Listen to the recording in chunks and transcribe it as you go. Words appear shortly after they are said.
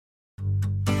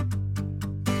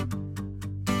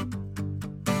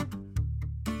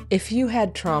If you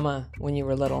had trauma when you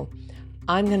were little,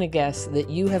 I'm going to guess that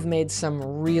you have made some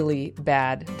really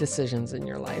bad decisions in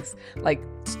your life, like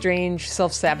strange,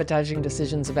 self-sabotaging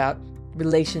decisions about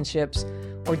relationships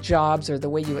or jobs or the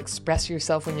way you express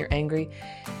yourself when you're angry.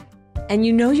 And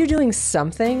you know you're doing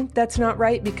something that's not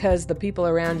right because the people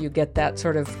around you get that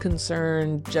sort of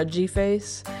concerned, judgy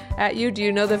face at you. Do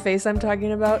you know the face I'm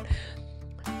talking about?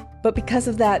 But because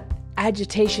of that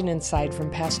agitation inside from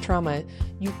past trauma,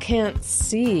 you can't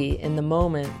see in the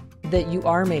moment that you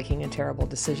are making a terrible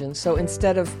decision. So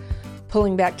instead of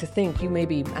pulling back to think, you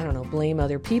maybe, blame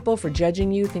other people for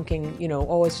judging you, thinking,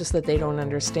 oh, it's just that they don't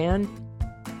understand.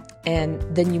 And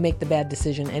then you make the bad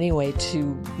decision anyway to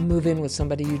move in with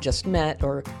somebody you just met,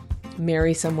 or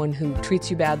marry someone who treats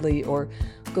you badly, or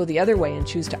go the other way and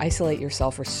choose to isolate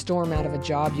yourself or storm out of a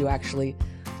job you actually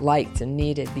liked and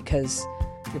needed because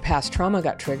your past trauma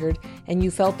got triggered and you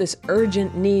felt this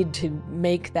urgent need to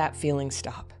make that feeling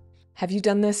stop. Have you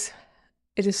done this?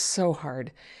 It is so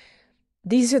hard.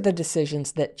 These are the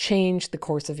decisions that change the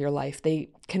course of your life.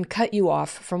 They can cut you off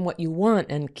from what you want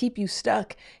and keep you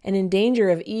stuck and in danger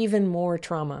of even more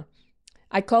trauma.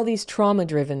 I call these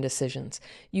trauma-driven decisions.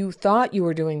 You thought you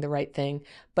were doing the right thing,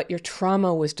 but your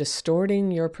trauma was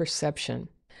distorting your perception.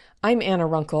 I'm Anna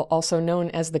Runkle, also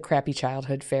known as the Crappy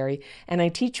Childhood Fairy, and I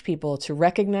teach people to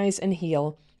recognize and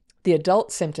heal the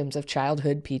adult symptoms of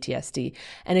childhood PTSD.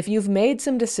 And if you've made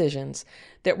some decisions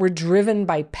that were driven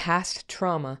by past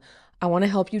trauma, I want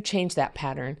to help you change that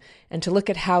pattern and to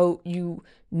look at how you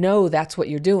know that's what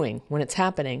you're doing when it's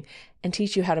happening and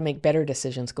teach you how to make better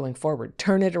decisions going forward.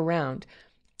 Turn it around,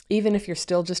 even if you're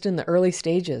still just in the early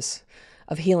stages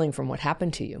of healing from what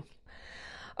happened to you.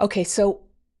 Okay, so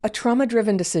a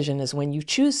trauma-driven decision is when you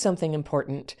choose something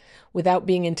important without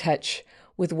being in touch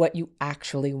with what you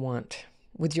actually want,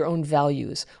 with your own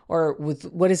values, or with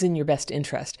what is in your best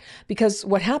interest. Because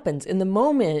what happens in the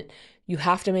moment you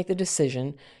have to make the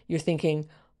decision, you're thinking,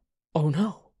 oh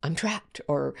no, I'm trapped,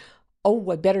 or oh,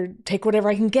 I better take whatever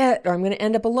I can get, or I'm going to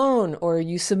end up alone, or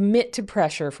you submit to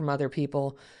pressure from other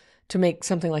people to make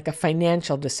something like a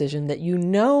financial decision that you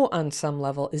know on some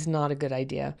level is not a good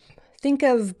idea. Think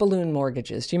of balloon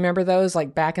mortgages. Do you remember those?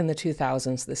 Like back in the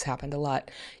 2000s, this happened a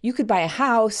lot. You could buy a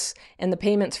house and the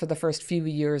payments for the first few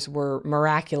years were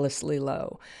miraculously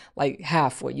low, like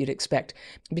half what you'd expect,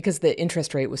 because the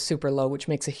interest rate was super low, which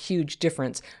makes a huge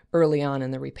difference early on in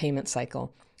the repayment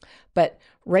cycle. But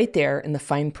right there in the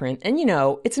fine print, and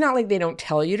it's not like they don't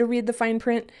tell you to read the fine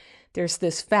print. There's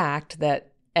this fact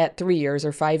that at 3 years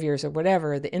or 5 years or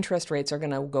whatever, the interest rates are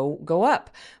going to go up,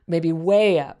 maybe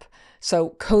way up. So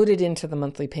coded into the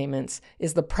monthly payments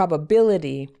is the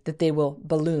probability that they will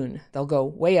balloon. They'll go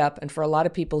way up. And for a lot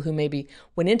of people who maybe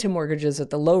went into mortgages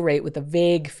at the low rate with a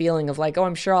vague feeling of like, oh,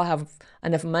 I'm sure I'll have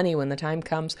enough money when the time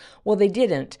comes. Well, they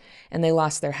didn't, and they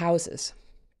lost their houses.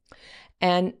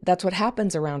 And that's what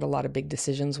happens around a lot of big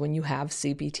decisions when you have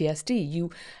CPTSD.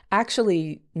 You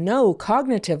actually know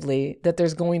cognitively that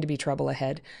there's going to be trouble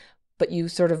ahead, but you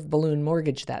sort of balloon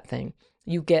mortgage that thing.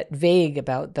 You get vague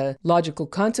about the logical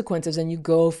consequences and you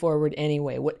go forward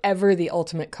anyway, whatever the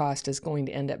ultimate cost is going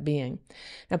to end up being.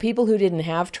 Now, people who didn't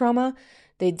have trauma,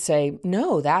 they'd say,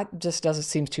 no, that just doesn't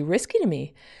seem too risky to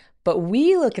me. But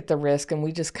we look at the risk and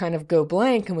we just kind of go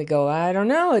blank and we go, I don't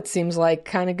know, it seems like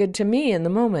kind of good to me in the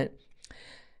moment.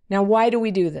 Now, why do we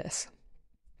do this?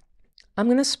 I'm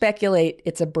going to speculate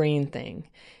it's a brain thing.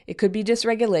 It could be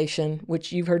dysregulation,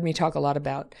 which you've heard me talk a lot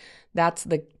about. That's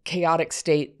the chaotic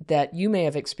state that you may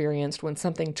have experienced when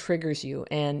something triggers you,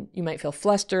 and you might feel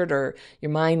flustered or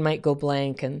your mind might go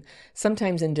blank. And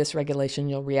sometimes in dysregulation,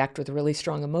 you'll react with really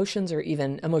strong emotions or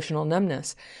even emotional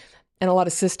numbness. And a lot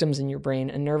of systems in your brain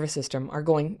and nervous system are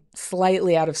going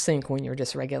slightly out of sync when you're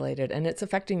dysregulated, and it's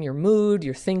affecting your mood,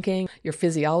 your thinking, your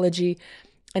physiology.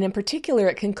 And in particular,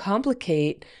 it can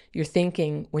complicate your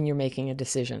thinking when you're making a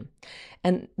decision.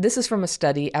 And this is from a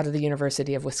study out of the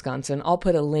University of Wisconsin. I'll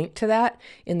put a link to that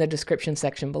in the description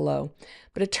section below.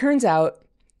 But it turns out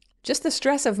just the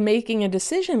stress of making a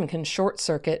decision can short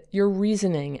circuit your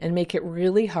reasoning and make it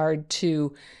really hard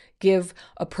to give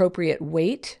appropriate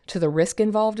weight to the risk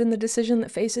involved in the decision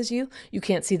that faces you. You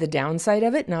can't see the downside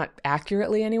of it, not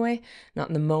accurately anyway, not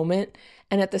in the moment.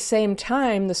 And at the same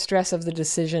time, the stress of the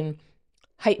decision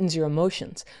heightens your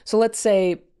emotions. So let's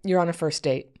say you're on a first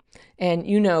date and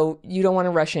you don't want to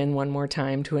rush in one more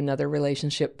time to another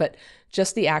relationship, but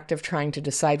just the act of trying to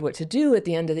decide what to do at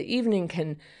the end of the evening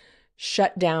can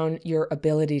shut down your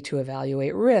ability to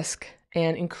evaluate risk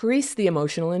and increase the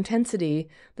emotional intensity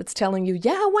that's telling you,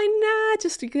 yeah, why not?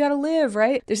 Just you gotta live,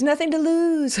 right? There's nothing to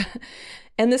lose.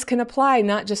 And this can apply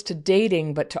not just to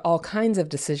dating, but to all kinds of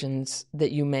decisions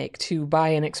that you make, to buy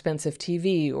an expensive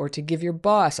TV, or to give your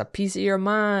boss a piece of your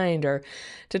mind, or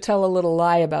to tell a little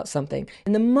lie about something.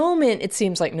 In the moment, it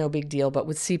seems like no big deal, but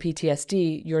with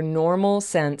CPTSD, your normal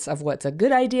sense of what's a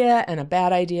good idea and a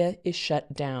bad idea is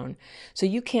shut down. So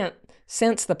you can't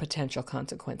sense the potential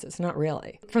consequences, not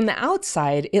really. From the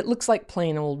outside, it looks like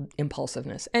plain old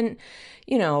impulsiveness. And,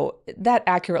 that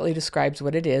accurately describes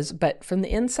what it is, but from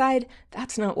the inside,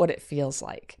 that's not what it feels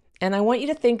like. And I want you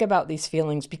to think about these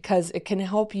feelings because it can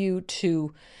help you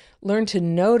to learn to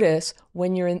notice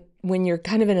when you're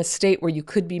kind of in a state where you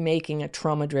could be making a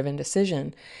trauma-driven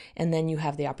decision, and then you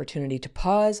have the opportunity to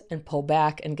pause and pull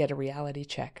back and get a reality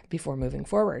check before moving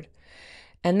forward.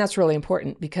 And that's really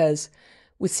important because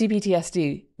with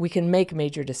CPTSD, we can make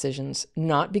major decisions,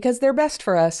 not because they're best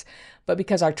for us, but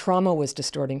because our trauma was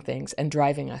distorting things and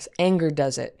driving us. Anger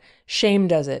does it. Shame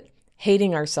does it.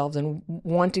 Hating ourselves and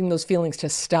wanting those feelings to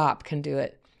stop can do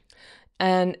it.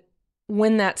 And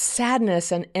when that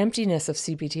sadness and emptiness of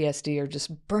CPTSD are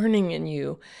just burning in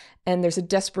you, and there's a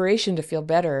desperation to feel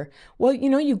better, well,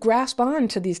 you grasp on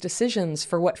to these decisions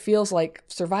for what feels like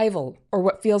survival or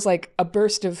what feels like a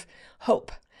burst of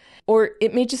hope. Or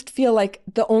it may just feel like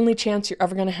the only chance you're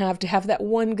ever going to have that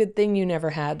one good thing you never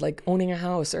had, like owning a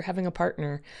house or having a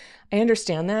partner. I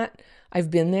understand that. I've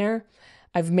been there.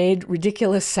 I've made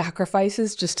ridiculous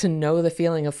sacrifices just to know the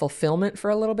feeling of fulfillment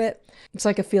for a little bit. It's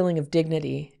like a feeling of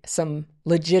dignity, some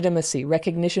legitimacy,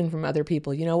 recognition from other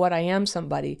people. You know what? I am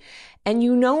somebody. And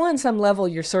on some level,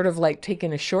 you're sort of like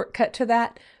taking a shortcut to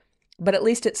that. But at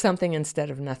least it's something instead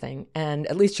of nothing. And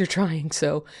at least you're trying.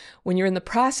 So when you're in the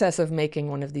process of making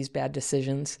one of these bad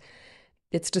decisions,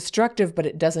 it's destructive, but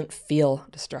it doesn't feel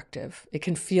destructive. It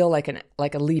can feel like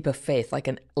a leap of faith,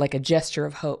 like a gesture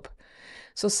of hope.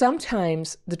 So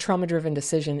sometimes the trauma-driven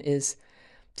decision is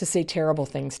to say terrible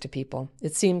things to people.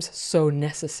 It seems so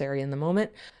necessary in the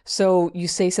moment. So you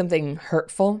say something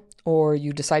hurtful, or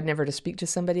you decide never to speak to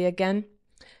somebody again.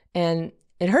 And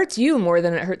it hurts you more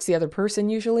than it hurts the other person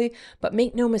usually, but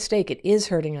make no mistake, it is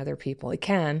hurting other people. It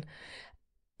can,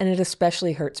 and it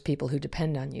especially hurts people who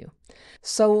depend on you.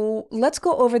 So let's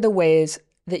go over the ways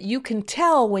that you can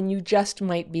tell when you just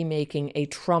might be making a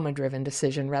trauma-driven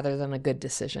decision rather than a good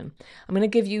decision. I'm going to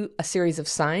give you a series of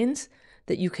signs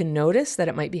that you can notice that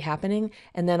it might be happening,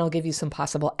 and then I'll give you some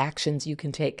possible actions you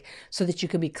can take so that you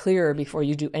can be clearer before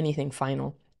you do anything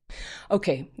final.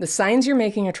 Okay, the signs you're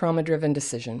making a trauma-driven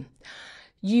decision.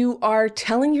 You are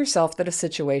telling yourself that a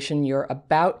situation you're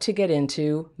about to get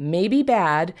into may be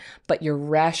bad, but you're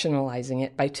rationalizing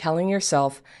it by telling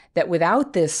yourself that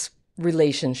without this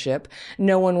relationship,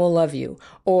 no one will love you,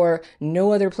 or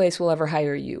no other place will ever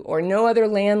hire you, or no other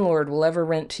landlord will ever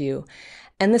rent to you.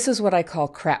 And this is what I call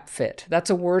crap fit. That's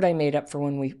a word I made up for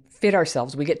when we fit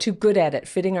ourselves. We get too good at it,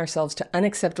 fitting ourselves to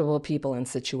unacceptable people and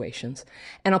situations.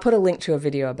 And I'll put a link to a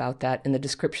video about that in the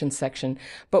description section.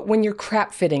 But when you're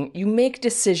crap fitting, you make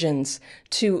decisions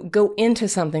to go into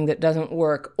something that doesn't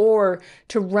work, or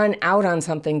to run out on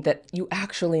something that you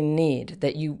actually need,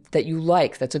 that you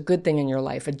like, that's a good thing in your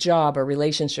life, a job, a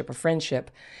relationship, a friendship.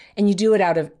 And you do it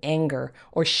out of anger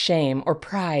or shame or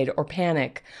pride or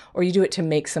panic, or you do it to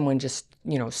make someone just,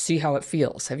 see how it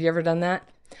feels. Have you ever done that?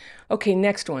 Okay,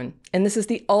 next one, and this is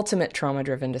the ultimate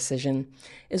trauma-driven decision,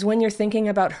 is when you're thinking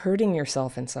about hurting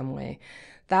yourself in some way.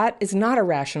 That is not a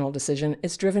rational decision.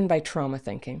 It's driven by trauma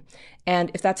thinking.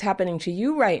 And if that's happening to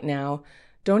you right now,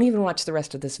 don't even watch the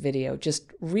rest of this video.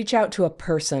 Just reach out to a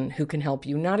person who can help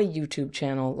you, not a YouTube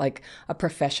channel, like a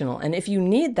professional. And if you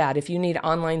need that, if you need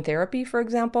online therapy, for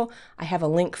example, I have a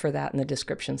link for that in the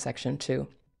description section too.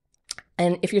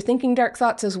 And if you're thinking dark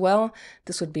thoughts as well,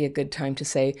 this would be a good time to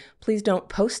say, please don't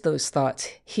post those thoughts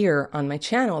here on my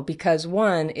channel, because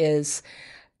one is,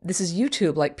 this is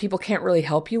YouTube, like people can't really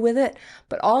help you with it.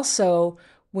 But also,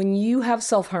 when you have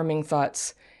self-harming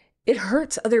thoughts, it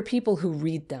hurts other people who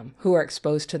read them, who are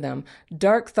exposed to them.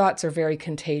 Dark thoughts are very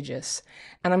contagious.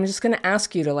 And I'm just going to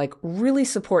ask you to really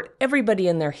support everybody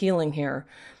in their healing here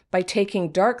by taking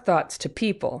dark thoughts to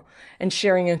people and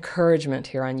sharing encouragement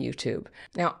here on YouTube.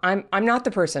 Now, I'm not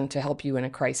the person to help you in a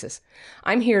crisis.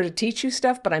 I'm here to teach you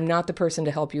stuff, but I'm not the person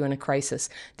to help you in a crisis.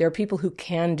 There are people who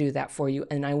can do that for you,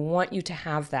 and I want you to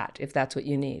have that if that's what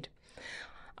you need.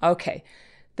 Okay,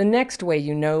 the next way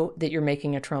you know that you're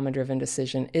making a trauma-driven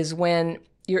decision is when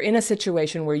you're in a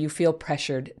situation where you feel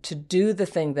pressured to do the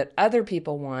thing that other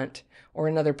people want or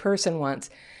another person wants,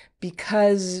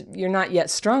 because you're not yet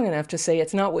strong enough to say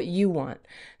it's not what you want.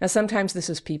 Now, sometimes this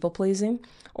is people pleasing,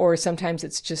 or sometimes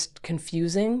it's just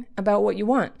confusing about what you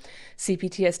want.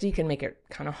 CPTSD can make it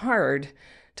kind of hard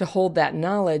to hold that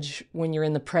knowledge when you're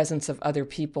in the presence of other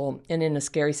people and in a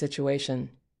scary situation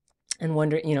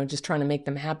and just trying to make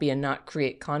them happy and not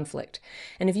create conflict.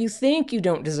 And if you think you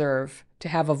don't deserve to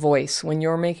have a voice when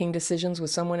you're making decisions with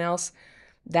someone else,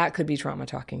 that could be trauma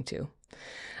talking too.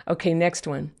 Okay, next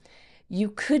one. You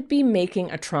could be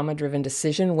making a trauma-driven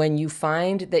decision when you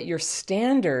find that your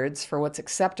standards for what's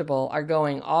acceptable are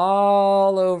going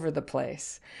all over the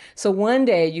place. So one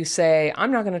day you say,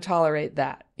 I'm not going to tolerate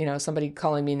that, somebody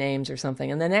calling me names or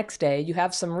something. And the next day you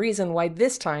have some reason why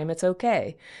this time it's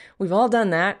okay. We've all done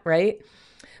that, right?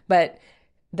 But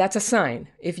that's a sign.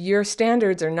 If your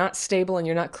standards are not stable and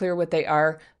you're not clear what they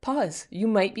are, pause. You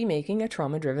might be making a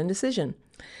trauma-driven decision.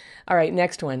 All right,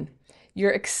 next one.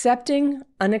 You're accepting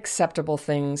unacceptable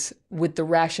things with the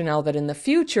rationale that in the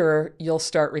future, you'll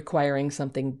start requiring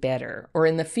something better. Or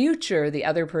in the future, the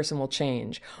other person will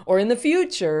change. Or in the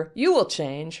future, you will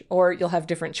change, or you'll have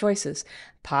different choices.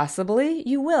 Possibly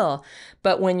you will.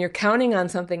 But when you're counting on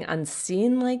something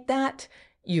unseen like that,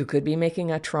 you could be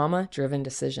making a trauma-driven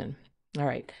decision. All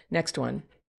right, next one.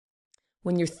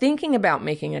 When you're thinking about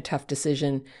making a tough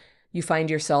decision, you find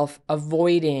yourself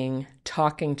avoiding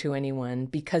talking to anyone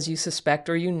because you suspect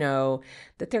or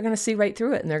that they're going to see right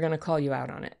through it and they're going to call you out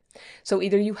on it. So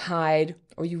either you hide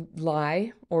or you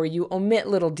lie or you omit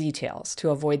little details to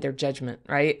avoid their judgment,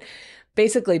 right?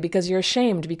 Basically because you're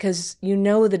ashamed, because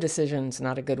the decision's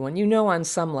not a good one, on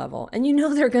some level, and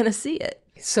they're going to see it.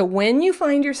 So when you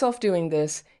find yourself doing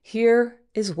this, here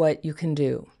is what you can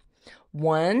do.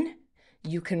 1,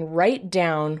 you can write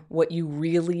down what you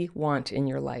really want in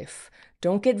your life.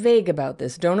 Don't get vague about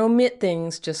this. Don't omit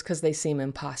things just because they seem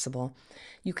impossible.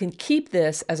 You can keep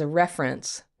this as a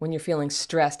reference when you're feeling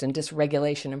stressed and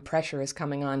dysregulation and pressure is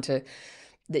coming on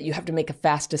that you have to make a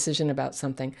fast decision about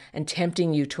something and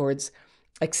tempting you towards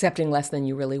accepting less than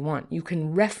you really want. You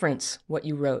can reference what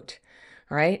you wrote,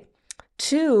 all right?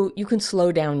 2, you can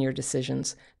slow down your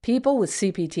decisions. People with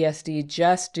CPTSD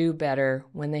just do better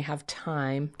when they have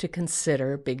time to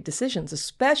consider big decisions,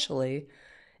 especially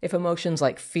if emotions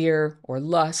like fear or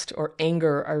lust or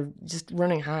anger are just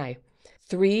running high.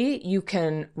 3, you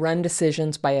can run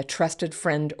decisions by a trusted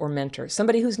friend or mentor,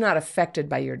 somebody who's not affected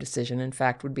by your decision, in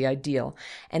fact, would be ideal.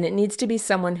 And it needs to be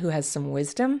someone who has some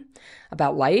wisdom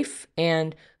about life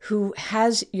and who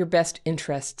has your best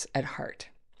interests at heart.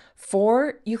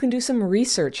 4, you can do some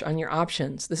research on your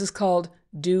options. This is called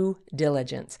due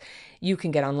diligence. You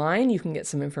can get online, you can get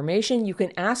some information, you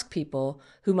can ask people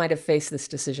who might have faced this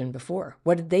decision before.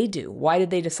 What did they do? Why did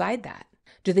they decide that?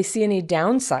 Do they see any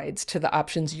downsides to the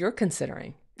options you're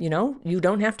considering? You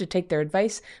don't have to take their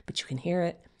advice, but you can hear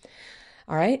it.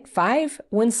 All right. 5,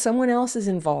 when someone else is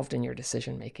involved in your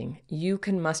decision making, you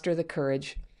can muster the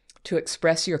courage to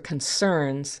express your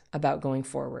concerns about going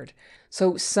forward.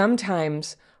 So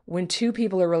sometimes when 2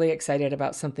 people are really excited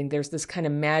about something, there's this kind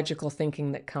of magical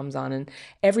thinking that comes on and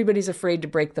everybody's afraid to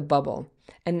break the bubble.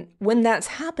 And when that's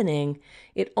happening,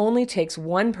 it only takes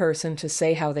one person to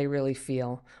say how they really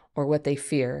feel or what they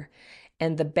fear.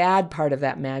 And the bad part of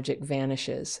that magic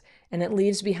vanishes and it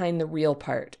leaves behind the real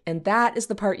part. And that is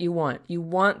the part you want. You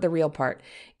want the real part.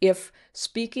 If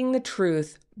speaking the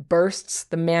truth bursts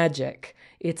the magic,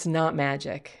 it's not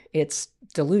magic. It's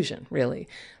delusion, really.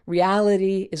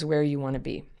 Reality is where you want to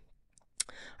be.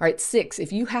 All right, 6,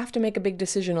 if you have to make a big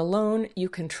decision alone, you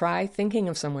can try thinking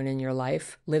of someone in your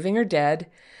life, living or dead,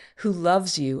 who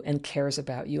loves you and cares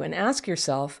about you. And ask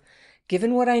yourself,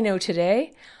 given what I know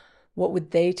today, what would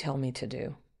they tell me to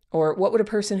do? Or what would a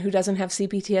person who doesn't have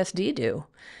CPTSD do?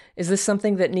 Is this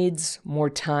something that needs more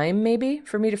time maybe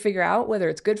for me to figure out whether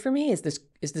it's good for me? Is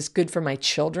this good for my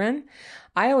children?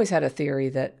 I always had a theory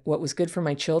that what was good for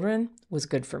my children was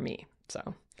good for me.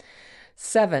 So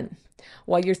 7,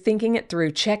 while you're thinking it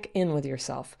through, check in with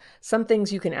yourself. Some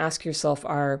things you can ask yourself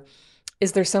are,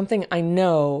 is there something I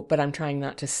know, but I'm trying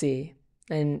not to see?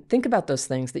 And think about those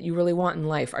things that you really want in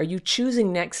life. Are you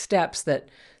choosing next steps that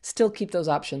still keep those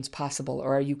options possible?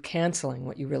 Or are you canceling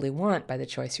what you really want by the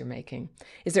choice you're making?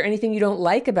 Is there anything you don't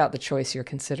like about the choice you're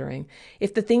considering?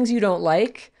 If the things you don't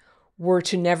like were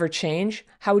to never change,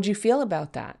 how would you feel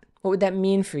about that? What would that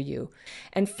mean for you?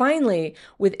 And finally,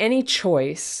 with any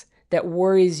choice that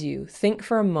worries you, think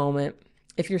for a moment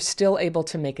if you're still able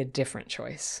to make a different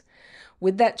choice.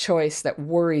 With that choice that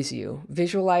worries you,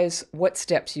 visualize what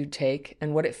steps you'd take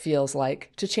and what it feels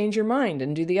like to change your mind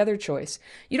and do the other choice.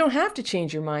 You don't have to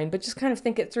change your mind, but just kind of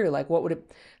think it through. Like,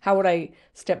 how would I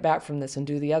step back from this and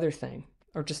do the other thing?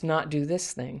 or just not do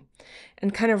this thing,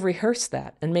 and kind of rehearse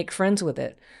that and make friends with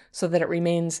it so that it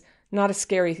remains not a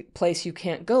scary place you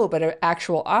can't go, but an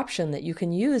actual option that you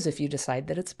can use if you decide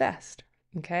that it's best.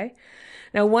 Okay?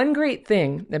 Now, one great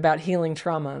thing about healing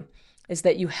trauma is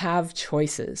that you have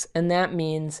choices. And that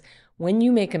means when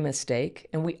you make a mistake,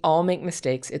 and we all make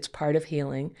mistakes, it's part of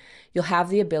healing, you'll have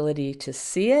the ability to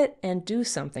see it and do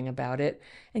something about it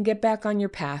and get back on your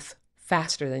path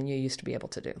faster than you used to be able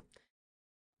to do.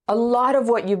 A lot of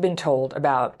what you've been told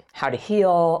about how to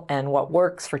heal and what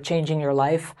works for changing your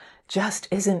life just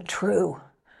isn't true.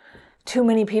 Too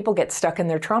many people get stuck in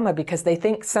their trauma because they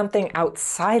think something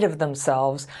outside of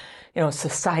themselves,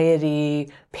 society,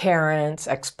 parents,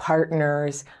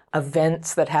 ex-partners,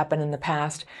 events that happened in the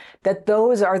past, that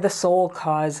those are the sole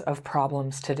cause of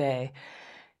problems today.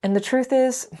 And the truth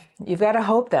is, you've got to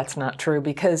hope that's not true,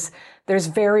 because there's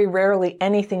very rarely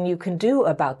anything you can do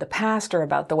about the past or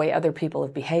about the way other people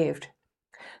have behaved.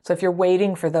 So if you're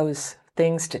waiting for those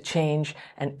things to change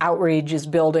and outrage is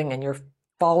building and you're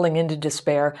falling into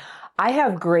despair, I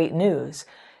have great news.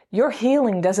 Your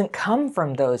healing doesn't come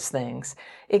from those things.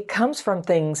 It comes from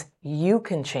things you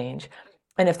can change.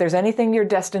 And if there's anything you're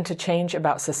destined to change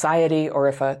about society, or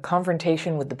if a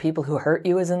confrontation with the people who hurt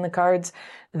you is in the cards,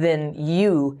 then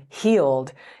you,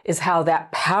 healed, is how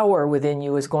that power within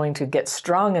you is going to get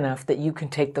strong enough that you can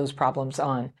take those problems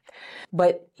on.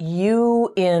 But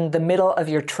you, in the middle of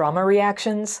your trauma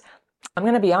reactions, I'm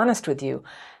going to be honest with you,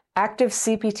 active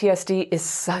CPTSD is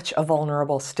such a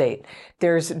vulnerable state.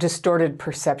 There's distorted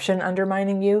perception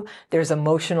undermining you. There's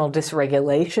emotional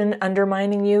dysregulation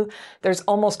undermining you. There's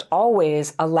almost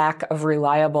always a lack of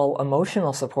reliable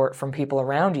emotional support from people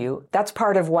around you. That's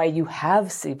part of why you have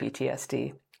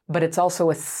CPTSD. But it's also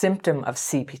a symptom of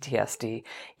CPTSD.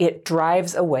 It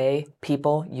drives away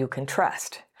people you can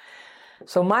trust.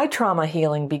 So my trauma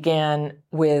healing began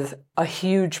with a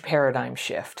huge paradigm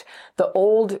shift. The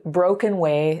old broken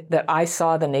way that I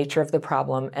saw the nature of the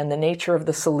problem and the nature of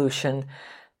the solution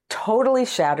totally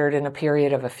shattered in a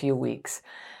period of a few weeks.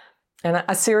 And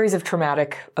a series of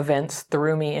traumatic events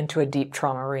threw me into a deep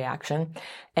trauma reaction.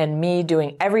 And me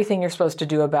doing everything you're supposed to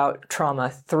do about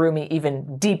trauma threw me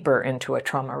even deeper into a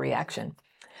trauma reaction.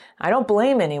 I don't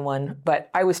blame anyone,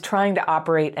 but I was trying to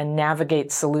operate and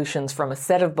navigate solutions from a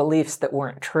set of beliefs that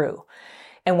weren't true.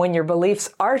 And when your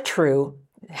beliefs are true,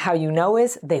 how you know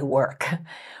is they work.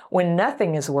 When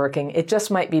nothing is working, it just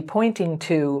might be pointing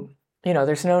to,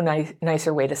 there's no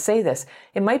nicer way to say this.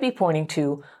 It might be pointing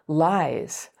to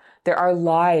lies. There are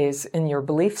lies in your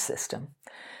belief system.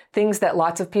 Things that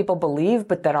lots of people believe,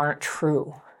 but that aren't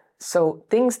true. So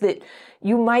things that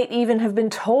you might even have been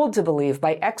told to believe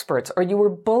by experts, or you were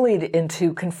bullied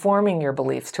into conforming your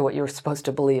beliefs to what you were supposed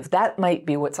to believe. That might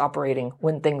be what's operating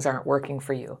when things aren't working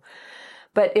for you.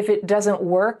 But if it doesn't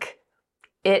work,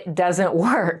 it doesn't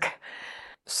work.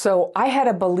 So I had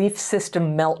a belief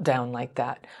system meltdown like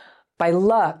that. By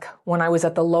luck, when I was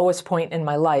at the lowest point in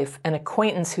my life, an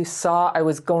acquaintance who saw I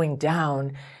was going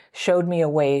down showed me a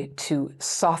way to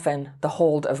soften the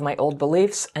hold of my old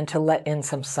beliefs and to let in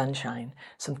some sunshine,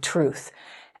 some truth.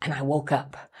 And I woke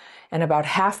up. And about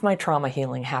half my trauma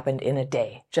healing happened in a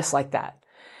day, just like that.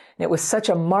 And it was such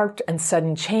a marked and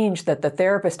sudden change that the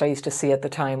therapist I used to see at the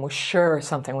time was sure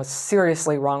something was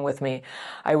seriously wrong with me.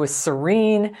 I was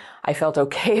serene. I felt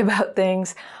okay about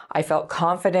things. I felt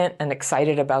confident and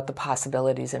excited about the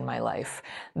possibilities in my life.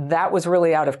 That was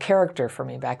really out of character for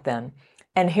me back then.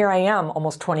 And here I am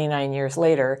almost 29 years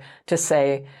later to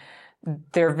say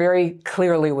there very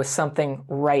clearly was something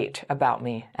right about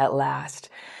me at last.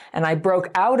 And I broke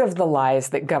out of the lies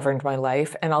that governed my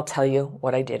life, and I'll tell you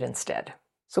what I did instead.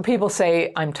 So people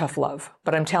say I'm tough love,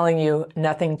 but I'm telling you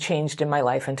nothing changed in my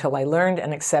life until I learned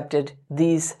and accepted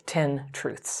these 10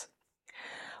 truths.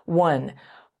 1,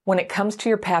 when it comes to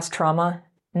your past trauma,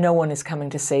 no one is coming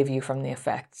to save you from the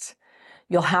effects.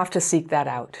 You'll have to seek that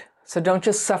out. So don't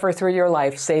just suffer through your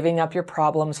life saving up your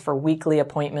problems for weekly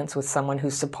appointments with someone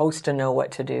who's supposed to know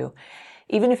what to do.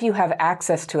 Even if you have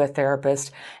access to a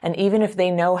therapist, and even if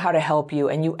they know how to help you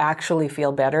and you actually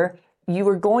feel better, you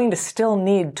are going to still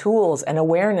need tools and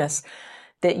awareness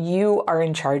that you are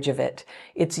in charge of it.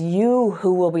 It's you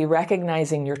who will be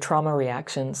recognizing your trauma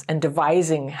reactions and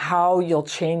devising how you'll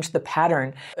change the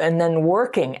pattern, and then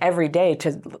working every day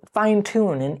to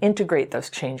fine-tune and integrate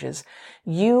those changes.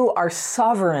 You are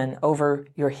sovereign over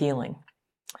your healing.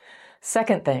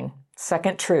 Second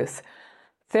truth,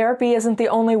 therapy isn't the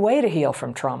only way to heal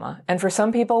from trauma. And for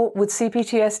some people with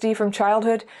CPTSD from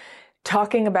childhood,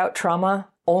 talking about trauma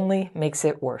only makes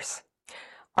it worse.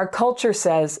 Our culture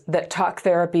says that talk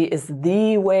therapy is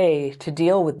the way to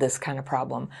deal with this kind of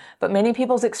problem, but many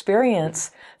people's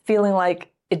experience feeling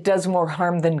like it does more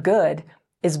harm than good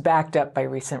is backed up by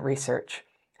recent research.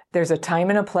 There's a time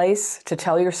and a place to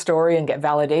tell your story and get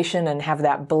validation and have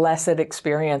that blessed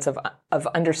experience of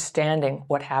understanding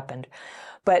what happened.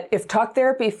 But if talk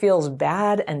therapy feels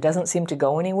bad and doesn't seem to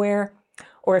go anywhere,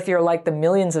 or if you're like the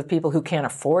millions of people who can't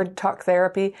afford talk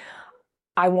therapy,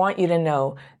 I want you to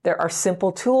know there are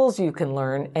simple tools you can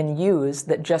learn and use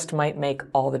that just might make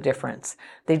all the difference.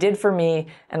 They did for me,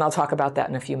 and I'll talk about that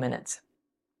in a few minutes.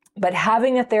 But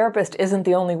having a therapist isn't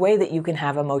the only way that you can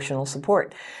have emotional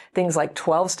support. Things like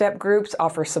 12-step groups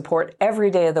offer support every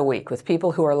day of the week with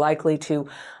people who are likely to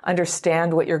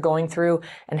understand what you're going through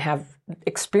and have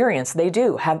experience. They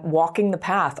do have walking the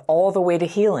path all the way to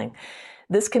healing.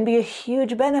 This can be a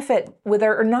huge benefit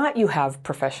whether or not you have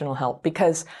professional help,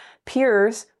 because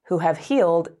peers who have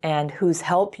healed and whose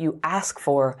help you ask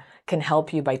for can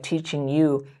help you by teaching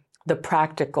you the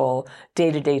practical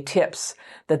day-to-day tips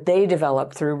that they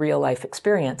develop through real-life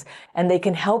experience. And they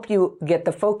can help you get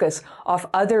the focus off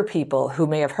other people who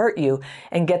may have hurt you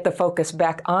and get the focus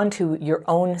back onto your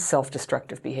own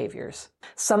self-destructive behaviors.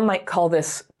 Some might call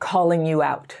this calling you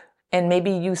out. And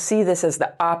maybe you see this as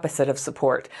the opposite of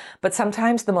support. But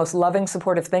sometimes the most loving,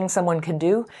 supportive thing someone can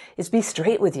do is be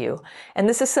straight with you. And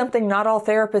this is something not all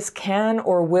therapists can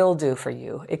or will do for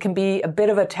you. It can be a bit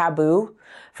of a taboo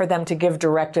for them to give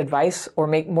direct advice or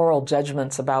make moral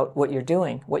judgments about what you're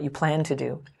doing, what you plan to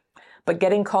do. But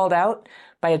getting called out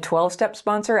by a 12-step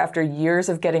sponsor after years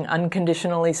of getting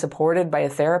unconditionally supported by a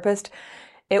therapist,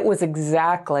 it was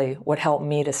exactly what helped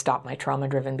me to stop my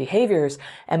trauma-driven behaviors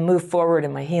and move forward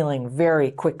in my healing very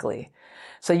quickly.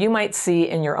 So you might see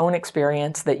in your own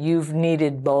experience that you've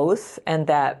needed both, and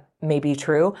that may be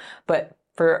true. But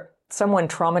for someone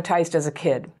traumatized as a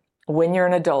kid, when you're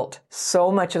an adult,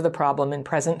 so much of the problem in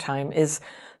present time is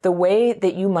the way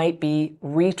that you might be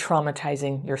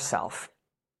re-traumatizing yourself.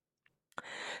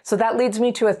 So that leads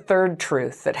me to a third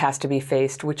truth that has to be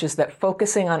faced, which is that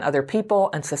focusing on other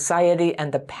people and society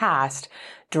and the past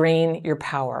drain your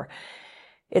power.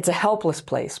 It's a helpless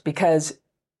place because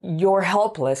you're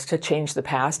helpless to change the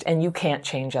past and you can't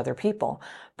change other people.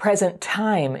 Present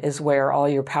time is where all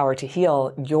your power to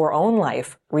heal your own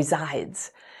life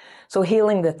resides. So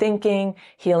healing the thinking,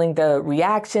 healing the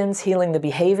reactions, healing the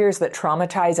behaviors that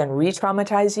traumatize and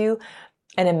re-traumatize you,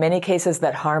 and in many cases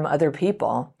that harm other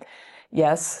people.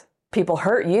 Yes, people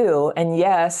hurt you, and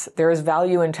yes, there is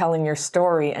value in telling your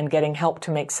story and getting help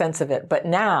to make sense of it. But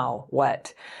now,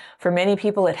 what? For many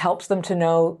people, it helps them to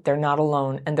know they're not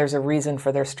alone and there's a reason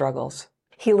for their struggles.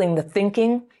 Healing the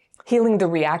thinking, healing the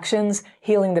reactions,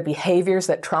 healing the behaviors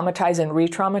that traumatize and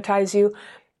re-traumatize you,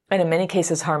 and in many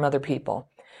cases harm other people.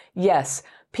 Yes,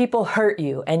 people hurt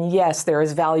you, and yes, there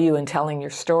is value in telling your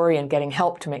story and getting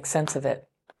help to make sense of it.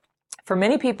 For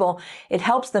many people, it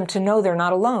helps them to know they're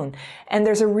not alone, and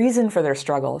there's a reason for their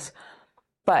struggles.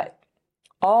 But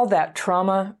all that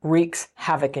trauma wreaks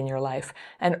havoc in your life,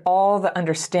 and all the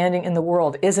understanding in the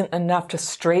world isn't enough to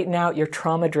straighten out your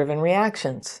trauma-driven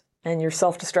reactions and your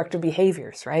self-destructive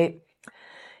behaviors, right?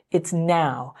 It's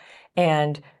now,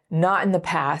 and not in the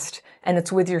past, and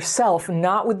it's with yourself,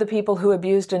 not with the people who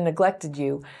abused and neglected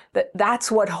you.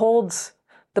 That's what holds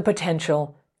the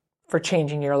potential for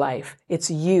changing your life. It's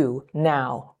you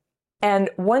now. And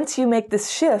once you make this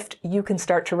shift, you can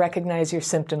start to recognize your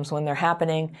symptoms when they're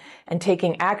happening and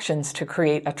taking actions to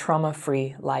create a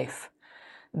trauma-free life.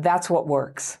 That's what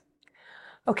works.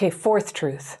 Okay, fourth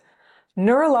truth.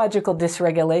 Neurological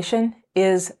dysregulation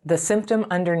is the symptom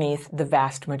underneath the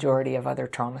vast majority of other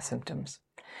trauma symptoms.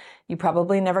 You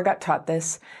probably never got taught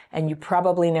this, and you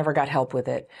probably never got help with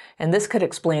it. And this could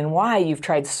explain why you've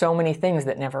tried so many things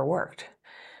that never worked.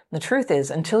 The truth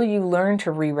is, until you learn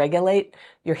to re-regulate,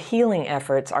 your healing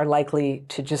efforts are likely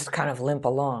to just kind of limp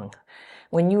along.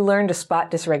 When you learn to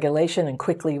spot dysregulation and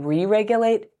quickly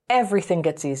re-regulate, everything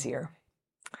gets easier.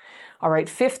 All right,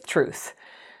 fifth truth.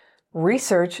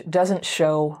 Research doesn't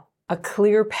show a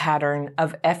clear pattern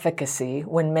of efficacy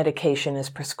when medication is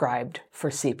prescribed for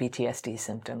CPTSD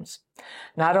symptoms.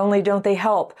 Not only don't they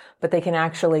help, but they can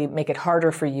actually make it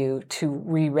harder for you to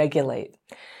re-regulate.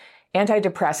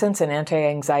 Antidepressants and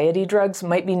anti-anxiety drugs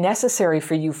might be necessary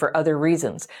for you for other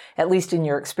reasons, at least in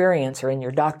your experience or in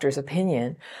your doctor's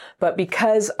opinion. But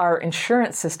because our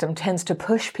insurance system tends to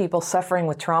push people suffering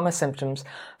with trauma symptoms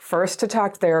first to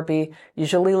talk therapy,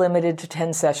 usually limited to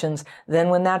 10 sessions, then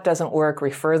when that doesn't work,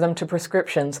 refer them to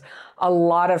prescriptions, a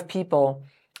lot of people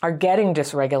are getting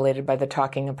dysregulated by the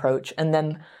talking approach and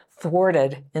then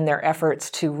thwarted in their efforts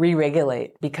to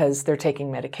re-regulate because they're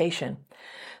taking medication.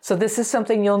 So this is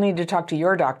something you'll need to talk to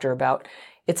your doctor about.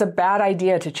 It's a bad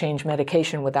idea to change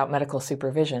medication without medical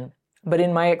supervision. But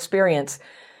in my experience,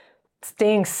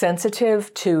 staying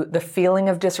sensitive to the feeling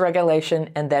of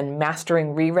dysregulation and then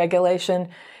mastering re-regulation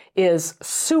is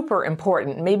super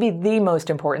important, maybe the most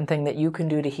important thing that you can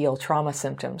do to heal trauma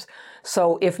symptoms.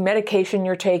 So if medication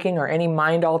you're taking or any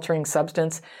mind-altering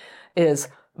substance is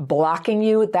blocking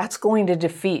you, that's going to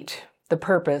defeat the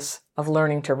purpose of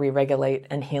learning to re-regulate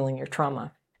and healing your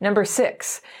trauma. Number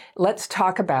 6, let's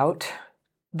talk about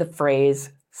the phrase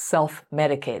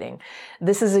self-medicating.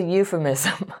 This is a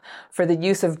euphemism for the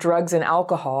use of drugs and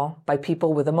alcohol by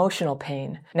people with emotional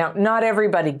pain. Now, not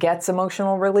everybody gets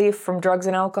emotional relief from drugs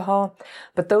and alcohol,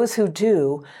 but those who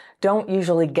do don't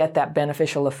usually get that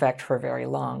beneficial effect for very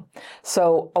long.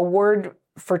 So a word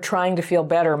for trying to feel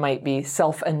better might be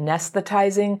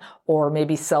self-anesthetizing or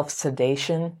maybe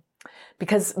self-sedation.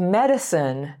 Because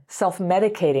medicine,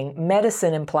 self-medicating,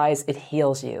 medicine implies it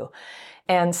heals you.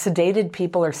 And sedated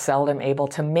people are seldom able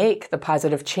to make the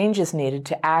positive changes needed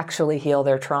to actually heal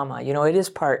their trauma. You know, it is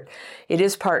part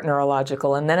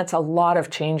neurological, and then it's a lot of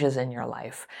changes in your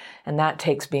life. And that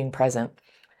takes being present.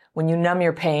 When you numb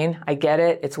your pain, I get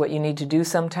it. It's what you need to do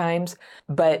sometimes,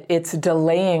 but it's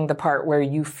delaying the part where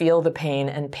you feel the pain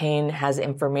and pain has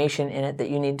information in it that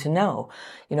you need to know.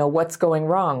 You know, what's going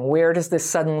wrong? Where does this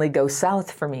suddenly go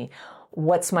south for me?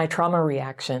 What's my trauma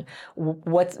reaction?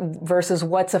 What's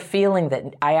a feeling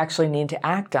that I actually need to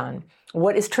act on?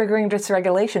 What is triggering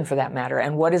dysregulation for that matter?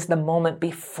 And what is the moment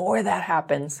before that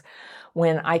happens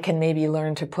when I can maybe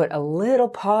learn to put a little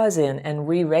pause in and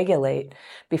re-regulate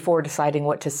before deciding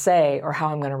what to say or how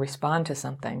I'm going to respond to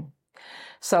something?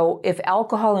 So if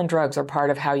alcohol and drugs are part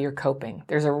of how you're coping,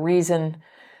 there's a reason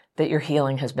that your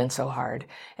healing has been so hard.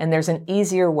 And there's an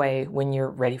easier way when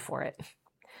you're ready for it.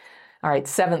 All right,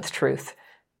 7th truth.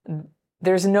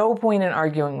 There's no point in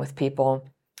arguing with people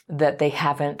that they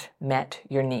haven't met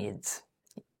your needs.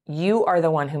 You are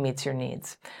the one who meets your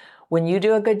needs. When you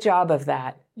do a good job of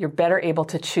that, you're better able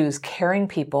to choose caring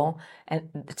people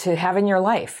and to have in your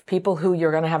life, people who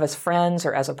you're going to have as friends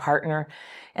or as a partner.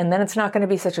 And then it's not going to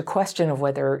be such a question of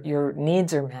whether your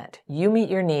needs are met. You meet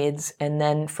your needs, and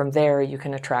then from there you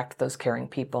can attract those caring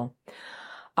people.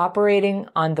 Operating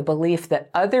on the belief that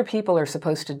other people are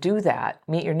supposed to do that,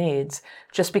 meet your needs,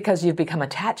 just because you've become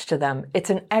attached to them, it's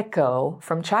an echo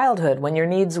from childhood when your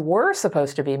needs were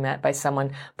supposed to be met by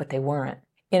someone, but they weren't.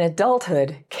 In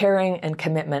adulthood, caring and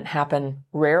commitment happen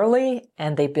rarely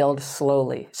and they build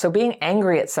slowly. So being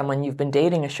angry at someone you've been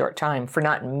dating a short time for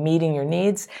not meeting your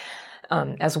needs,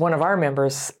 as one of our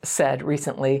members said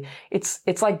recently,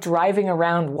 it's like driving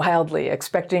around wildly,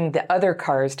 expecting the other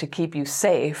cars to keep you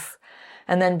safe,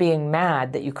 and then being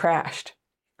mad that you crashed.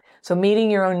 So meeting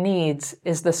your own needs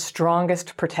is the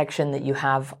strongest protection that you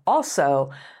have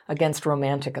also against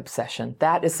romantic obsession.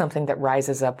 That is something that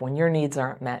rises up when your needs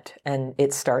aren't met, and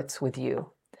it starts with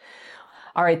you.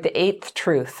 All right, the 8th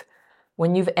truth.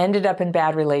 When you've ended up in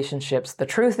bad relationships, the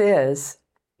truth is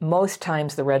most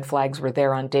times the red flags were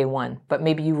there on day one, but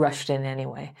maybe you rushed in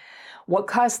anyway. What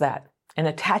caused that? An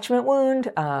attachment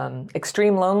wound,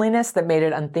 extreme loneliness that made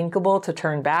it unthinkable to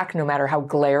turn back no matter how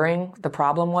glaring the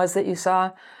problem was that you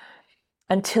saw.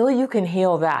 Until you can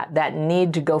heal that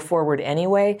need to go forward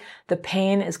anyway, the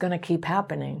pain is going to keep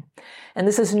happening. And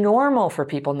this is normal for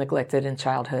people neglected in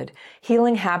childhood.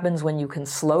 Healing happens when you can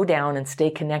slow down and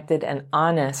stay connected and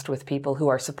honest with people who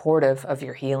are supportive of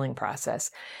your healing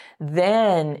process.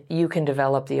 Then you can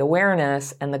develop the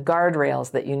awareness and the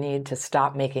guardrails that you need to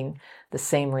stop making the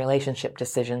same relationship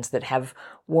decisions that have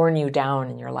worn you down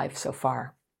in your life so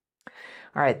far.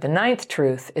 All right, the 9th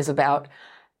truth is about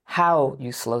how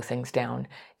you slow things down.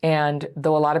 And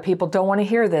though a lot of people don't want to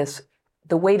hear this,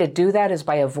 the way to do that is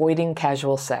by avoiding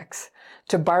casual sex.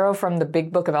 To borrow from the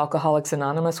big book of Alcoholics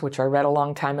Anonymous, which I read a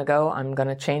long time ago, I'm going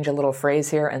to change a little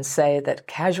phrase here and say that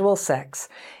casual sex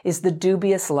is the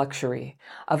dubious luxury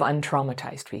of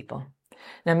untraumatized people.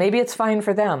 Now, maybe it's fine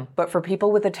for them, but for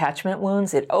people with attachment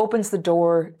wounds, it opens the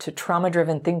door to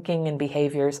trauma-driven thinking and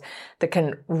behaviors that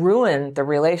can ruin the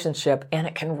relationship, and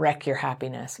it can wreck your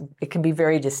happiness. It can be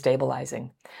very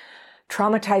destabilizing.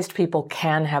 Traumatized people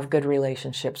can have good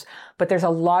relationships, but there's a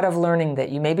lot of learning that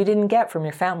you maybe didn't get from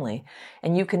your family,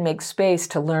 and you can make space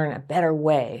to learn a better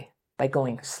way by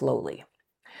going slowly.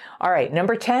 All right,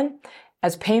 number 10,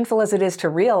 as painful as it is to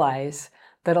realize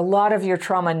that a lot of your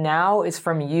trauma now is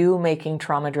from you making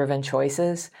trauma-driven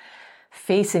choices,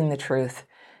 facing the truth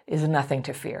is nothing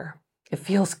to fear. It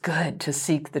feels good to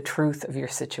seek the truth of your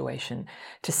situation,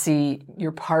 to see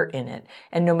your part in it.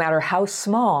 And no matter how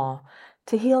small,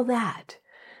 to heal that.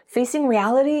 Facing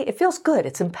reality, it feels good.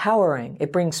 It's empowering.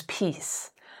 It brings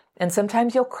peace. And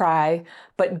sometimes you'll cry,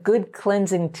 but good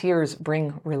cleansing tears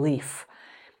bring relief.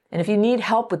 And if you need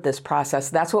help with this process,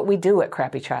 that's what we do at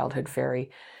Crappy Childhood Fairy.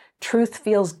 Truth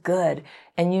feels good,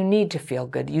 and you need to feel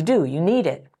good. You do. You need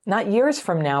it. Not years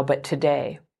from now, but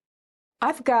today.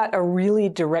 I've got a really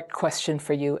direct question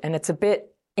for you, and it's a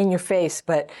bit in your face,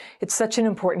 but it's such an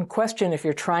important question if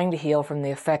you're trying to heal from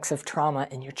the effects of trauma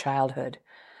in your childhood.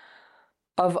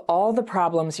 Of all the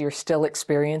problems you're still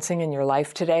experiencing in your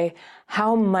life today,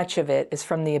 how much of it is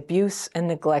from the abuse and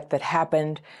neglect that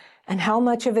happened, and how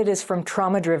much of it is from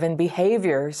trauma-driven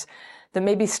behaviors that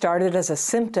maybe started as a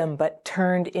symptom but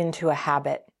turned into a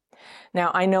habit?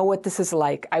 Now, I know what this is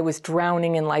like. I was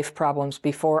drowning in life problems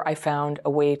before I found a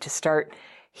way to start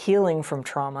healing from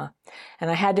trauma.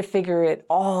 And I had to figure it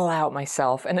all out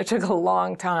myself, and it took a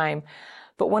long time.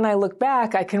 But when I look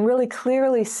back, I can really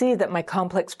clearly see that my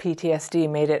complex PTSD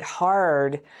made it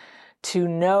hard to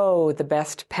know the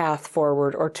best path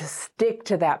forward or to stick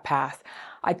to that path.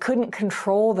 I couldn't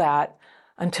control that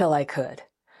until I could.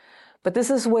 But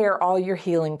this is where all your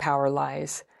healing power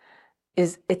lies.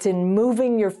 It's in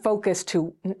moving your focus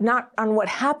to not on what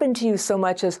happened to you so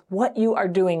much as what you are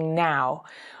doing now,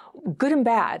 good and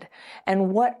bad.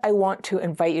 And what I want to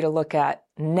invite you to look at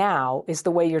now is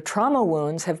the way your trauma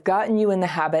wounds have gotten you in the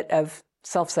habit of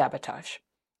self-sabotage.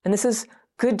 And this is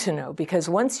good to know because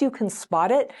once you can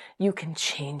spot it, you can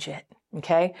change it.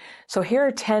 Okay? So here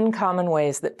are 10 common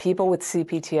ways that people with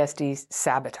CPTSD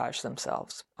sabotage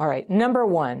themselves. All right. Number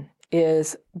 1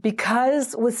 is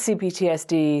because with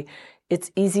CPTSD, it's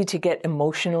easy to get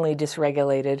emotionally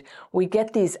dysregulated. We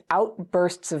get these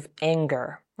outbursts of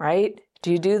anger, right?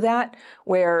 Do you do that?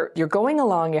 Where you're going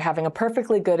along, you're having a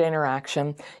perfectly good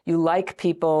interaction, you like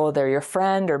people, they're your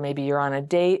friend, or maybe you're on a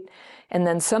date, and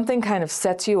then something kind of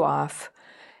sets you off,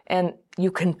 and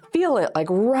you can feel it like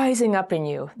rising up in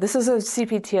you. This is a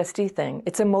CPTSD thing.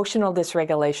 It's emotional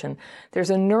dysregulation. There's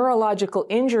a neurological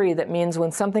injury that means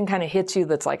when something kind of hits you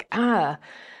that's like,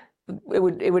 it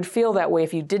would feel that way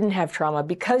if you didn't have trauma.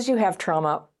 Because you have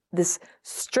trauma, this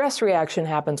stress reaction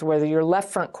happens where your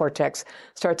left front cortex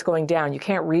starts going down. You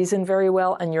can't reason very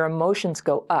well, and your emotions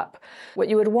go up. What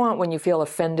you would want when you feel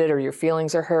offended or your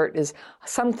feelings are hurt is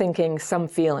some thinking, some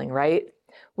feeling, right?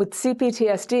 With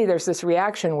CPTSD, there's this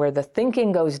reaction where the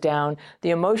thinking goes down, the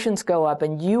emotions go up,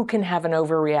 and you can have an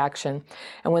overreaction.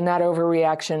 And when that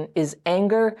overreaction is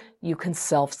anger, you can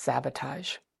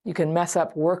self-sabotage. You can mess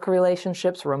up work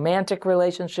relationships, romantic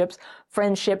relationships,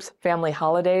 friendships, family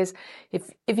holidays.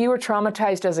 If you were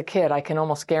traumatized as a kid, I can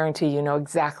almost guarantee you know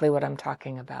exactly what I'm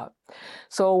talking about.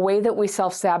 So a way that we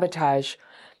self-sabotage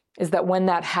is that when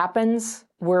that happens,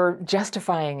 we're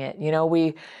justifying it. You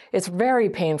know, it's very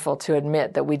painful to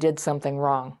admit that we did something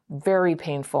wrong. Very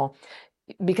painful.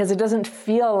 Because it doesn't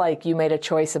feel like you made a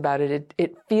choice about it.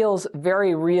 It feels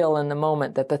very real in the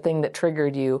moment that the thing that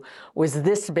triggered you was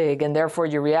this big and therefore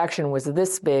your reaction was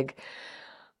this big.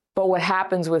 But what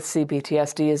happens with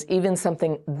CPTSD is even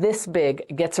something this big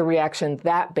gets a reaction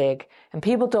that big and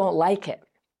people don't like it.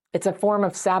 It's a form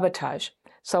of sabotage.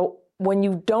 So when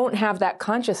you don't have that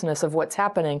consciousness of what's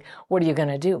happening, what are you going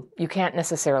to do? You can't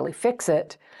necessarily fix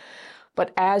it.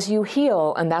 But as you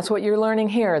heal, and that's what you're learning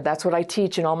here, that's what I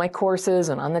teach in all my courses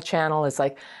and on the channel, is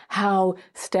like how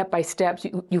step by step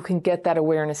you can get that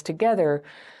awareness together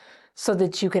so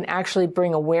that you can actually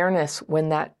bring awareness when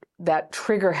that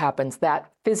trigger happens, that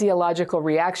physiological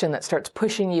reaction that starts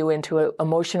pushing you into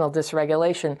emotional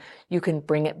dysregulation, you can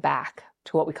bring it back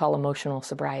to what we call emotional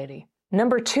sobriety.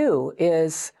 Number 2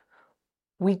 is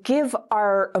we give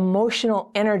our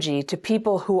emotional energy to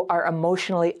people who are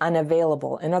emotionally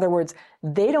unavailable. In other words,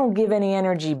 they don't give any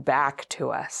energy back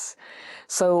to us.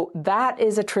 So that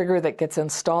is a trigger that gets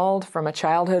installed from a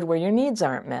childhood where your needs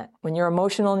aren't met. When your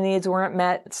emotional needs weren't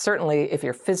met, certainly if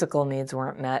your physical needs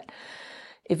weren't met,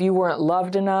 if you weren't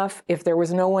loved enough, if there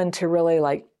was no one to really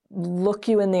look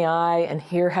you in the eye and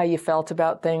hear how you felt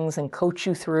about things and coach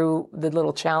you through the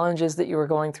little challenges that you were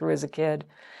going through as a kid,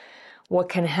 what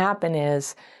can happen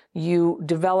is you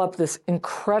develop this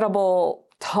incredible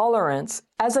tolerance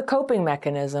as a coping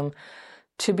mechanism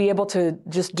to be able to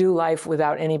just do life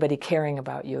without anybody caring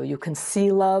about you. You can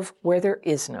see love where there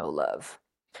is no love.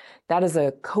 That is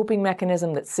a coping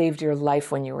mechanism that saved your life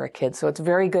when you were a kid. So it's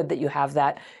very good that you have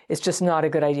that. It's just not a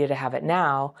good idea to have it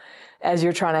now as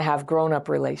you're trying to have grown-up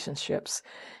relationships.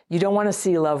 You don't want to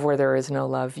see love where there is no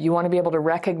love. You want to be able to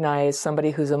recognize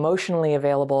somebody who's emotionally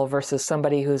available versus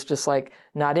somebody who's just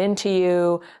not into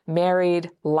you, married,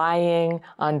 lying,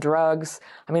 on drugs.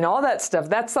 I mean, all that stuff,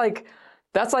 that's like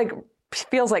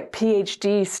feels like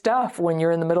PhD stuff when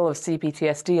you're in the middle of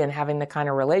CPTSD and having the kind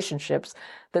of relationships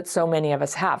that so many of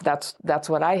us have. That's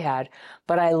what I had.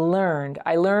 But I learned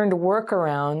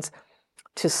workarounds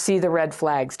to see the red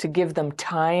flags, to give them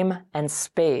time and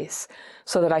space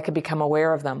so that I could become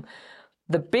aware of them.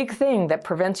 The big thing that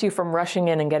prevents you from rushing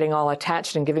in and getting all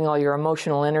attached and giving all your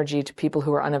emotional energy to people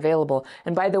who are unavailable.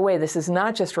 And by the way, this is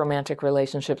not just romantic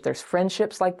relationships. There's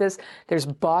friendships like this. There's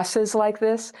bosses like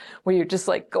this, where you're just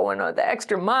like going on the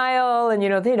extra mile and,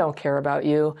 they don't care about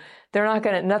you.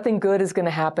 Nothing good is going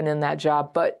to happen in that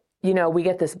job. But, we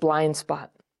get this blind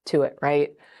spot to it,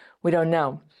 right? We don't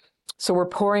know. So we're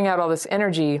pouring out all this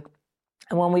energy.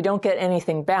 And when we don't get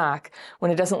anything back,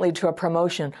 when it doesn't lead to a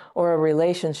promotion or a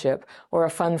relationship or a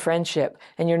fun friendship,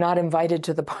 and you're not invited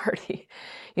to the party,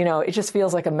 it just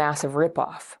feels like a massive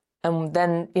ripoff. And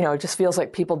then, it just feels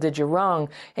like people did you wrong,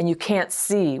 and you can't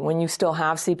see, when you still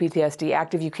have CPTSD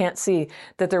active, you can't see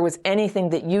that there was anything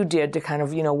that you did to kind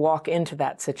of, walk into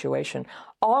that situation.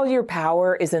 All your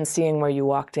power is in seeing where you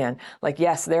walked in. Like,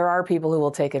 yes, there are people who will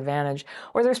take advantage,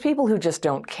 or there's people who just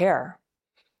don't care.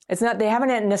 They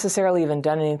haven't necessarily even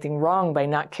done anything wrong by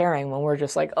not caring when we're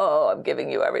just like, oh, I'm giving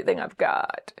you everything I've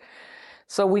got.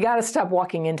 So we got to stop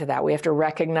walking into that. We have to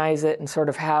recognize it and sort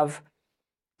of have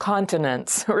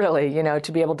continence, really,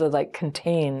 to be able to like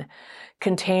contain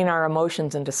our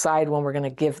emotions and decide when we're going to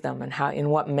give them and how, in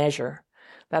what measure.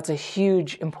 That's a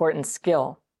huge, important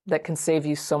skill that can save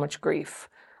you so much grief.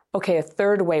 Okay, a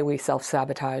third way we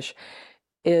self-sabotage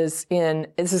this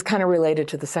is kind of related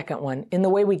to the second one, in the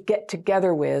way we get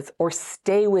together with or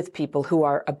stay with people who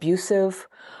are abusive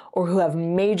or who have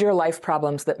major life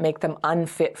problems that make them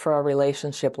unfit for a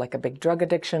relationship, like a big drug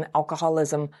addiction,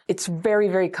 alcoholism. It's very,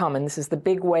 very common. This is the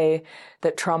big way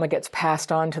that trauma gets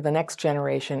passed on to the next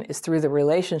generation, is through the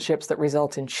relationships that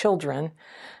result in children.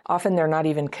 Often they're not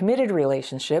even committed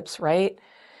relationships, right?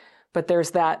 But there's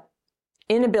that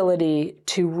inability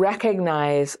to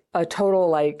recognize a total,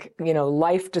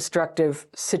 life-destructive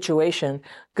situation,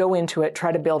 go into it,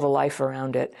 try to build a life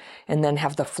around it, and then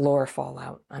have the floor fall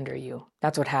out under you.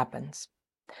 That's what happens.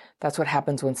 That's what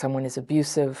happens when someone is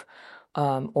abusive,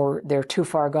 or they're too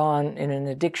far gone in an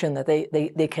addiction that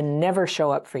they can never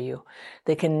show up for you.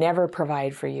 They can never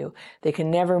provide for you. They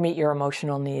can never meet your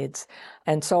emotional needs.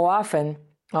 And so often,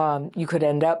 you could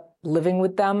end up living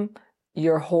with them.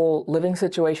 Your whole living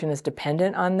situation is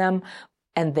dependent on them,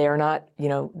 and they're not,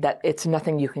 that it's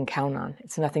nothing you can count on.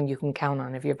 It's nothing you can count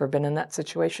on. Have you ever been in that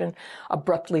situation?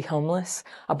 Abruptly homeless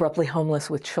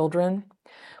with children,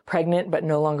 pregnant but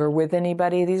no longer with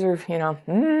anybody. These are,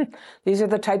 these are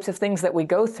the types of things that we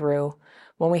go through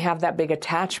when we have that big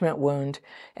attachment wound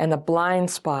and a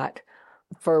blind spot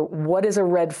for what is a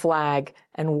red flag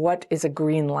and what is a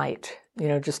green light,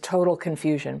 just total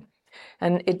confusion.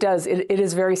 And it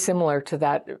is very similar to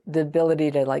that, the ability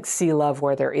to see love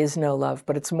where there is no love,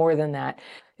 but it's more than that.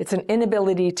 It's an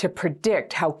inability to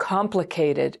predict how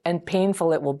complicated and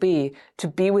painful it will be to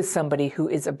be with somebody who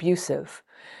is abusive.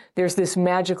 There's this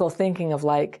magical thinking of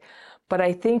but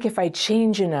I think if I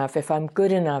change enough, if I'm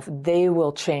good enough, they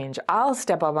will change. I'll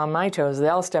step up on my toes,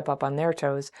 they'll step up on their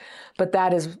toes. But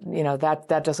that is,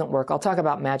 that doesn't work. I'll talk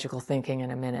about magical thinking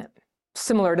in a minute.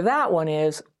 Similar to that one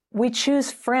is, we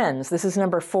choose friends. This is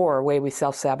number 4, way we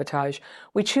self-sabotage.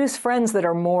 We choose friends that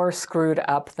are more screwed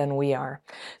up than we are.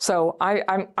 So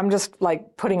I'm just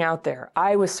putting out there.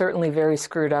 I was certainly very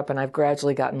screwed up, and I've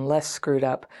gradually gotten less screwed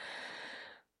up.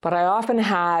 But I often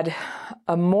had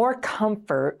a more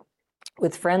comfort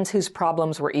with friends whose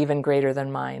problems were even greater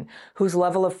than mine, whose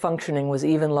level of functioning was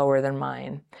even lower than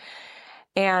mine.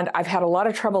 And I've had a lot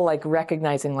of trouble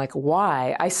recognizing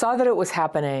why. I saw that it was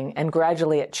happening and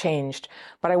gradually it changed,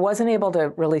 but I wasn't able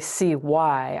to really see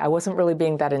why. I wasn't really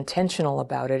being that intentional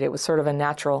about it. It was sort of a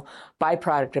natural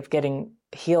byproduct of getting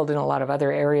healed in a lot of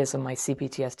other areas of my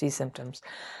CPTSD symptoms.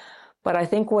 But I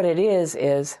think what it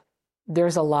is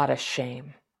there's a lot of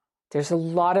shame. There's a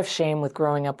lot of shame with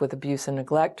growing up with abuse and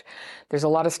neglect. There's a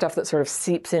lot of stuff that sort of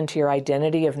seeps into your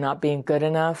identity of not being good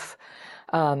enough.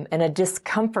 And a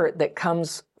discomfort that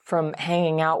comes from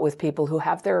hanging out with people who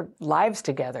have their lives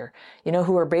together,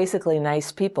 who are basically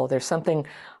nice people. There's something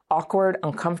awkward,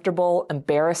 uncomfortable,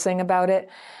 embarrassing about it.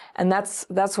 And that's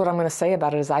what I'm going to say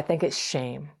about it is I think it's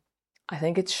shame. I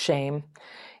think it's shame.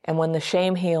 And when the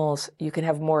shame heals, you can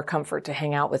have more comfort to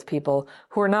hang out with people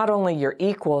who are not only your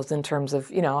equals in terms of,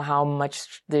 how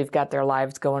much they've got their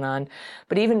lives going on,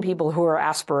 but even people who are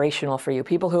aspirational for you,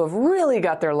 people who have really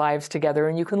got their lives together,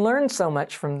 and you can learn so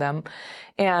much from them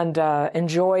and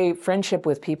enjoy friendship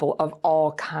with people of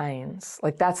all kinds.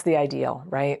 That's the ideal,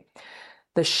 right?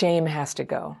 The shame has to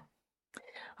go.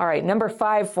 All right, number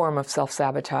 5 form of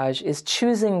self-sabotage is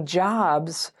choosing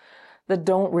jobs that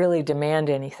don't really demand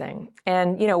anything.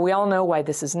 And, we all know why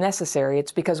this is necessary.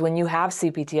 It's because when you have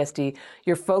CPTSD,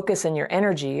 your focus and your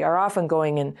energy are often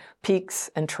going in peaks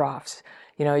and troughs.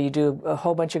 You do a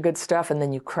whole bunch of good stuff and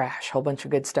then you crash, whole bunch of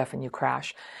good stuff and you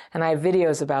crash. And I have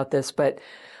videos about this, but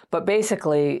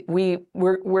basically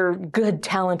we're good,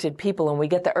 talented people, and we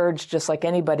get the urge just like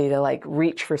anybody to like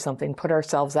reach for something, put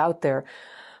ourselves out there.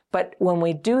 But when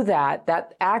we do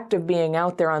that act of being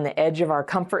out there on the edge of our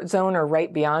comfort zone or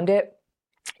right beyond it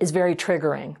is very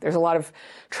triggering. There's a lot of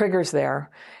triggers there,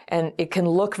 and it can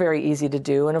look very easy to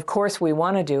do. And of course we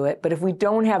want to do it, but if we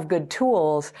don't have good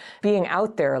tools, being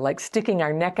out there, like sticking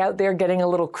our neck out there, getting a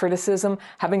little criticism,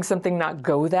 having something not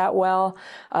go that well,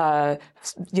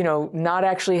 not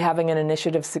actually having an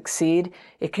initiative succeed,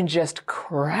 it can just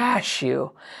crash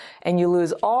you. And you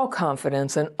lose all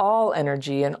confidence and all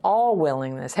energy and all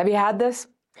willingness. Have you had this?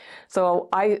 So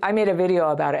I made a video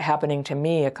about it happening to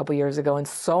me a couple years ago, and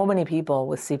so many people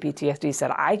with CPTSD said,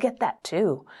 I get that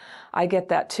too. I get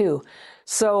that too.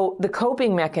 So the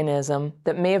coping mechanism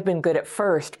that may have been good at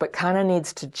first, but kind of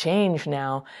needs to change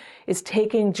now, is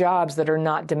taking jobs that are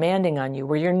not demanding on you,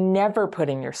 where you're never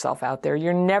putting yourself out there,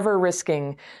 you're never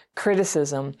risking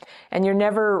criticism, and you're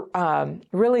never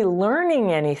really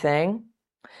learning anything,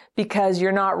 because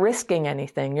you're not risking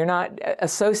anything. You're not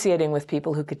associating with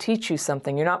people who could teach you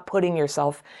something. You're not putting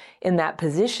yourself in that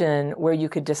position where you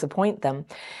could disappoint them.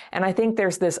 And I think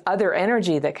there's this other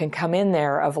energy that can come in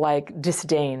there of like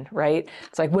disdain, right?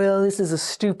 It's like, well, this is a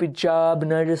stupid job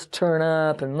and I just turn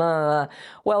up and blah, blah.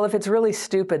 Well, if it's really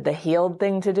stupid, the healed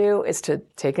thing to do is to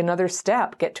take another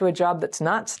step, get to a job that's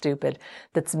not stupid,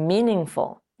 that's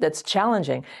meaningful, that's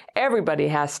challenging. Everybody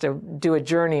has to do a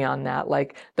journey on that.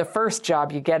 Like the first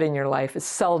job you get in your life is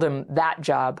seldom that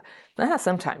job.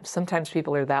 Sometimes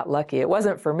people are that lucky. It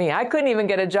wasn't for me. I couldn't even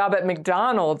get a job at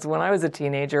McDonald's when I was a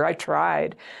teenager. I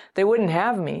tried. They wouldn't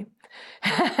have me.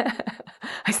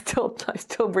 I still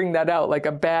bring that out like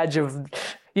a badge of,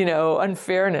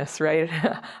 unfairness, right?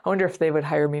 I wonder if they would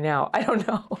hire me now. I don't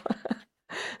know.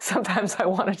 Sometimes I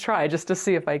want to try just to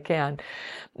see if I can.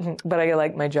 But I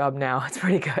like my job now. It's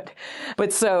pretty good.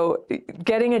 But so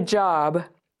getting a job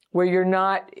where you're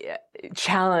not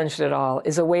challenged at all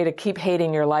is a way to keep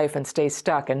hating your life and stay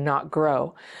stuck and not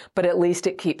grow. But at least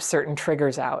it keeps certain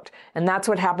triggers out. And that's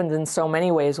what happens in so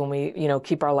many ways when we,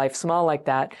 keep our life small like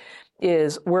that,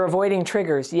 is we're avoiding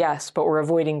triggers, yes, but we're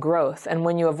avoiding growth. And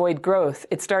when you avoid growth,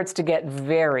 it starts to get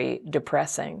very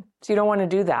depressing. So you don't want to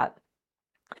do that.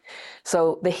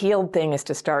 So the healed thing is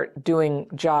to start doing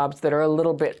jobs that are a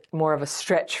little bit more of a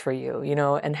stretch for you,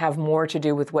 and have more to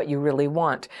do with what you really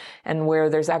want, and where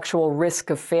there's actual risk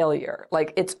of failure.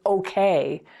 Like it's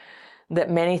okay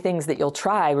that many things that you'll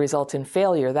try result in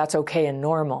failure. That's okay and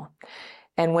normal.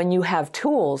 And when you have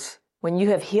tools, when you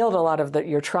have healed a lot of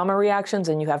your trauma reactions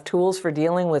and you have tools for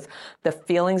dealing with the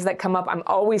feelings that come up, I'm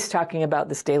always talking about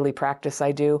this daily practice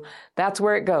I do. That's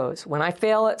where it goes. When I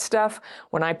fail at stuff,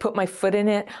 when I put my foot in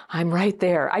it, I'm right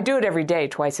there. I do it every day,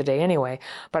 twice a day anyway,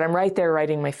 but I'm right there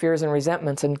writing my fears and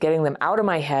resentments and getting them out of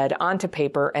my head, onto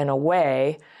paper and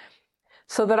away,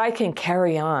 so that I can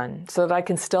carry on, so that I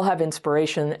can still have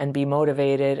inspiration and be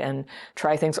motivated and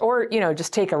try things, or,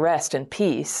 just take a rest in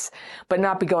peace, but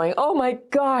not be going, oh my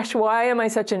gosh, why am I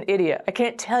such an idiot? I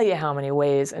can't tell you how many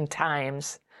ways and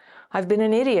times I've been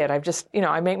an idiot. I've just,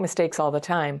 I make mistakes all the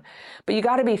time. But you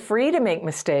got to be free to make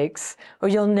mistakes or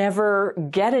you'll never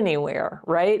get anywhere,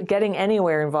 right? Getting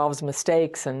anywhere involves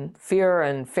mistakes and fear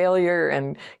and failure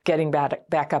and getting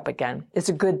back up again. It's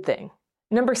a good thing.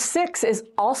 Number 6 is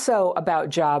also about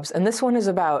jobs, and this one is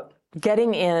about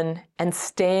getting in and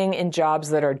staying in jobs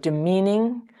that are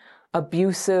demeaning,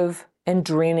 abusive, and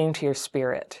draining to your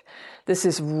spirit. This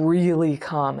is really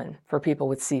common for people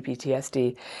with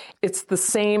CPTSD. It's the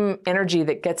same energy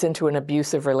that gets into an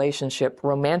abusive relationship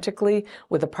romantically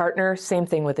with a partner, same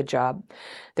thing with a job.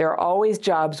 There are always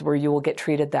jobs where you will get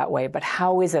treated that way, but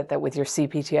how is it that with your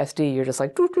CPTSD, you're just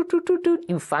like, doot, doot, doot, doot, doot,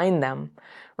 you find them,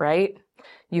 right?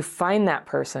 You find that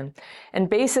person. And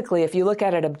basically, if you look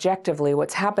at it objectively,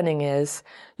 what's happening is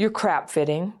you're crap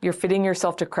fitting. You're fitting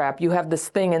yourself to crap. You have this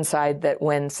thing inside that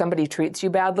when somebody treats you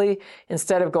badly,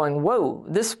 instead of going, whoa,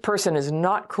 this person is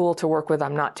not cool to work with,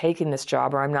 I'm not taking this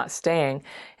job or I'm not staying.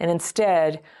 And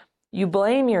instead, you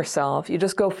blame yourself. You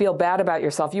just go feel bad about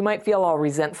yourself. You might feel all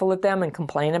resentful at them and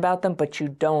complain about them, but you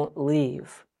don't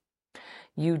leave.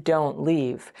 you don't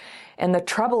leave. And the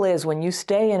trouble is, when you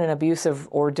stay in an abusive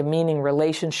or demeaning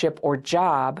relationship or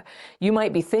job, you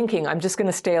might be thinking, I'm just going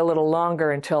to stay a little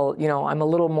longer until, I'm a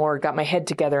little more, got my head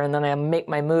together, and then I make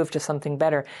my move to something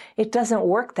better. It doesn't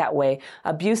work that way.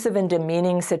 Abusive and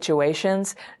demeaning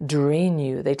situations drain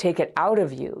you. They take it out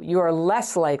of you. You are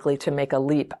less likely to make a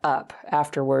leap up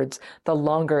afterwards the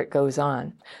longer it goes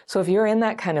on. So if you're in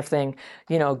that kind of thing,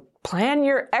 plan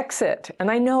your exit.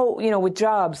 And I know, with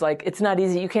jobs, it's not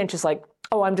easy. You can't just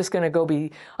oh, I'm just going to go be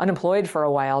unemployed for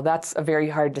a while. That's a very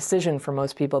hard decision for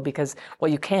most people because,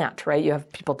 you can't, right? You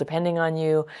have people depending on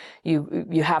you.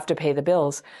 You have to pay the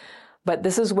bills. But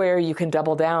this is where you can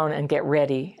double down and get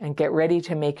ready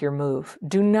to make your move.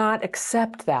 Do not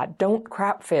accept that. Don't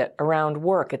crap fit around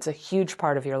work. It's a huge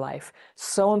part of your life.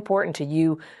 So important to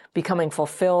you becoming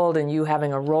fulfilled and you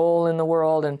having a role in the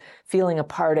world and feeling a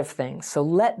part of things. So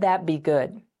let that be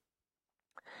good.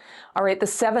 All right, the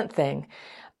seventh thing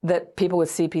that people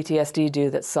with CPTSD do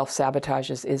that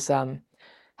self-sabotages is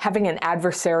having an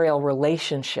adversarial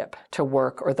relationship to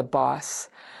work or the boss.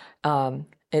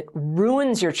 It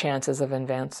ruins your chances of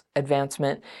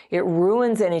advancement. It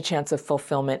ruins any chance of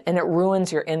fulfillment, and it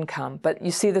ruins your income. But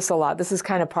you see this a lot. This is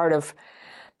kind of part of,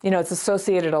 it's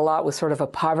associated a lot with sort of a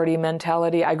poverty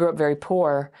mentality. I grew up very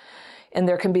poor, and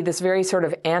there can be this very sort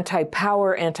of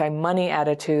anti-power, anti-money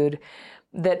attitude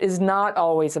that is not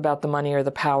always about the money or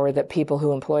the power that people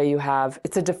who employ you have.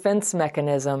 It's a defense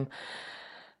mechanism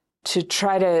to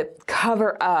try to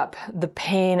cover up the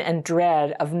pain and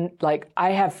dread of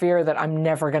I have fear that I'm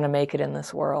never going to make it in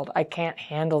this world. I can't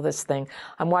handle this thing.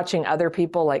 I'm watching other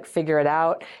people figure it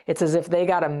out. It's as if they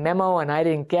got a memo and I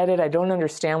didn't get it. I don't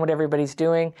understand what everybody's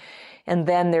doing. And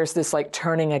then there's this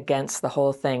turning against the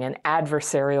whole thing, an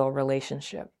adversarial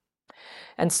relationship.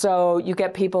 And so you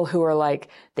get people who are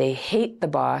they hate the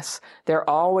boss. They're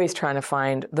always trying to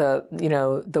find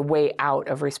the way out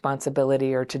of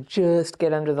responsibility or to just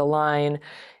get under the line.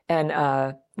 And,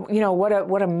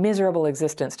 what a miserable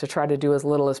existence to try to do as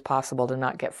little as possible to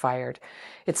not get fired.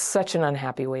 It's such an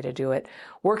unhappy way to do it.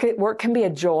 Work can be a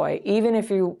joy. Even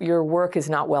if your work is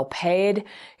not well paid,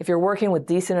 if you're working with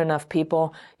decent enough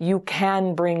people, you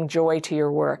can bring joy to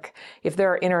your work. If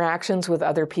there are interactions with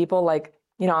other people,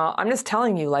 I'm just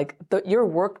telling you, your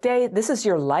work day, this is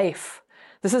your life.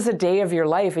 This is a day of your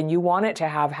life, and you want it to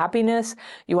have happiness.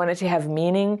 You want it to have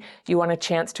meaning. You want a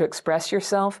chance to express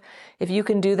yourself. If you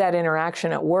can do that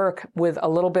interaction at work with a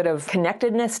little bit of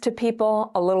connectedness to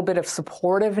people, a little bit of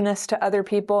supportiveness to other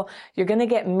people, you're going to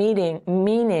get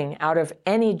meaning out of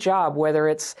any job, whether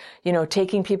it's,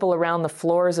 taking people around the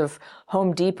floors of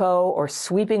Home Depot or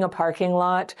sweeping a parking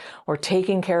lot or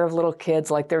taking care of little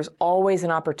kids. There's always an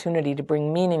opportunity to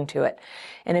bring meaning to it.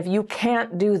 And if you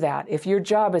can't do that, if your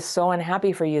job is so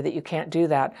unhappy for you that you can't do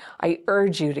that, I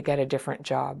urge you to get a different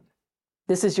job.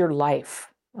 This is your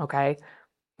life, okay?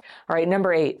 All right,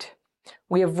 number 8,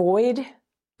 we avoid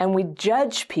and we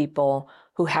judge people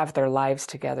who have their lives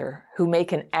together, who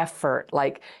make an effort.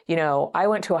 I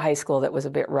went to a high school that was a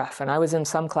bit rough, and I was in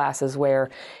some classes where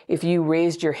if you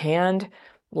raised your hand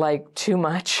too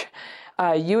much,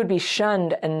 you would be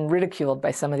shunned and ridiculed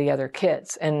by some of the other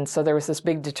kids. And so there was this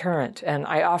big deterrent. And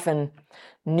I often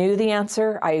knew the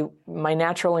answer. My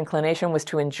natural inclination was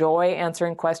to enjoy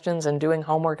answering questions and doing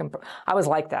homework. And I was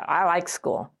like that. I like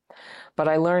school. But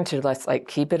I learned to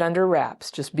keep it under wraps.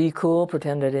 Just be cool,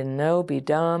 pretend I didn't know, be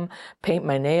dumb, paint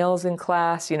my nails in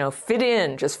class, fit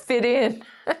in, just fit in.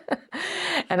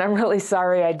 And I'm really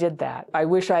sorry I did that. I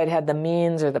wish I had had the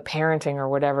means or the parenting or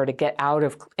whatever to get out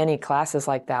of any classes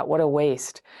like that. What a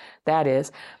waste that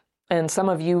is. And some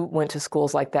of you went to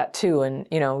schools like that too and,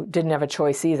 didn't have a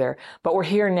choice either. But we're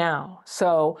here now.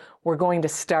 So we're going to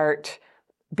start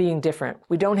being different.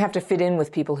 We don't have to fit in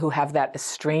with people who have that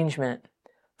estrangement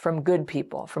from good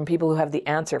people, from people who have the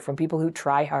answer, from people who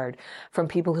try hard, from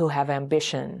people who have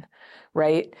ambition,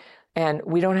 right? And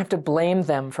we don't have to blame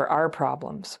them for our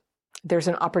problems. There's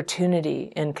an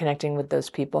opportunity in connecting with those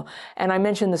people. And I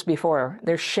mentioned this before,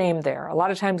 there's shame there. A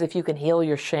lot of times if you can heal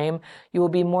your shame, you will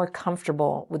be more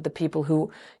comfortable with the people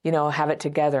who, have it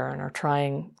together and are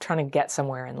trying to get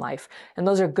somewhere in life. And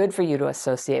those are good for you to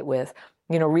associate with.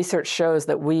 Research shows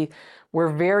that we're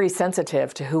very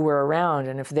sensitive to who we're around.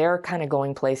 And if they're kind of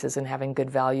going places and having good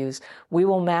values, we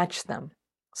will match them.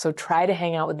 So try to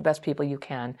hang out with the best people you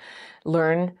can.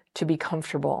 Learn to be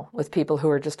comfortable with people who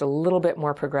are just a little bit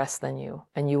more progressed than you,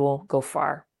 and you will go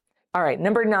far. All right,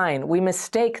 number 9, we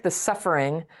mistake the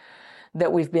suffering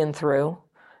that we've been through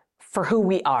for who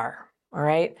we are, all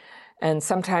right? And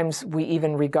sometimes we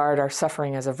even regard our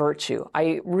suffering as a virtue.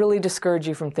 I really discourage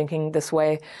you from thinking this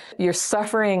way. Your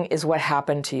suffering is what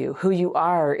happened to you. Who you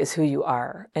are is who you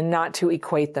are, and not to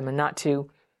equate them and not to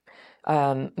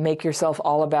make yourself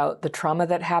all about the trauma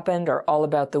that happened or all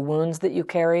about the wounds that you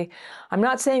carry. I'm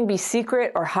not saying be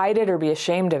secret or hide it or be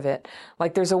ashamed of it.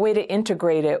 Like there's a way to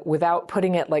integrate it without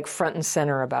putting it like front and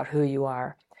center about who you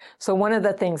are. So one of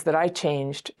the things that I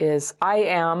changed is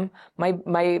my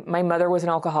mother was an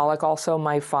alcoholic, also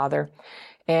my father,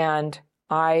 and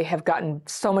I have gotten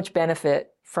so much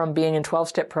benefit from being in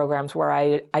 12-step programs where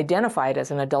I identified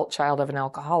as an adult child of an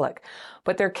alcoholic.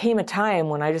 But there came a time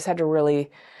when I just had to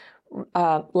really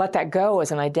let that go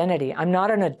as an identity. I'm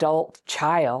not an adult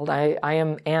child. I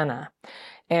am Anna.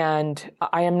 And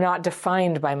I am not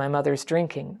defined by my mother's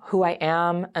drinking. Who I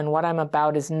am and what I'm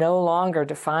about is no longer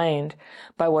defined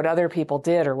by what other people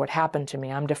did or what happened to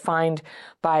me. I'm defined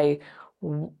by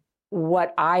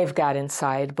what I've got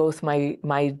inside, both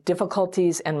my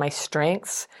difficulties and my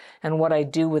strengths, and what I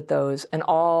do with those, and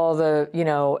all the,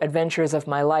 adventures of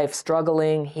my life,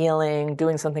 struggling, healing,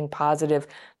 doing something positive.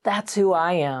 That's who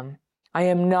I am. I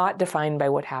am not defined by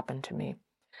what happened to me.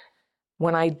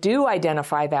 When I do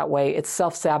identify that way, it's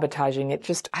self-sabotaging. It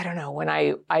just, I don't know, when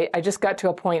I just got to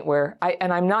a point where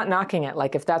and I'm not knocking it,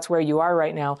 like if that's where you are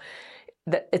right now,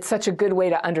 that it's such a good way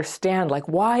to understand, like,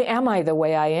 why am I the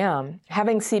way I am?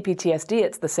 Having CPTSD,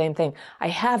 it's the same thing. I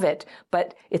have it,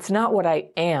 but it's not what I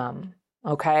am,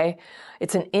 okay?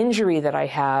 It's an injury that I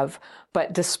have,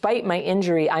 but despite my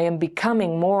injury, I am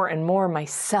becoming more and more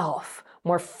myself,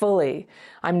 more fully.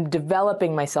 I'm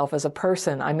developing myself as a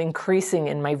person. I'm increasing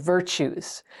in my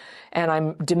virtues, and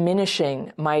I'm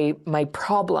diminishing my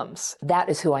problems. That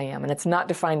is who I am, and it's not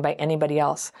defined by anybody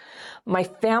else. My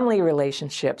family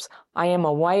relationships, I am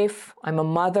a wife, I'm a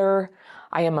mother,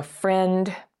 I am a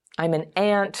friend, I'm an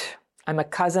aunt, I'm a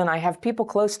cousin. I have people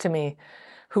close to me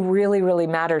who really, really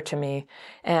matter to me,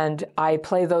 and I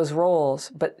play those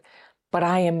roles, but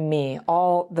I am me.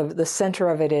 All the center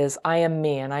of it is I am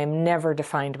me, and I am never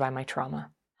defined by my trauma.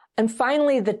 And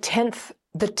finally, the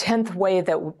 10th way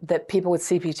that people with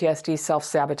CPTSD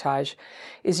self-sabotage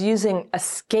is using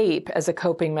escape as a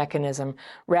coping mechanism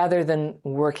rather than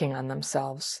working on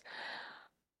themselves.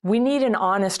 We need an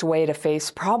honest way to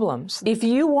face problems. If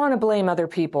you want to blame other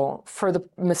people for the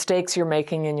mistakes you're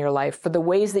making in your life, for the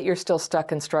ways that you're still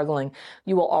stuck and struggling,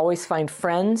 you will always find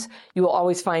friends. You will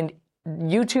always find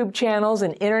YouTube channels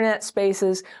and internet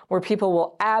spaces where people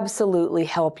will absolutely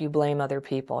help you blame other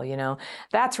people,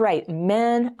 That's right,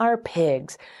 men are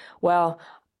pigs. Well,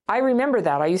 I remember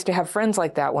that. I used to have friends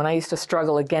like that when I used to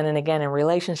struggle again and again in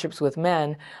relationships with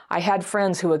men. I had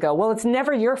friends who would go, well, it's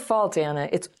never your fault, Anna.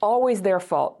 It's always their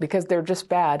fault because they're just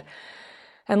bad.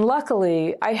 And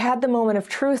luckily, I had the moment of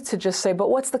truth to just say, but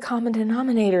what's the common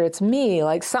denominator? It's me.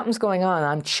 Like something's going on.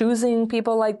 I'm choosing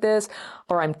people like this,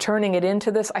 or I'm turning it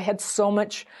into this. I had so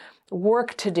much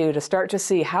work to do to start to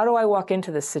see, how do I walk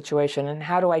into this situation and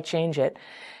how do I change it?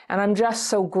 And I'm just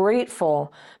so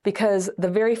grateful because the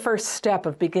very first step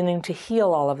of beginning to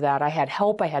heal all of that, I had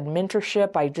help, I had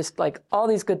mentorship, all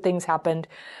these good things happened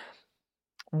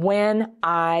when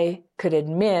I could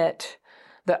admit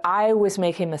that I was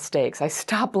making mistakes. I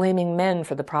stopped blaming men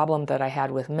for the problem that I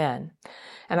had with men.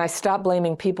 And I stopped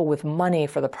blaming people with money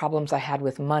for the problems I had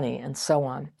with money, and so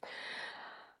on.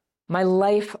 My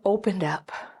life opened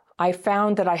up. I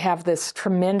found that I have this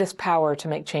tremendous power to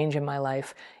make change in my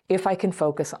life if I can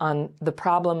focus on the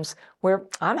problems where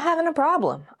I'm having a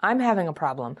problem. I'm having a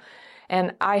problem.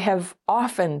 And I have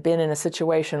often been in a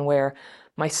situation where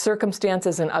my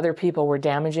circumstances and other people were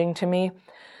damaging to me.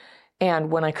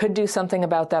 And when I could do something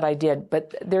about that, I did.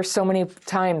 But there's so many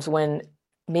times when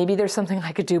maybe there's something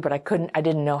I could do, but I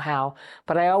didn't know how.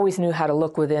 But I always knew how to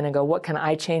look within and go, what can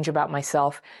I change about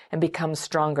myself and become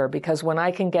stronger? Because when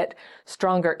I can get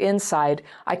stronger inside,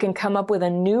 I can come up with a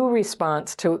new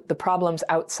response to the problems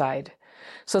outside.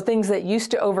 So things that used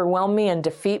to overwhelm me and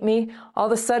defeat me, all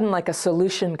of a sudden like a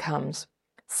solution comes.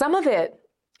 Some of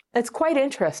it's quite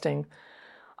interesting.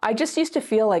 I just used to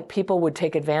feel like people would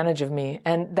take advantage of me,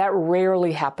 and that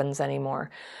rarely happens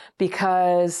anymore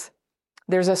because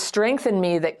there's a strength in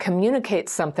me that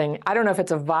communicates something. I don't know if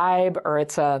it's a vibe or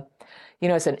it's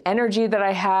it's an energy that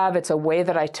I have. It's a way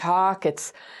that I talk.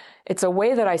 It's a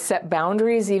way that I set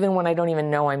boundaries even when I don't even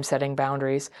know I'm setting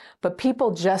boundaries. But people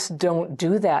just don't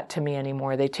do that to me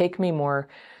anymore. They take me more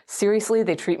seriously.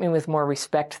 They treat me with more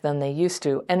respect than they used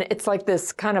to. And it's like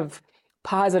this kind of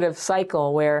positive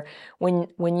cycle where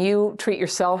when you treat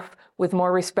yourself with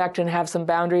more respect and have some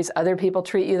boundaries, other people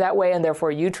treat you that way, and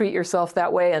therefore you treat yourself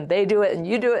that way, and they do it, and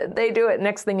you do it, and they do it.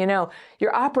 Next thing you know,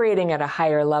 you're operating at a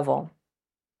higher level.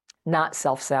 not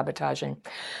self-sabotaging.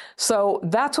 So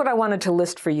that's what I wanted to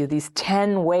list for you, these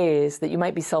 10 ways that you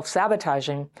might be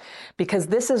self-sabotaging, because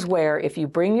this is where, if you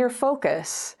bring your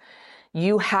focus,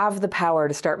 you have the power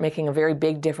to start making a very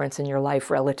big difference in your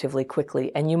life relatively quickly.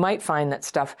 And you might find that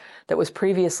stuff that was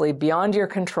previously beyond your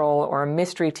control or a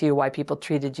mystery to you why people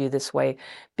treated you this way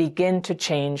begin to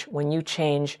change when you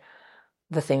change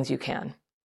the things you can.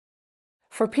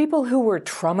 For people who were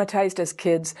traumatized as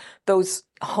kids, those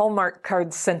Hallmark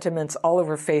card sentiments all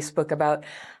over Facebook about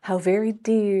how very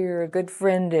dear a good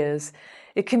friend is,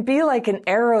 it can be like an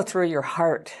arrow through your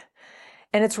heart.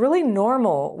 And it's really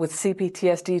normal with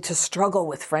CPTSD to struggle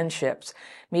with friendships.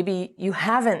 Maybe you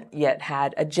haven't yet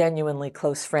had a genuinely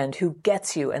close friend who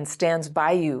gets you and stands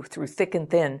by you through thick and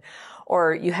thin.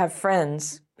 Or you have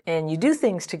friends and you do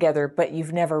things together, but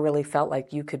you've never really felt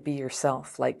like you could be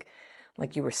yourself, like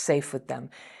you were safe with them.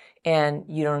 And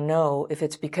you don't know if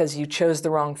it's because you chose the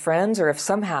wrong friends or if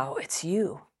somehow it's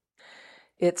you.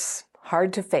 It's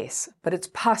hard to face, but it's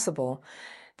possible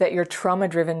that your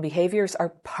trauma-driven behaviors are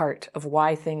part of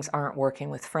why things aren't working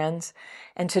with friends.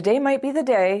 And today might be the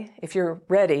day, if you're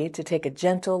ready to take a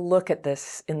gentle look at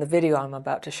this in the video I'm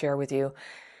about to share with you,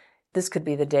 this could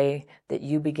be the day that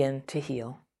you begin to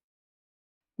heal.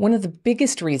 One of the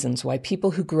biggest reasons why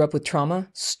people who grew up with trauma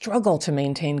struggle to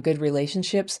maintain good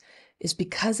relationships is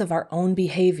because of our own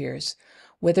behaviors.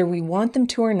 Whether we want them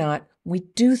to or not, we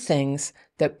do things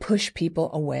that push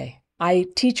people away. I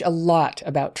teach a lot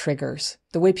about triggers,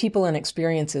 the way people and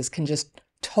experiences can just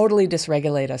totally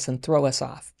dysregulate us and throw us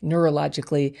off,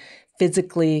 neurologically,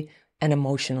 physically, and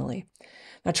emotionally.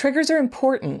 Now, triggers are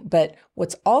important, but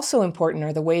what's also important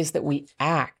are the ways that we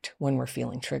act when we're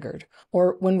feeling triggered,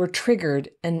 or when we're triggered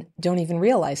and don't even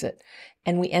realize it,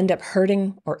 and we end up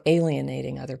hurting or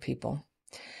alienating other people.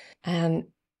 And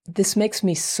this makes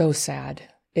me so sad.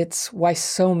 It's why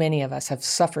so many of us have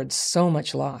suffered so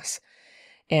much loss.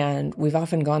 And we've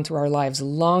often gone through our lives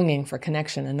longing for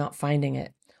connection and not finding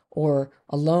it, or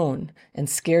alone and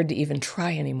scared to even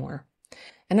try anymore.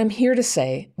 And I'm here to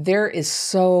say there is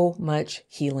so much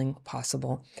healing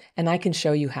possible, and I can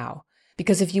show you how.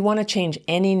 Because if you want to change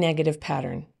any negative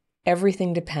pattern,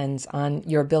 everything depends on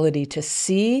your ability to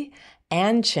see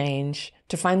and change,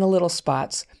 to find the little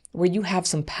spots where you have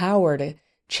some power to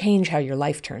change how your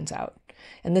life turns out.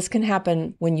 And this can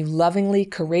happen when you lovingly,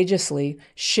 courageously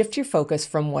shift your focus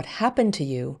from what happened to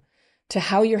you to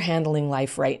how you're handling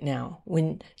life right now,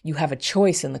 when you have a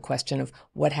choice in the question of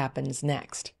what happens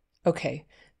next. Okay,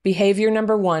 behavior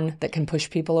number 1 that can push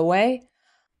people away,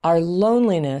 our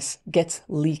loneliness gets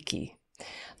leaky.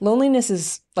 Loneliness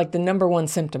is like the number 1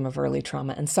 symptom of early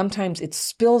trauma, and sometimes it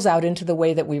spills out into the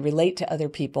way that we relate to other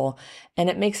people, and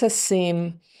it makes us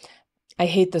seem, I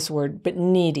hate this word, but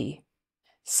needy.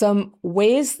 Some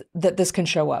ways that this can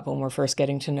show up when we're first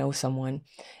getting to know someone: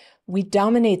 we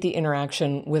dominate the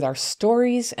interaction with our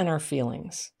stories and our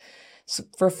feelings. So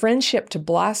for a friendship to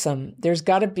blossom, there's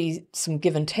got to be some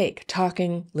give and take,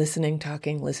 talking, listening,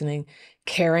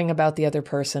 caring about the other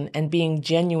person, and being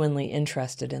genuinely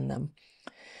interested in them.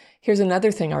 Here's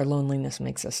another thing our loneliness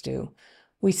makes us do.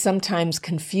 We sometimes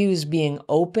confuse being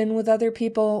open with other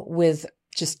people with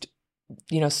just,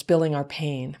 spilling our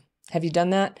pain. Have you done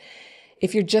that?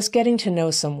 If you're just getting to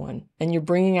know someone and you're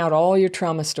bringing out all your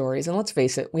trauma stories, and let's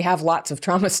face it, we have lots of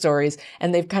trauma stories,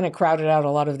 and they've kind of crowded out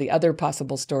a lot of the other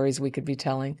possible stories we could be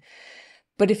telling.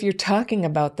 But if you're talking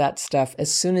about that stuff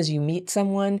as soon as you meet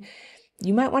someone,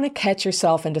 you might want to catch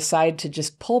yourself and decide to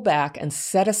just pull back and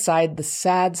set aside the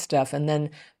sad stuff and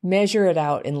then measure it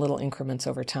out in little increments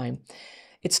over time.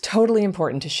 It's totally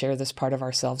important to share this part of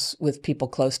ourselves with people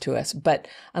close to us, but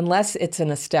unless it's an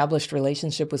established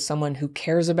relationship with someone who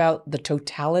cares about the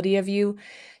totality of you,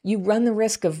 you run the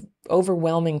risk of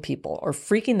overwhelming people or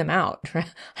freaking them out.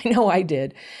 I know I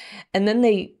did. And then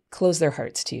they close their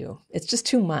hearts to you. It's just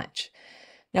too much.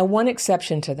 Now, one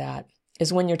exception to that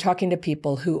is when you're talking to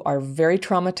people who are very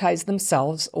traumatized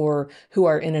themselves, or who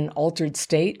are in an altered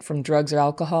state from drugs or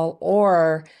alcohol,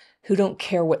 or who don't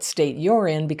care what state you're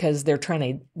in because they're trying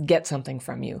to get something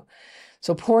from you.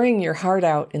 So pouring your heart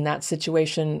out in that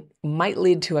situation might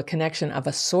lead to a connection of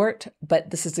a sort,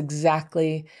 but this is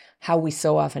exactly how we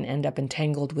so often end up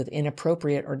entangled with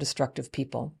inappropriate or destructive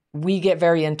people. We get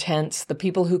very intense. The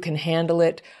people who can handle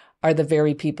it are the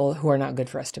very people who are not good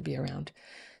for us to be around.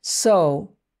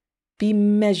 So be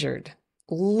measured.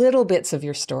 Little bits of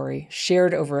your story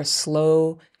shared over a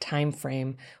slow time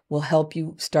frame will help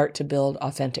you start to build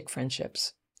authentic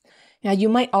friendships. Now, you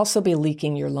might also be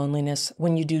leaking your loneliness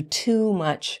when you do too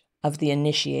much of the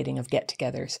initiating of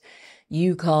get-togethers.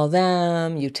 You call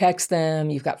them, you text them,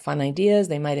 you've got fun ideas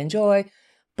they might enjoy,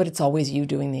 but it's always you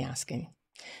doing the asking.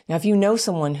 Now, if you know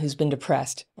someone who's been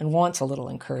depressed and wants a little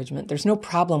encouragement, there's no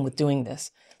problem with doing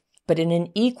this. But in an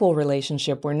equal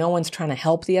relationship where no one's trying to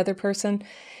help the other person,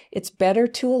 it's better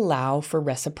to allow for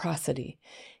reciprocity.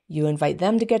 You invite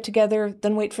them to get together,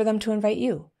 then wait for them to invite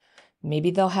you.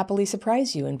 Maybe they'll happily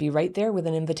surprise you and be right there with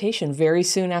an invitation very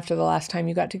soon after the last time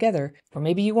you got together. Or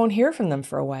maybe you won't hear from them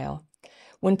for a while.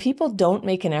 When people don't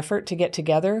make an effort to get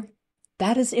together,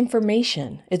 that is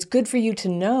information. It's good for you to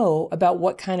know about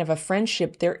what kind of a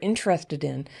friendship they're interested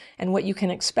in and what you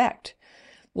can expect.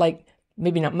 Like,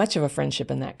 maybe not much of a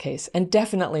friendship in that case, and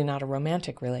definitely not a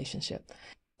romantic relationship.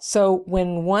 So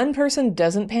when one person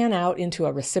doesn't pan out into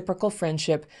a reciprocal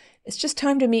friendship, it's just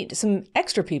time to meet some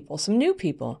extra people, some new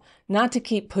people, not to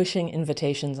keep pushing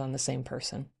invitations on the same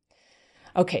person.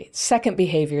 Okay, second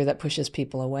behavior that pushes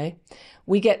people away.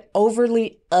 We get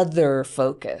overly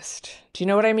other-focused. Do you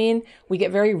know what I mean? We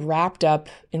get very wrapped up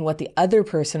in what the other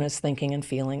person is thinking and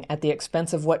feeling at the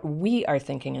expense of what we are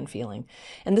thinking and feeling.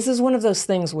 And this is one of those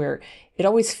things where it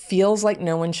always feels like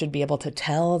no one should be able to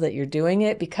tell that you're doing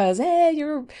it because, hey,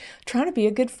 you're trying to be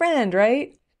a good friend,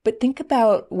 right? But think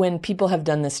about when people have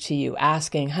done this to you,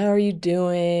 asking, how are you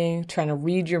doing? Trying to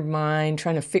read your mind,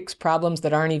 trying to fix problems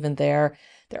that aren't even there.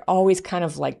 They're always kind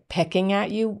of like pecking at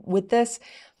you with this.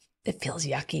 It feels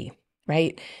yucky,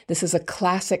 right? This is a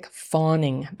classic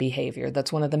fawning behavior.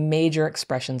 That's one of the major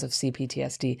expressions of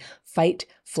CPTSD: fight,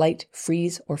 flight,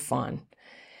 freeze, or fawn.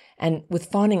 And with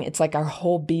fawning, it's like our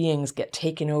whole beings get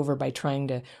taken over by trying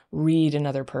to read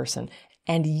another person.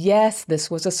 And yes,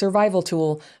 this was a survival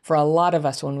tool for a lot of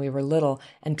us when we were little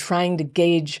and trying to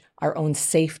gauge our own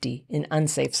safety in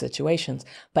unsafe situations.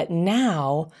 But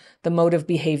now the mode of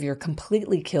behavior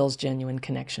completely kills genuine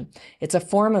connection. It's a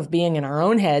form of being in our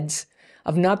own heads,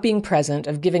 of not being present,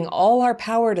 of giving all our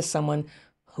power to someone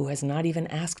who has not even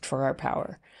asked for our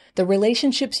power. The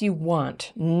relationships you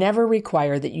want never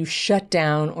require that you shut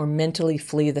down or mentally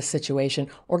flee the situation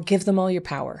or give them all your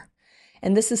power.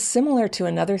 And this is similar to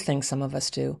another thing some of us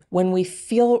do. When we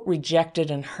feel rejected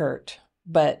and hurt,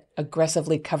 but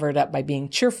aggressively covered up by being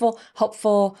cheerful,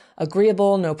 helpful,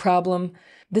 agreeable, no problem.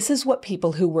 This is what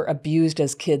people who were abused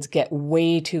as kids get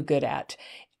way too good at.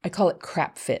 I call it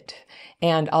crap fit.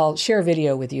 And I'll share a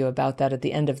video with you about that at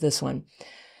the end of this one.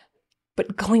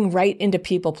 But going right into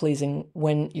people pleasing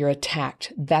when you're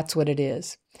attacked, that's what it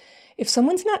is. If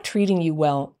someone's not treating you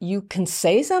well, you can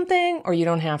say something or you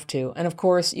don't have to. And of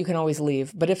course, you can always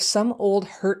leave. But if some old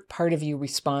hurt part of you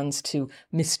responds to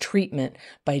mistreatment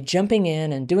by jumping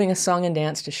in and doing a song and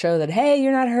dance to show that, hey,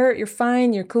 you're not hurt, you're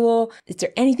fine, you're cool, is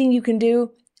there anything you can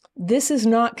do? This is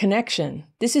not connection.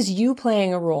 This is you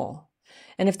playing a role.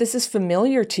 And if this is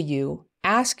familiar to you,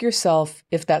 ask yourself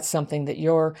if that's something that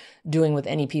you're doing with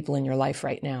any people in your life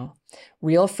right now.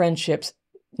 Real friendships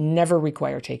never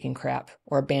require taking crap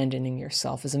or abandoning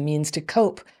yourself as a means to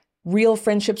cope. Real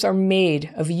friendships are made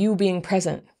of you being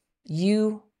present.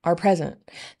 You are present.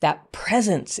 That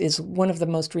presence is one of the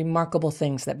most remarkable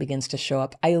things that begins to show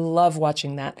up. I love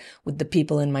watching that with the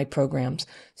people in my programs.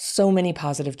 So many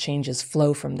positive changes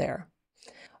flow from there.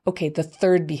 Okay, the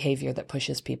third behavior that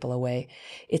pushes people away,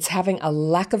 it's having a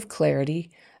lack of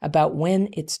clarity about when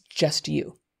it's just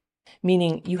you.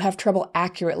 Meaning you have trouble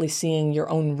accurately seeing your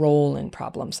own role in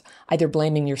problems, either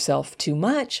blaming yourself too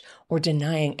much or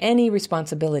denying any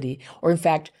responsibility, or in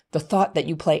fact, the thought that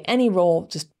you play any role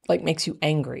just like makes you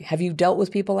angry. Have you dealt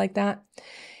with people like that?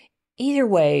 Either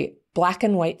way, black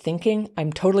and white thinking,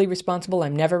 I'm totally responsible,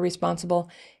 I'm never responsible,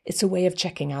 it's a way of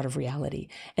checking out of reality.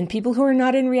 And people who are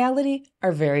not in reality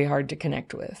are very hard to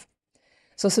connect with.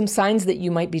 So some signs that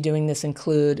you might be doing this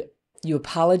include you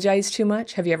apologize too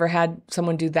much. Have you ever had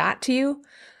someone do that to you,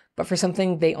 but for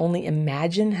something they only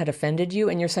imagine had offended you?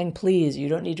 And you're saying, please, you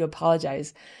don't need to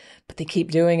apologize. But they keep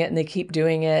doing it and they keep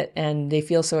doing it and they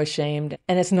feel so ashamed.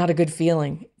 And it's not a good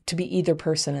feeling to be either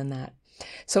person in that.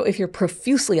 So if you're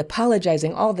profusely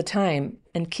apologizing all the time,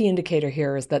 and key indicator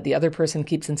here is that the other person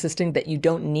keeps insisting that you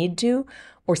don't need to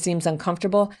or seems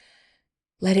uncomfortable,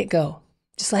 let it go.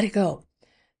 Just let it go.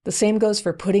 The same goes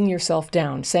for putting yourself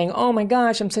down, saying, oh my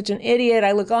gosh, I'm such an idiot.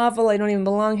 I look awful. I don't even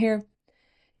belong here.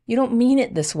 You don't mean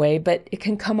it this way, but it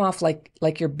can come off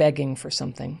like you're begging for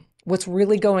something. What's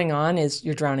really going on is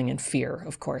you're drowning in fear,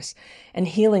 of course. And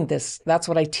healing this, that's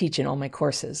what I teach in all my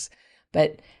courses.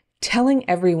 But telling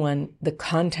everyone the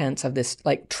contents of this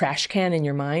like trash can in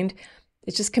your mind,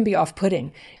 it just can be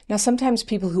off-putting. Now, sometimes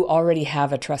people who already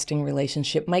have a trusting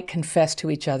relationship might confess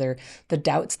to each other the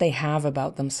doubts they have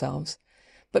about themselves.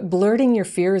 But blurting your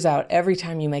fears out every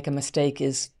time you make a mistake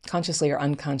is, consciously or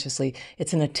unconsciously,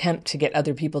 it's an attempt to get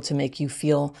other people to make you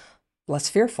feel less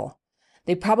fearful.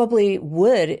 They probably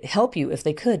would help you if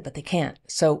they could, but they can't.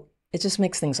 So It just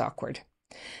makes things awkward.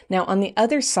 Now, on the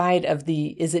other side of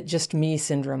the "is it just me"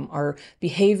 syndrome are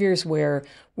behaviors where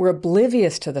we're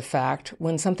oblivious to the fact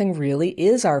when something really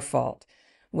is our fault,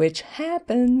 which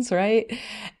happens, right?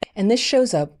 And this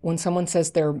shows up when someone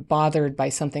says they're bothered by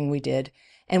something we did,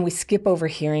 and we skip over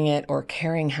hearing it or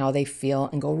caring how they feel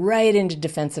and go right into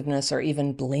defensiveness or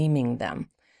even blaming them.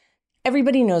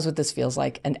 Everybody knows what this feels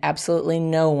like, and absolutely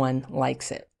no one likes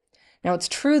it. Now, it's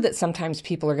true that sometimes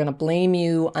people are going to blame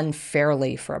you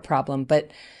unfairly for a problem,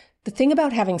 but the thing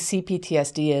about having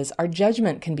CPTSD is our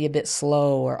judgment can be a bit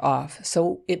slow or off,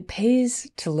 so it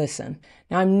pays to listen.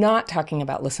 Now, I'm not talking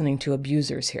about listening to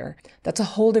abusers here. That's a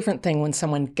whole different thing when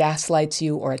someone gaslights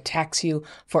you or attacks you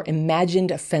for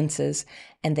imagined offenses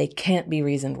and they can't be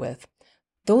reasoned with.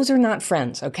 Those are not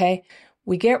friends, okay?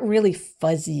 We get really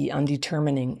fuzzy on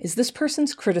determining, is this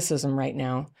person's criticism right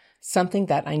now something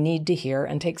that I need to hear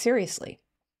and take seriously?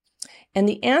 And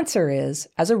the answer is,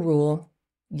 as a rule,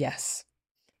 yes.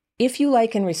 If you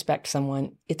like and respect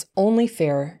someone, it's only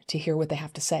fair to hear what they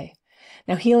have to say.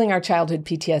 Now, healing our childhood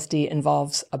PTSD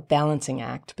involves a balancing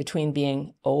act between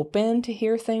being open to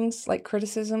hear things like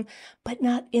criticism, but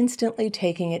not instantly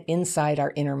taking it inside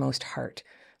our innermost heart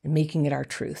and making it our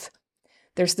truth.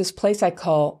 There's this place I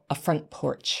call a front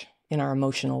porch in our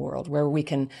emotional world where we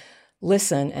can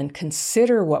listen and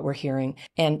consider what we're hearing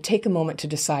and take a moment to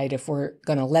decide if we're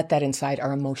going to let that inside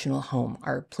our emotional home,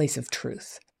 our place of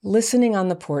truth. Listening on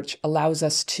the porch allows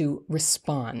us to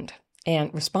respond.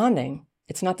 And responding,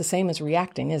 it's not the same as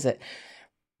reacting, is it?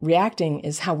 Reacting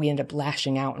is how we end up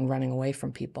lashing out and running away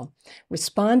from people.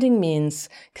 Responding means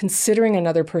considering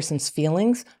another person's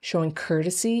feelings, showing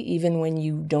courtesy even when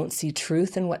you don't see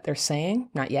truth in what they're saying,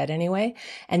 not yet anyway,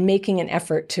 and making an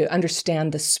effort to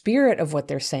understand the spirit of what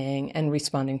they're saying and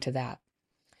responding to that.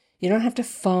 You don't have to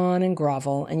fawn and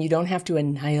grovel, and you don't have to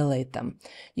annihilate them.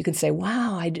 You can say,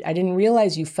 wow, I didn't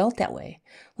realize you felt that way.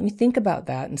 Let me think about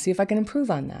that and see if I can improve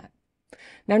on that.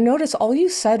 Now notice all you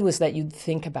said was that you'd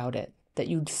think about it, that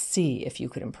you'd see if you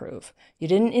could improve. You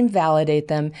didn't invalidate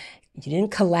them. You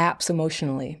didn't collapse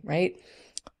emotionally, right?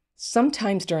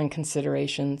 Sometimes during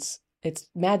considerations, it's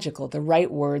magical. The right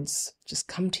words just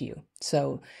come to you.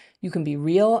 So you can be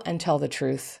real and tell the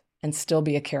truth and still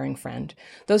be a caring friend.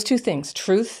 Those two things,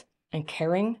 truth and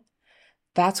caring,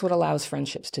 that's what allows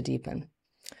friendships to deepen.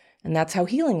 And that's how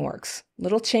healing works.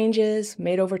 Little changes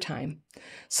made over time.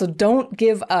 So don't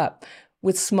give up.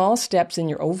 With small steps in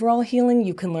your overall healing,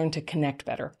 you can learn to connect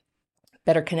better.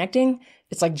 Better connecting,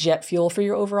 it's like jet fuel for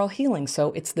your overall healing.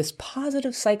 So it's this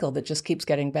positive cycle that just keeps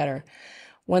getting better.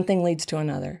 One thing leads to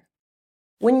another.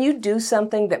 When you do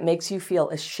something that makes you feel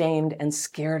ashamed and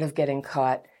scared of getting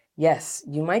caught, yes,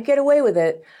 you might get away with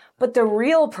it, but the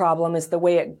real problem is the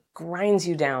way it grinds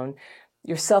you down.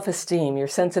 Your self-esteem, your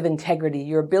sense of integrity,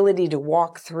 your ability to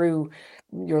walk through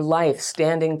your life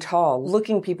standing tall,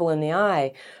 looking people in the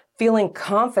eye, feeling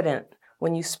confident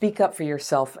when you speak up for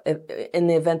yourself in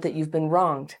the event that you've been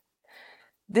wronged.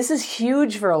 This is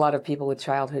huge for a lot of people with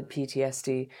childhood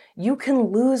PTSD. You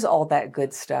can lose all that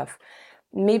good stuff.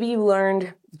 Maybe you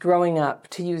learned growing up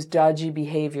to use dodgy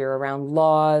behavior around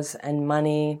laws and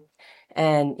money,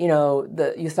 and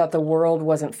you thought the world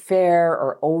wasn't fair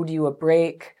or owed you a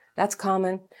break. That's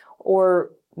common.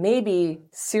 Or maybe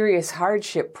serious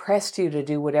hardship pressed you to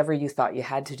do whatever you thought you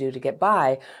had to do to get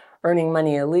by, earning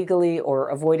money illegally or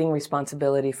avoiding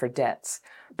responsibility for debts.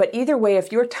 But either way,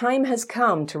 if your time has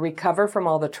come to recover from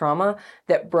all the trauma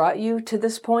that brought you to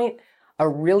this point, a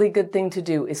really good thing to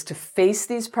do is to face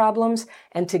these problems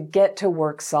and to get to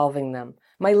work solving them.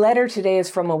 My letter today is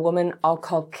from a woman I'll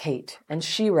call Kate, and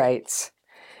she writes,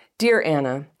 "Dear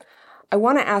Anna, I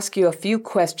want to ask you a few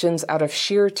questions out of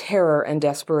sheer terror and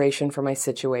desperation for my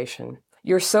situation.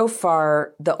 You're so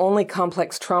far the only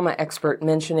complex trauma expert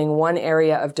mentioning one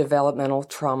area of developmental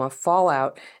trauma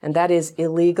fallout, and that is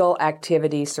illegal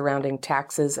activity surrounding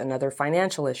taxes and other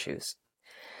financial issues.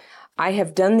 I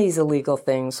have done these illegal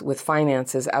things with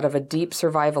finances out of a deep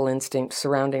survival instinct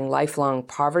surrounding lifelong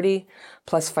poverty,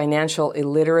 plus financial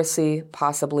illiteracy,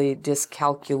 possibly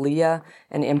dyscalculia,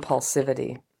 and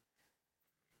impulsivity."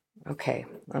 Okay,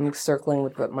 I'm circling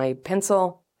with my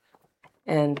pencil,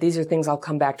 and these are things I'll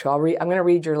come back to. I'm going to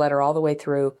read your letter all the way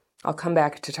through. I'll come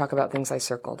back to talk about things I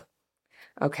circled.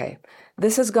 Okay,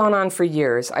 this has gone on for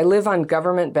years. I live on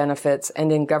government benefits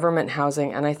and in government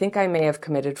housing, and I think I may have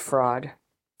committed fraud.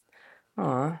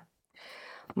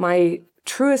 My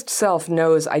truest self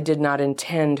knows I did not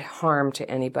intend harm to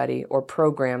anybody or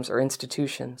programs or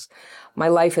institutions. My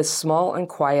life is small and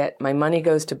quiet. My money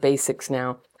goes to basics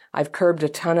now. I've curbed a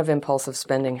ton of impulsive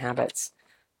spending habits.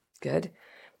 Good.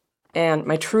 And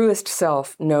my truest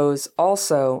self knows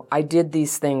also I did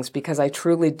these things because I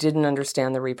truly didn't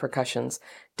understand the repercussions.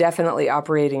 Definitely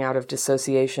operating out of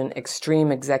dissociation,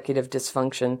 extreme executive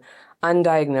dysfunction,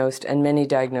 undiagnosed and many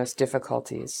diagnosed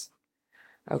difficulties.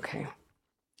 Okay.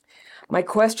 My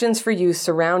questions for you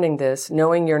surrounding this,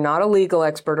 knowing you're not a legal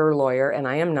expert or lawyer, and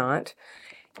I am not,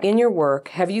 in your work,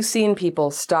 have you seen people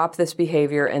stop this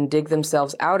behavior and dig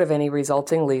themselves out of any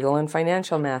resulting legal and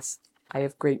financial mess? I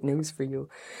have great news for you.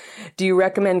 Do you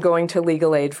recommend going to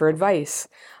legal aid for advice?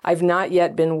 I've not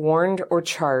yet been warned or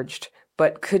charged,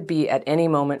 but could be at any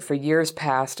moment for years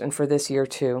past and for this year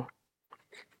too.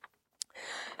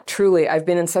 Truly, I've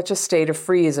been in such a state of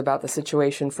freeze about the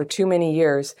situation for too many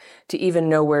years to even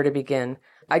know where to begin.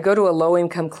 I go to a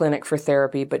low-income clinic for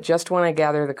therapy, but just when I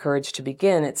gather the courage to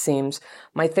begin, it seems,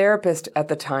 my therapist at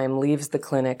the time leaves the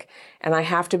clinic, and I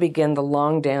have to begin the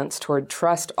long dance toward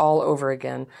trust all over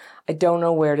again. I don't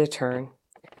know where to turn.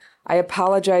 I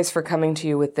apologize for coming to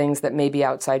you with things that may be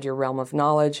outside your realm of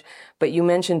knowledge, but you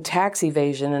mentioned tax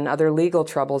evasion and other legal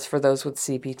troubles for those with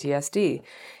CPTSD,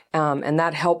 and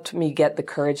that helped me get the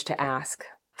courage to ask.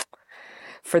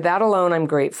 For that alone, I'm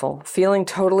grateful. Feeling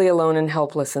totally alone and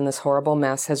helpless in this horrible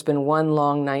mess has been one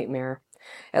long nightmare.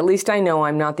 At least I know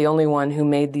I'm not the only one who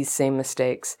made these same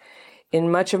mistakes.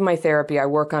 In much of my therapy, I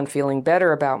work on feeling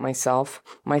better about myself,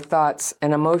 my thoughts,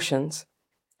 and emotions,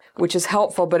 which is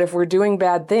helpful, but if we're doing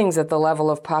bad things at the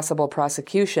level of possible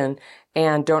prosecution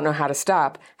and don't know how to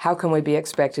stop, how can we be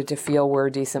expected to feel we're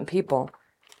decent people?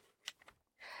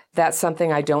 That's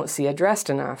something I don't see addressed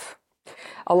enough.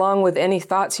 Along with any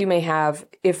thoughts you may have,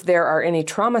 if there are any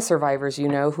trauma survivors you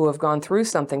know who have gone through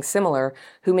something similar,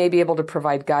 who may be able to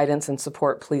provide guidance and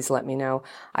support, please let me know.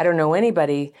 I don't know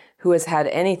anybody who has had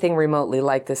anything remotely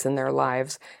like this in their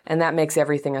lives, and that makes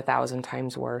everything 1,000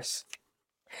 times worse.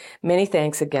 Many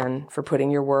thanks again for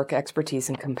putting your work, expertise,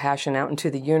 and compassion out into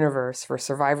the universe for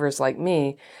survivors like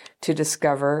me to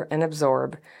discover and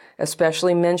absorb,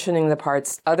 especially mentioning the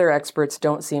parts other experts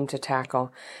don't seem to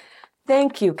tackle.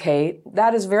 Thank you, Kate.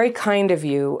 That is very kind of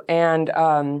you. And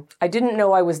I didn't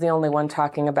know I was the only one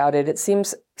talking about it. It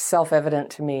seems self-evident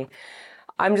to me.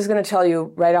 I'm just going to tell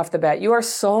you right off the bat, you are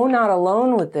so not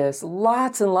alone with this.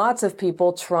 Lots and lots of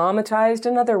people, traumatized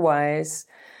and otherwise,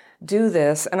 do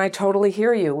this. And I totally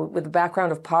hear you. With the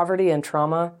background of poverty and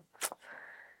trauma,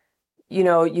 you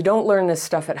know, you don't learn this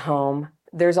stuff at home.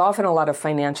 There's often a lot of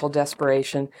financial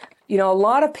desperation. You know, a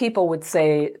lot of people would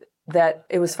say that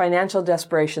it was financial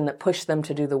desperation that pushed them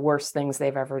to do the worst things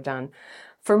they've ever done.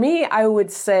 For me, I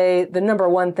would say the number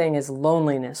one thing is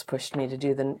loneliness pushed me to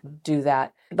do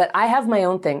that. But I have my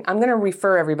own thing. I'm going to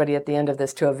refer everybody at the end of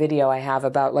this to a video I have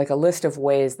about like a list of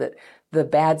ways that the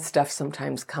bad stuff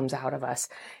sometimes comes out of us.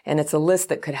 And it's a list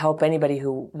that could help anybody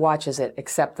who watches it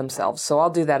accept themselves. So I'll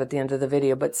do that at the end of the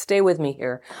video, but stay with me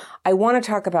here. I want to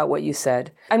talk about what you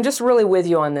said. I'm just really with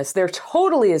you on this. There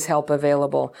totally is help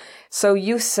available. So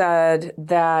you said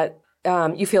that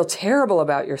you feel terrible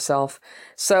about yourself.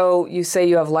 So you say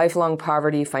you have lifelong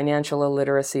poverty, financial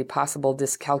illiteracy, possible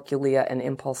dyscalculia, and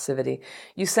impulsivity.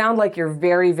 You sound like you're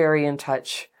very, very in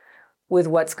touch with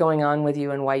what's going on with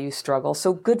you and why you struggle.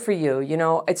 So good for you. You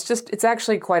know, it's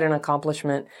actually quite an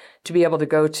accomplishment to be able to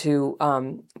go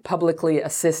to publicly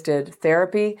assisted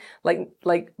therapy.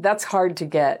 Like that's hard to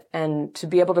get. And to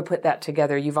be able to put that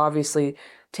together, you've obviously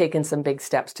taken some big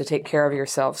steps to take care of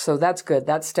yourself. So that's good.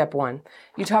 That's step one.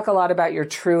 You talk a lot about your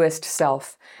truest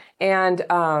self. And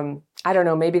I don't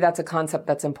know, maybe that's a concept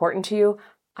that's important to you.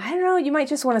 I don't know, you might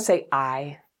just want to say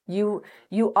I. You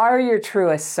are your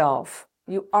truest self.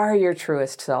 You are your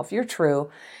truest self. You're true.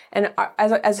 And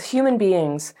as human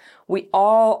beings, we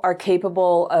all are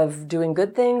capable of doing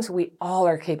good things. We all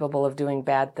are capable of doing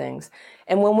bad things.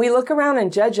 And when we look around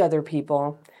and judge other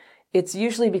people, it's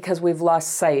usually because we've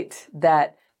lost sight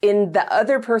that in the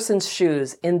other person's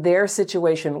shoes, in their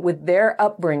situation, with their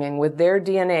upbringing, with their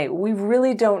DNA, we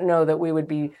really don't know that we would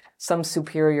be some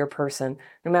superior person,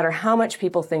 no matter how much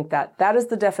people think that. That is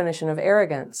the definition of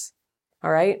arrogance.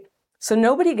 All right? So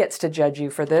nobody gets to judge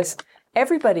you for this.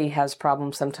 Everybody has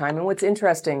problems sometime. And what's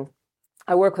interesting,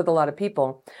 I work with a lot of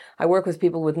people. I work with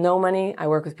people with no money. I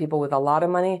work with people with a lot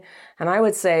of money. And I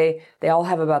would say they all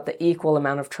have about the equal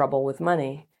amount of trouble with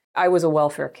money. I was a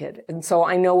welfare kid, and so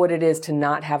I know what it is to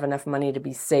not have enough money to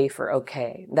be safe or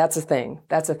okay. That's a thing.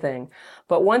 That's a thing.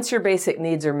 But once your basic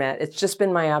needs are met, it's just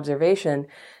been my observation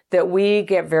that we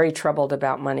get very troubled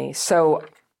about money. So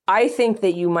I think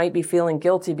that you might be feeling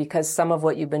guilty because some of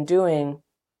what you've been doing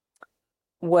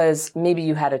was maybe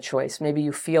you had a choice. Maybe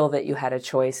you feel that you had a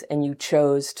choice and you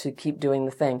chose to keep doing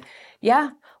the thing. Yeah,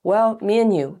 Well, me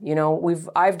and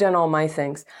I've done all my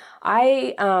things.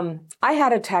 I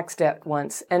had a tax debt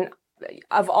once, and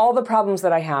of all the problems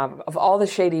that I have, of all the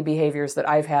shady behaviors that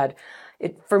I've had,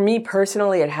 for me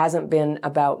personally, it hasn't been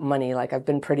about money. Like, I've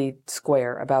been pretty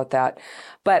square about that.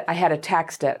 But I had a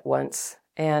tax debt once,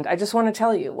 and I just want to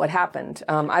tell you what happened.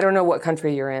 I don't know what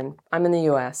country you're in. I'm in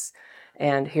the US,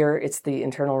 and here it's the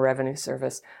Internal Revenue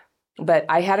Service. But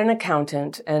I had an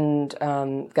accountant and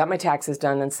got my taxes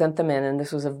done and sent them in. And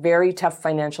this was a very tough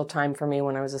financial time for me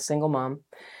when I was a single mom.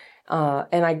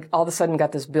 And I all of a sudden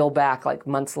got this bill back like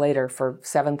months later for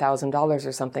 $7,000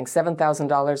 or something.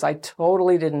 $7,000 I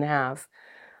totally didn't have.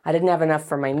 I didn't have enough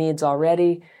for my needs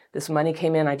already. This money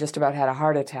came in. I just about had a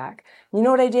heart attack. You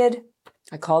know what I did?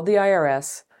 I called the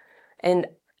IRS. And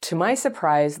to my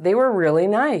surprise, they were really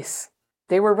nice.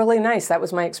 They were really nice. That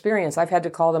was my experience. I've had to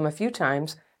call them a few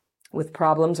times with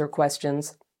problems or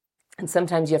questions. And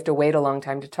sometimes you have to wait a long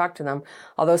time to talk to them.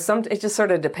 Although it just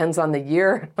sort of depends on the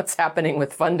year, what's happening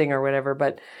with funding or whatever.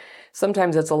 But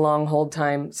sometimes it's a long hold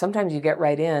time. Sometimes you get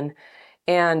right in.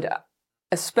 And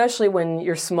especially when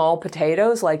you're small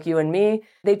potatoes like you and me,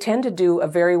 they tend to do a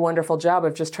very wonderful job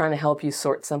of just trying to help you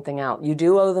sort something out. You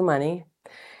do owe the money.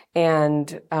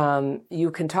 And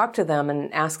you can talk to them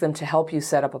and ask them to help you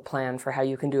set up a plan for how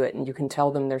you can do it. And you can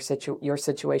tell them your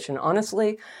situation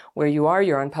honestly, where you are.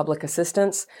 You're on public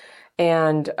assistance.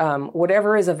 And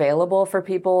whatever is available for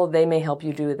people, they may help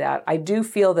you do that. I do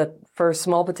feel that for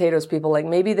small potatoes people, like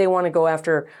maybe they want to go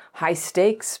after high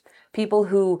stakes people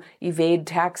who evade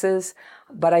taxes.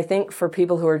 But I think for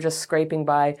people who are just scraping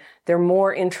by, they're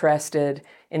more interested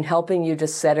in helping you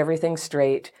just set everything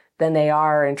straight than they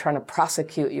are in trying to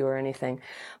prosecute you or anything.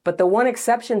 But the one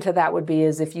exception to that would be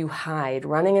is if you hide.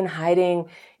 Running and hiding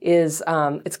is,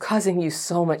 it's causing you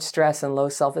so much stress and low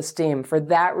self-esteem. For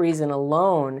that reason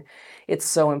alone, it's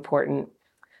so important.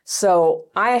 So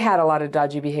I had a lot of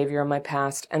dodgy behavior in my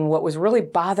past, and what was really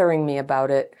bothering me about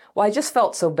it, well, I just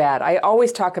felt so bad. I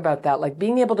always talk about that, like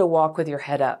being able to walk with your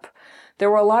head up.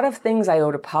 There were a lot of things I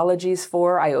owed apologies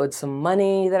for. I owed some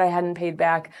money that I hadn't paid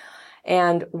back.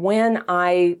 And when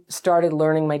I started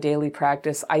learning my daily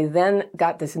practice, I then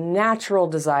got this natural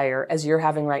desire, as you're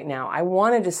having right now. I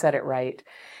wanted to set it right.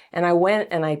 And I went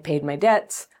and I paid my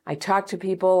debts. I talked to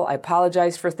people. I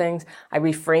apologized for things. I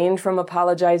refrained from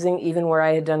apologizing even where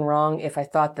I had done wrong if I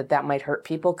thought that that might hurt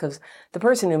people, because the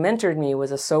person who mentored me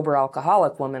was a sober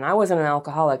alcoholic woman. I wasn't an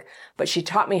alcoholic, but she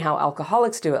taught me how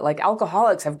alcoholics do it. Like,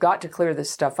 alcoholics have got to clear this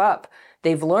stuff up.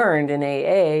 They've learned in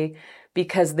AA,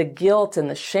 because the guilt and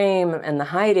the shame and the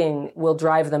hiding will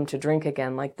drive them to drink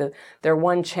again. Like, their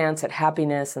one chance at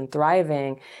happiness and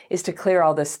thriving is to clear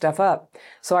all this stuff up.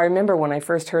 So I remember when I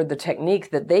first heard the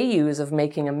technique that they use of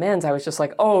making amends, I was just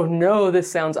like, oh no, this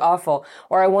sounds awful.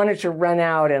 Or I wanted to run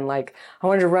out and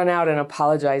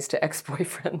apologize to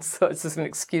ex-boyfriends. So it's just an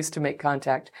excuse to make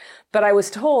contact. But I was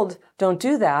told, don't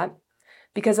do that.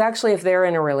 Because actually, if they're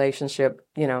in a relationship,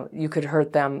 you could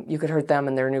hurt them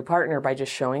and their new partner by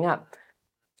just showing up.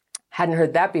 Hadn't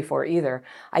heard that before either.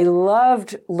 I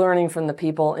loved learning from the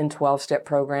people in 12-step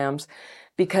programs,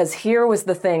 because here was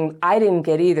the thing I didn't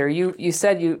get either. You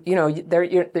said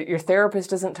your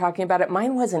therapist isn't talking about it.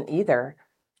 Mine wasn't either.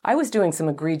 I was doing some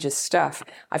egregious stuff.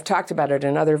 I've talked about it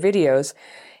in other videos.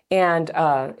 And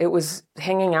it was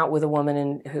hanging out with a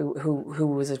woman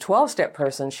who was a 12-step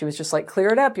person. She was just like, clear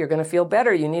it up. You're going to feel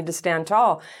better. You need to stand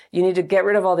tall. You need to get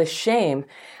rid of all this shame.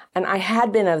 And I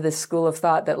had been of this school of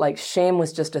thought that, like, shame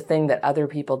was just a thing that other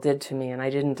people did to me and I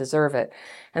didn't deserve it.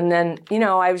 And then,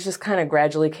 I was just kind of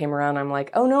gradually came around. I'm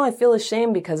like, oh no, I feel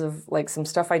ashamed because of like some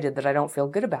stuff I did that I don't feel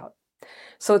good about.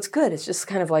 So it's good. It's just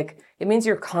kind of like, it means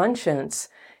your conscience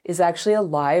is actually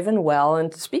alive and well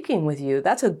and speaking with you.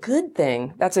 That's a good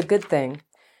thing. That's a good thing.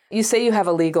 You say you have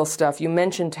illegal stuff. You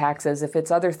mentioned taxes. If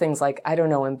it's other things like, I don't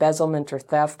know, embezzlement or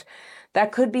theft,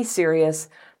 that could be serious.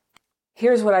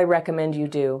 Here's what I recommend you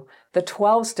do. The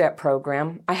 12-step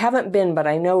program. I haven't been, but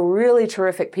I know really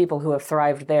terrific people who have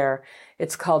thrived there.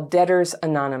 It's called Debtors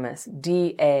Anonymous,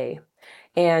 DA.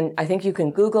 And I think you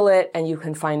can Google it and you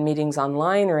can find meetings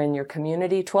online or in your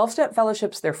community. 12-step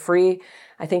fellowships, they're free.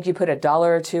 I think you put $1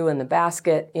 or $2 in the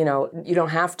basket. You don't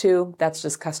have to. That's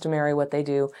just customary what they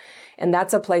do. And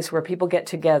that's a place where people get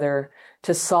together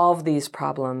to solve these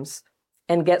problems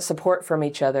and get support from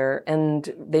each other.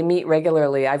 And they meet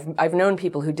regularly. I've known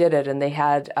people who did it, and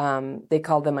they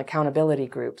called them accountability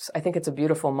groups. I think it's a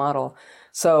beautiful model.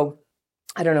 So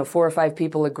I don't know, 4 or 5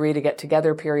 people agree to get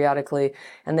together periodically,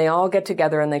 and they all get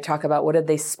together and they talk about what did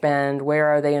they spend, where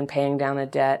are they in paying down a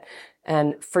debt,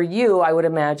 And for you, I would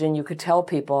imagine you could tell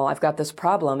people, I've got this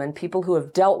problem, and people who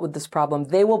have dealt with this problem,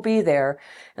 they will be there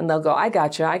and they'll go, I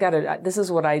gotcha. I got it. This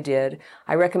is what I did.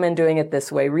 I recommend doing it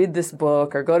this way. Read this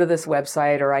book or go to this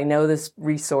website, or I know this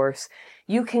resource.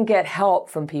 You can get help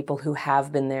from people who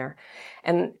have been there.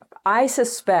 And I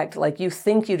suspect, like, you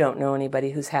think you don't know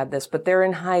anybody who's had this, but they're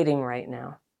in hiding right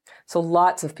now. So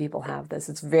lots of people have this.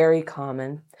 It's very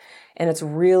common. And it's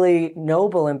really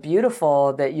noble and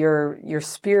beautiful that your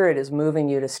spirit is moving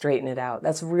you to straighten it out.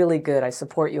 That's really good. I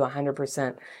support you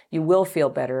 100%. You will feel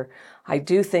better. I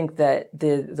do think that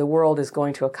the world is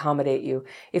going to accommodate you.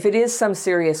 If it is some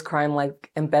serious crime like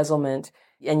embezzlement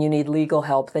and you need legal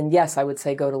help, then yes, I would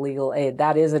say go to legal aid.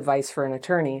 That is advice for an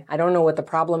attorney. I don't know what the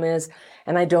problem is,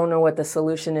 and I don't know what the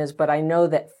solution is, but I know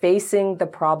that facing the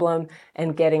problem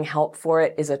and getting help for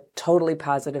it is a totally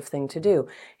positive thing to do.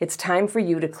 It's time for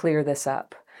you to clear this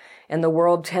up. And the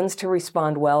world tends to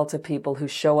respond well to people who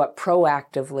show up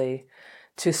proactively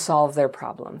to solve their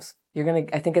problems.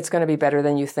 I think it's going to be better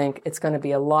than you think. It's going to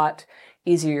be a lot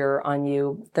easier on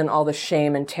you than all the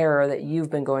shame and terror that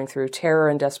you've been going through. Terror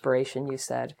and desperation, you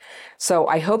said. So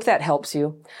I hope that helps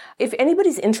you. If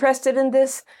anybody's interested in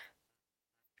this,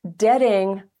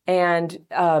 debting and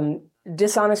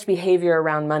dishonest behavior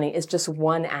around money is just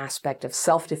one aspect of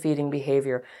self-defeating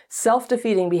behavior.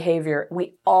 Self-defeating behavior,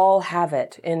 we all have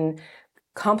it in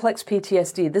complex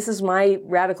PTSD. This is my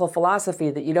radical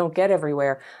philosophy that you don't get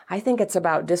everywhere. I think it's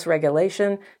about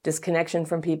dysregulation, disconnection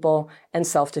from people, and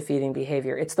self-defeating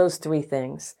behavior. It's those three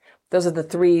things. Those are the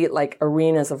three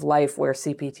arenas of life where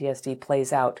CPTSD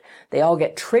plays out. They all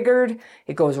get triggered.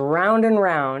 It goes round and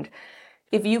round.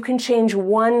 If you can change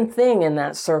one thing in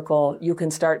that circle, you can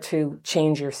start to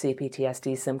change your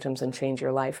CPTSD symptoms and change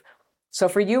your life. So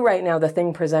for you right now, the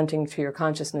thing presenting to your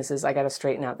consciousness is, I got to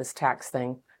straighten out this tax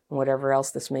thing. Whatever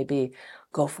else this may be,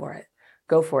 go for it.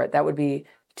 Go for it. That would be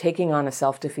taking on a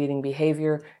self-defeating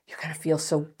behavior. You're going to feel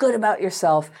so good about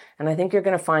yourself. And I think you're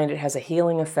going to find it has a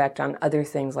healing effect on other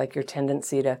things, like your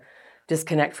tendency to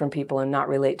disconnect from people and not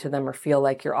relate to them or feel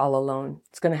like you're all alone.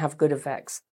 It's going to have good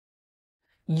effects.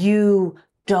 You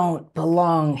don't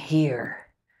belong here.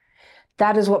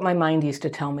 That is what my mind used to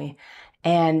tell me.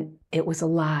 And it was a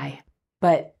lie.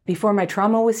 But before my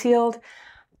trauma was healed,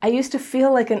 I used to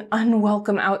feel like an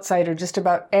unwelcome outsider just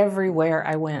about everywhere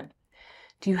I went.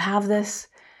 Do you have this?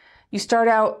 You start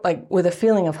out with a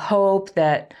feeling of hope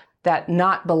that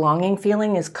not belonging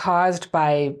feeling is caused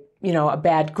by, a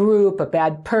bad group, a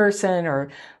bad person,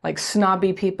 or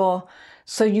snobby people.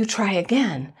 So you try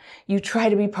again. You try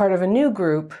to be part of a new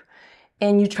group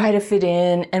and you try to fit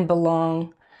in and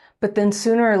belong. But then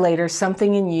sooner or later,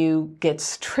 something in you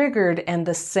gets triggered and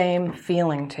the same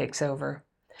feeling takes over.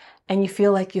 And you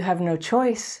feel like you have no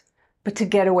choice but to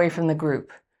get away from the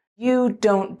group. You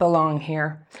don't belong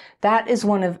here. That is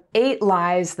one of 8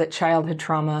 lies that childhood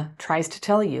trauma tries to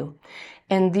tell you.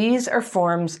 And these are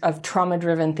forms of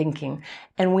trauma-driven thinking.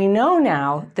 And we know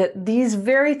now that these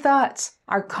very thoughts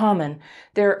are common.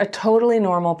 They're a totally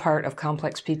normal part of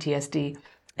complex PTSD.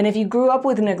 And if you grew up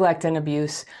with neglect and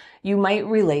abuse, you might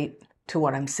relate to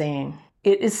what I'm saying.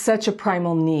 It is such a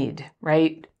primal need,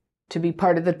 right? To be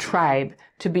part of the tribe,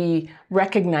 to be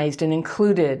recognized and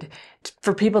included,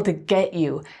 for people to get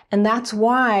you. And that's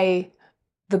why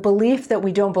the belief that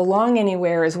we don't belong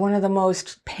anywhere is one of the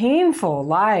most painful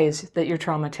lies that your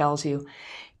trauma tells you.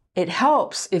 It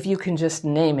helps if you can just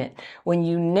name it. When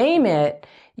you name it,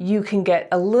 you can get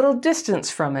a little distance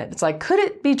from it. It's like, could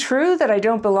it be true that I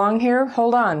don't belong here?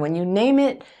 Hold on. When you name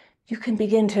it, you can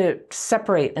begin to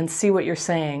separate and see what you're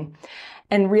saying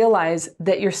and realize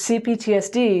that your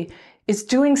CPTSD is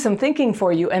doing some thinking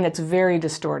for you, and it's very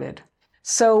distorted.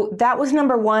 So that was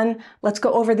number 1. Let's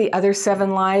go over the other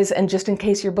 7 lies. And just in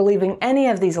case you're believing any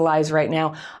of these lies right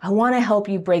now, I want to help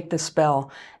you break the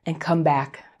spell and come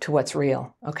back to what's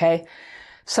real. Okay?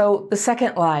 So the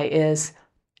second lie is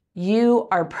you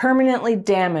are permanently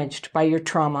damaged by your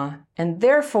trauma, and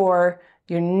therefore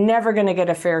you're never going to get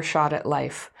a fair shot at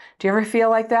life. Do you ever feel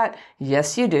like that?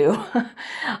 Yes, you do.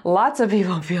 Lots of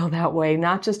people feel that way,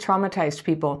 not just traumatized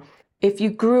people. If you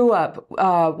grew up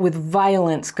with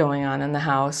violence going on in the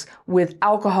house, with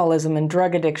alcoholism and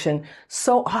drug addiction,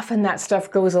 so often that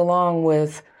stuff goes along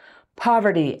with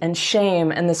poverty and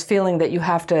shame and this feeling that you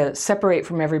have to separate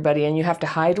from everybody and you have to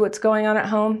hide what's going on at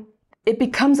home. It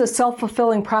becomes a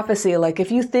self-fulfilling prophecy. Like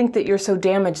if you think that you're so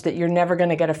damaged that you're never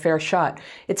going to get a fair shot,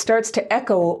 it starts to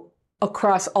echo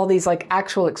across all these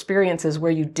actual experiences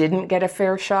where you didn't get a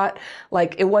fair shot.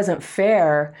 Like it wasn't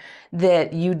fair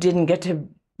that you didn't get to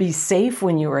be safe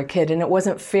when you were a kid, and it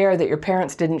wasn't fair that your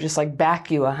parents didn't just like back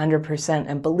you 100%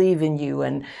 and believe in you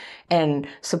and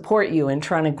support you in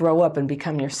trying to grow up and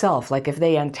become yourself. Like if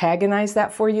they antagonize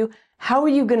that for you, how are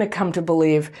you going to come to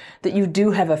believe that you do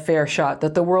have a fair shot,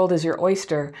 that the world is your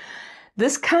oyster?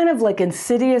 This kind of like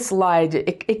insidious lie,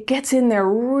 it gets in there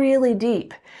really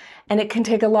deep, and it can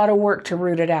take a lot of work to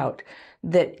root it out.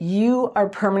 That you are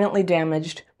permanently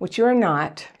damaged, which you're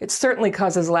not. It certainly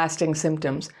causes lasting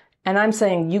symptoms. And I'm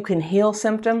saying you can heal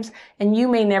symptoms, and you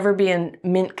may never be in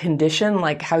mint condition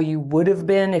like how you would have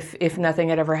been if nothing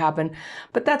had ever happened.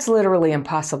 But that's literally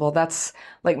impossible. That's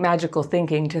like magical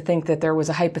thinking, to think that there was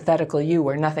a hypothetical you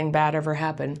where nothing bad ever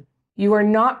happened. You are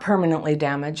not permanently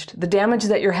damaged. The damage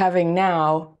that you're having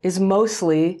now is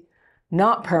mostly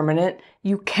not permanent.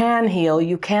 You can heal,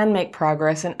 you can make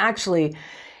progress. And actually,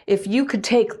 if you could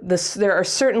take this, there are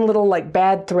certain little like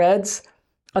bad threads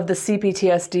of the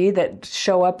CPTSD that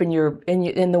show up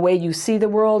in the way you see the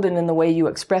world and in the way you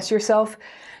express yourself.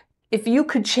 If you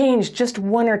could change just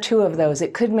one or two of those,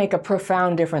 it could make a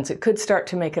profound difference. It could start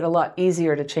to make it a lot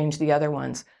easier to change the other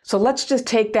ones. So let's just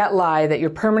take that lie that you're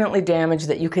permanently damaged,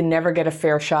 that you can never get a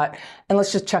fair shot, and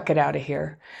let's just chuck it out of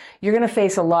here. You're going to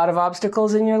face a lot of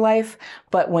obstacles in your life,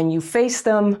 but when you face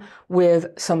them with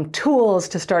some tools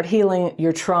to start healing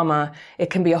your trauma, it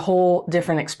can be a whole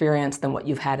different experience than what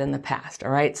you've had in the past. All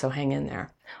right, so hang in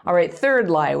there. All right, third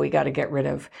lie we got to get rid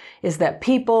of is that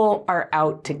people are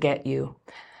out to get you.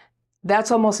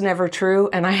 That's almost never true,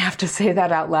 and I have to say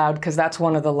that out loud because that's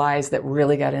one of the lies that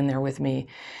really got in there with me,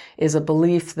 is a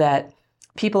belief that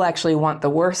people actually want the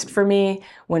worst for me.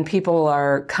 When people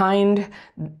are kind,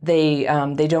 they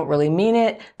don't really mean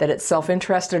it, that it's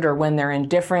self-interested, or when they're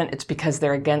indifferent, it's because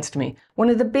they're against me. One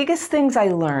of the biggest things I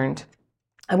learned,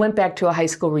 I went back to a high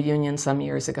school reunion some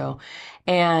years ago,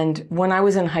 and when I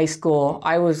was in high school,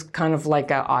 I was kind of like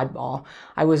an oddball.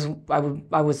 I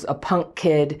was a punk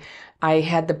kid. I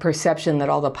had the perception that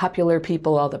all the popular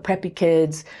people, all the preppy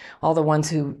kids, all the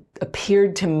ones who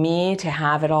appeared to me to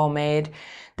have it all made,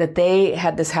 that they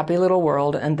had this happy little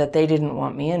world and that they didn't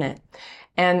want me in it.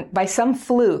 And by some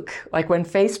fluke, like when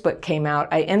Facebook came out,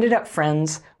 I ended up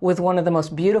friends with one of the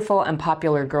most beautiful and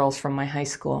popular girls from my high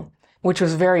school, which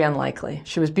was very unlikely.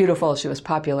 She was beautiful, she was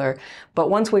popular,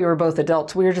 but once we were both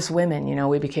adults, we were just women,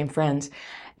 we became friends.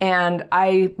 And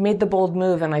I made the bold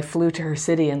move and I flew to her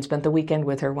city and spent the weekend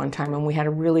with her one time, and we had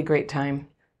a really great time.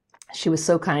 She was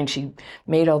so kind. She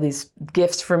made all these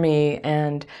gifts for me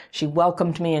and she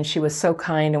welcomed me, and she was so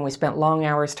kind, and we spent long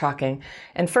hours talking.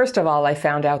 And first of all, I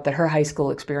found out that her high school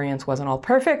experience wasn't all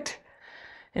perfect.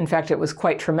 In fact, it was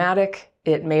quite traumatic.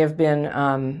 It may have been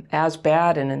as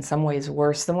bad and in some ways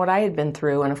worse than what I had been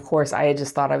through. And of course, I had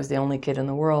just thought I was the only kid in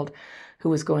the world who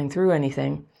was going through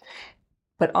anything.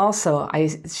 But also,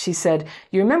 she said,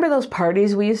 "You remember those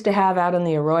parties we used to have out in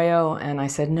the Arroyo?" And I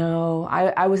said, "No,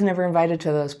 I was never invited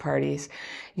to those parties.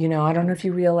 I don't know if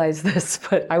you realize this,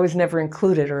 but I was never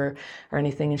included or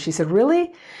anything." And she said,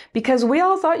 "Really? Because we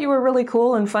all thought you were really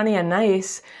cool and funny and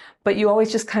nice, but you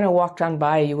always just kind of walked on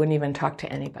by. You wouldn't even talk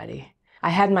to anybody." I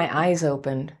had my eyes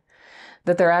opened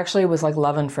that there actually was like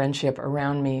love and friendship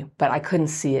around me, but I couldn't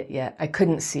see it yet. I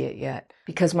couldn't see it yet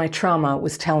because my trauma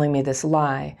was telling me this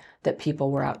lie that people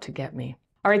were out to get me.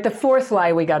 All right, the fourth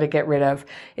lie we got to get rid of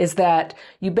is that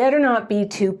you better not be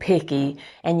too picky,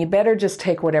 and you better just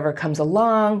take whatever comes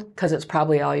along because it's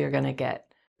probably all you're going to get.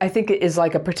 I think it is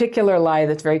like a particular lie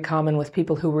that's very common with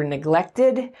people who were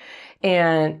neglected,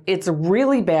 and it's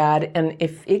really bad. And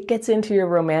if it gets into your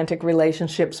romantic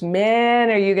relationships, man,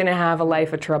 are you going to have a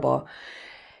life of trouble.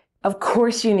 Of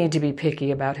course you need to be picky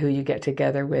about who you get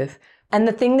together with. And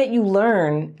the thing that you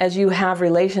learn as you have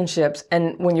relationships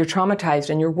and when you're traumatized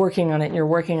and you're working on it and you're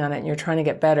working on it and you're trying to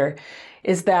get better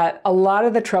is that a lot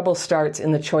of the trouble starts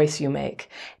in the choice you make.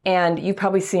 And you've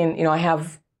probably seen, I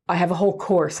have a whole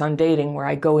course on dating where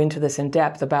I go into this in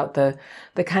depth about the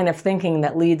kind of thinking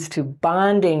that leads to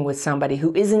bonding with somebody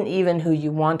who isn't even who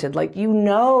you wanted. Like,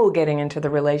 getting into the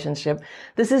relationship,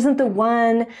 this isn't the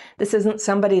one, this isn't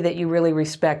somebody that you really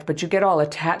respect, but you get all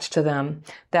attached to them,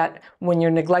 that when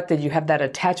you're neglected, you have that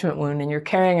attachment wound and you're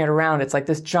carrying it around. It's like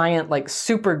this giant, like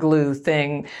super glue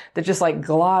thing that just like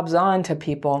globs on to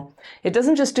people. It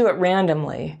doesn't just do it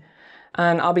randomly.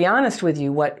 And I'll be honest with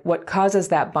you, what causes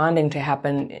that bonding to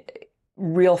happen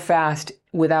real fast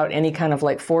without any kind of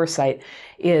like foresight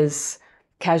is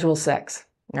casual sex,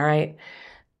 all right?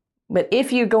 But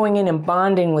if you're going in and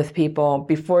bonding with people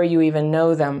before you even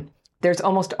know them, there's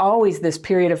almost always this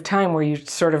period of time where you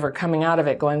sort of are coming out of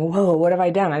it going, whoa, what have I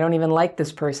done? I don't even like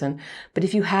this person. But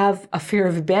if you have a fear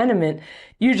of abandonment,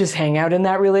 you just hang out in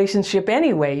that relationship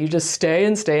anyway. You just stay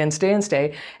and stay and stay and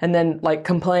stay, and then like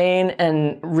complain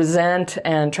and resent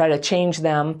and try to change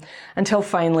them until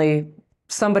finally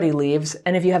somebody leaves.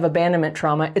 And if you have abandonment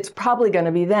trauma, it's probably going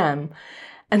to be them.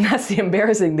 And that's the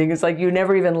embarrassing thing. It's like you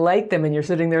never even liked them and you're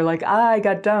sitting there like, I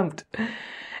got dumped.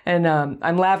 And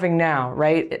I'm laughing now,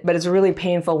 right? But it's really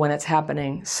painful when it's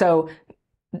happening. So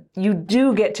you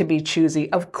do get to be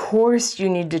choosy. Of course, you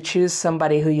need to choose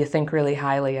somebody who you think really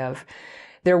highly of.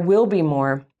 There will be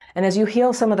more. And as you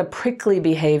heal some of the prickly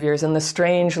behaviors and the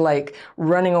strange, like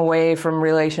running away from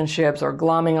relationships or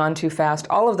glomming on too fast,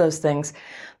 all of those things,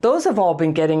 those have all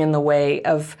been getting in the way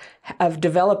of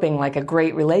developing like a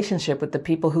great relationship with the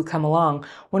people who come along.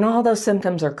 When all those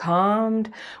symptoms are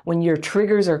calmed, when your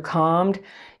triggers are calmed,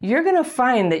 you're going to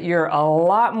find that you're a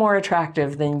lot more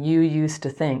attractive than you used to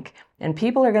think. And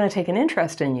people are going to take an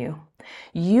interest in you.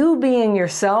 You being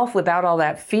yourself without all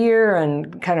that fear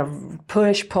and kind of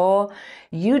push, pull,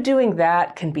 you doing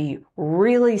that can be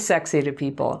really sexy to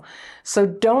people. So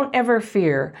don't ever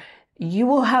fear. You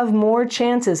will have more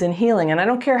chances in healing. And I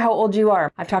don't care how old you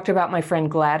are. I've talked about my friend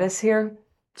Gladys here.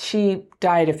 She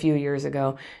died a few years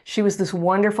ago. She was this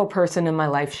wonderful person in my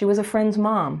life. She was a friend's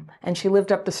mom, and she lived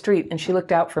up the street, and she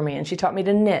looked out for me, and she taught me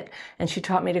to knit, and she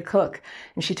taught me to cook,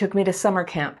 and she took me to summer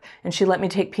camp, and she let me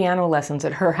take piano lessons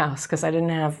at her house because I didn't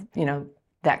have,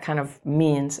 that kind of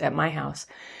means at my house.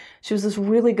 She was this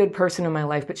really good person in my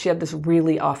life, but she had this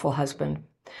really awful husband.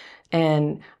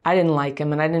 And I didn't like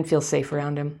him, and I didn't feel safe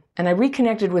around him. And I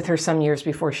reconnected with her some years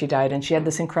before she died, and she had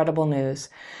this incredible news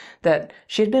that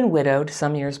she had been widowed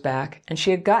some years back, and she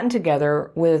had gotten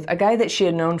together with a guy that she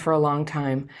had known for a long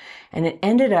time. And it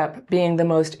ended up being the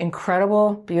most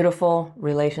incredible, beautiful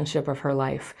relationship of her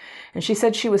life. And she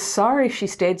said she was sorry she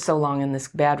stayed so long in this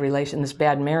bad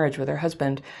marriage with her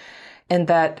husband, and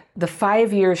that the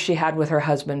 5 years she had with her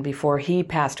husband before he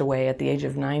passed away at the age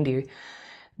of 90,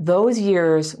 those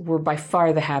years were by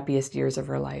far the happiest years of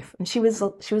her life. And she was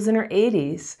in her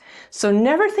 80s. So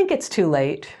never think it's too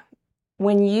late.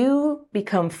 When you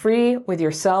become free with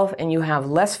yourself and you have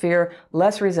less fear,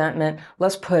 less resentment,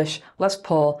 less push, less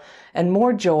pull, and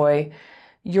more joy,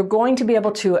 you're going to be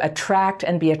able to attract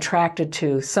and be attracted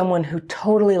to someone who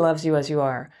totally loves you as you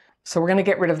are. So we're going to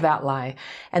get rid of that lie.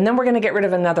 And then we're going to get rid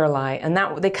of another lie. And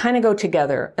that they kind of go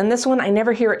together. And this one, I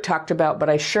never hear it talked about, but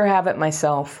I sure have it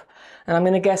myself. And I'm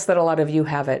going to guess that a lot of you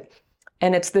have it.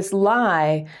 And it's this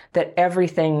lie that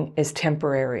everything is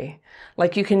temporary.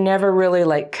 Like you can never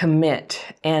really commit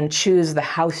and choose the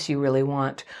house you really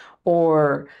want,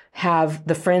 or have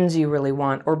the friends you really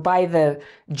want, or buy the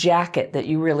jacket that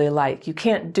you really like. You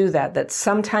can't do that. That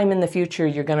sometime in the future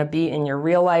you're going to be in your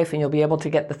real life and you'll be able to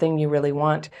get the thing you really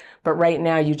want. But right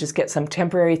now you just get some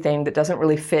temporary thing that doesn't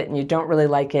really fit and you don't really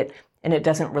like it and it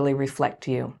doesn't really reflect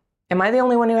you. Am I the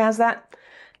only one who has that?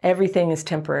 Everything is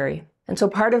temporary. And so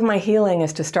part of my healing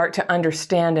is to start to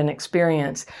understand and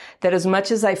experience that as much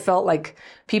as I felt like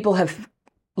people have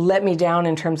let me down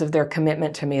in terms of their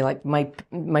commitment to me, like my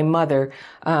mother,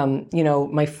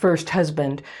 my first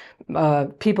husband,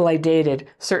 people I dated,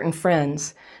 certain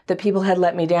friends, that people had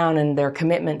let me down in their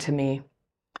commitment to me.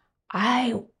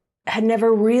 I had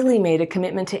never really made a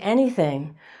commitment to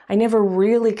anything. I never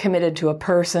really committed to a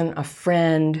person, a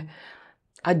friend,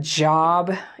 a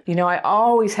job. I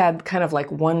always had kind of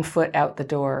like one foot out the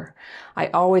door. I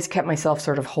always kept myself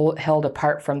sort of held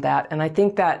apart from that. And I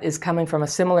think that is coming from a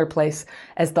similar place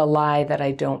as the lie that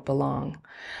I don't belong.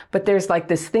 But there's like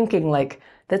this thinking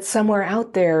that somewhere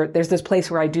out there, there's this place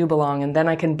where I do belong, and then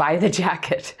I can buy the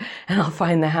jacket and I'll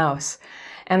find the house.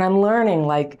 And I'm learning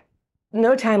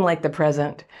no time like the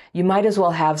present. You might as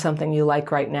well have something you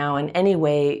like right now. And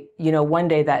anyway, one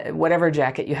day that whatever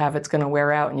jacket you have, it's going to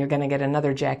wear out and you're going to get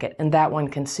another jacket. And that one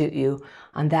can suit you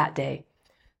on that day.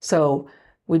 So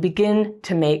we begin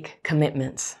to make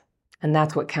commitments. And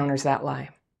that's what counters that lie.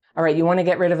 All right, you want to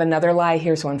get rid of another lie?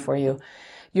 Here's one for you.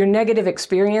 Your negative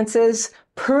experiences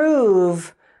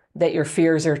prove that your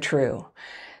fears are true.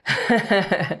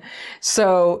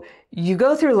 So you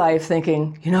go through life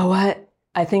thinking, you know what?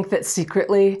 I think that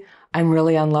secretly I'm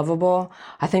really unlovable.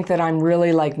 I think that I'm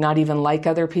really not even like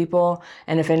other people.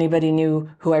 And if anybody knew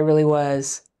who I really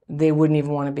was, they wouldn't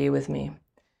even want to be with me.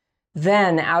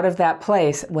 Then out of that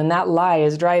place, when that lie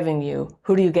is driving you,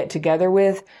 who do you get together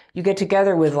with? You get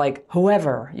together with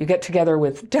whoever. You get together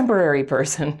with temporary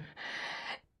person.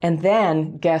 And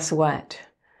then guess what?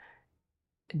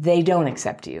 They don't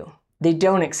accept you. They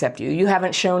don't accept you. You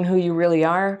haven't shown who you really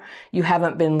are. You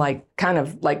haven't been kind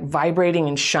of vibrating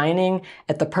and shining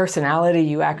at the personality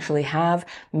you actually have.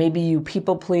 Maybe you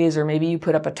people please, or maybe you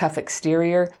put up a tough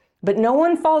exterior. But no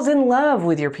one falls in love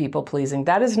with your people pleasing.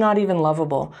 That is not even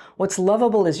lovable. What's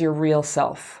lovable is your real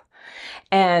self.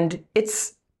 And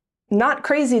it's not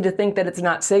crazy to think that it's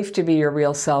not safe to be your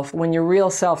real self when your real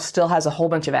self still has a whole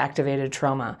bunch of activated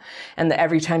trauma. And that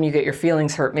every time you get your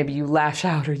feelings hurt, maybe you lash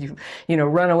out or you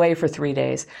run away for 3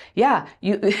 days. Yeah,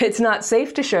 it's not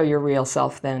safe to show your real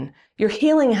self then. Your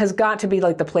healing has got to be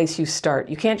like the place you start.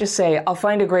 You can't just say, I'll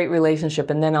find a great relationship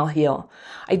and then I'll heal.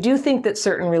 I do think that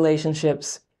certain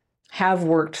relationships have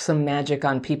worked some magic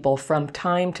on people from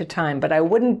time to time, but I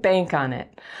wouldn't bank on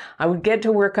it. I would get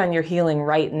to work on your healing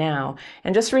right now.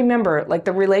 And just remember,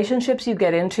 the relationships you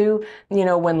get into,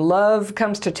 when love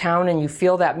comes to town and you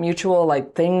feel that mutual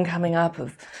thing coming up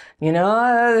of,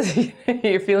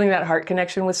 you're feeling that heart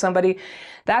connection with somebody,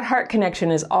 that heart connection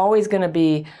is always going to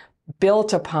be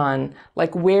built upon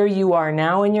where you are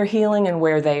now in your healing and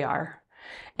where they are.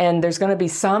 And there's going to be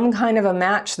some kind of a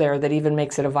match there that even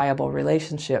makes it a viable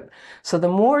relationship. So the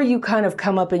more you kind of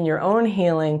come up in your own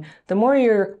healing, the more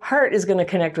your heart is going to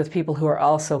connect with people who are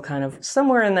also kind of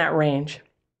somewhere in that range.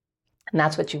 And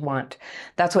that's what you want.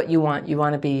 That's what you want. You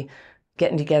want to be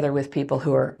getting together with people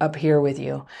who are up here with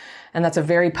you. And that's a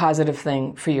very positive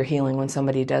thing for your healing when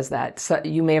somebody does that. So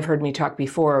you may have heard me talk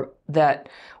before that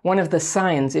one of the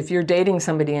signs, if you're dating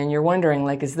somebody and you're wondering,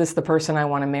 is this the person I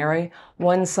want to marry?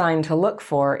 One sign to look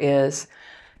for is,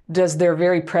 does their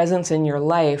very presence in your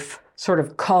life sort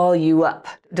of call you up?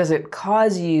 Does it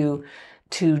cause you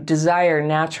to desire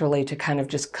naturally to kind of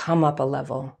just come up a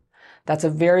level? That's a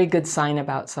very good sign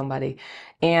about somebody.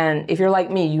 And if you're like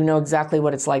me, you know exactly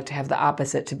what it's like to have the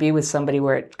opposite, to be with somebody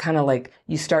where it kind of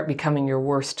you start becoming your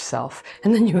worst self.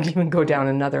 And then you even go down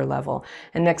another level.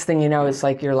 And next thing you know, it's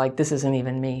you're this isn't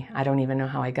even me. I don't even know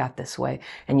how I got this way.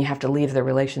 And you have to leave the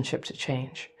relationship to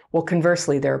change. Well,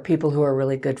 conversely, there are people who are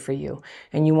really good for you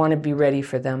and you want to be ready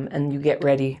for them. And you get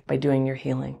ready by doing your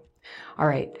healing. All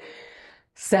right.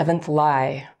 7th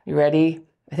lie. You ready?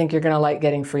 I think you're going to like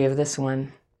getting free of this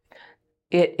one.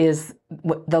 It is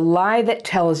the lie that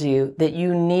tells you that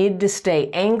you need to stay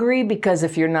angry because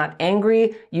if you're not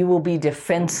angry, you will be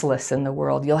defenseless in the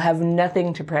world. You'll have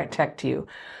nothing to protect you.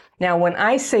 Now, when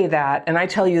I say that, and I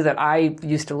tell you that I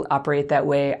used to operate that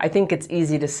way, I think it's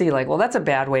easy to see well, that's a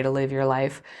bad way to live your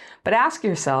life. But ask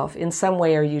yourself, in some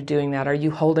way, are you doing that? Are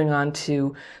you holding on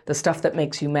to the stuff that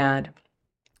makes you mad?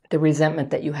 The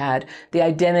resentment that you had, the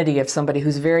identity of somebody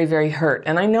who's very, very hurt.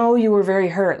 And I know you were very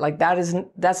hurt.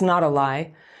 That's not a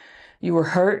lie. You were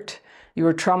hurt. You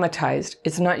were traumatized.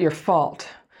 It's not your fault.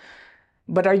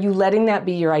 But are you letting that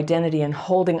be your identity and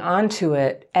holding on to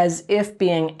it as if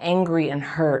being angry and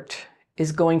hurt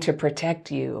is going to protect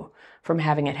you from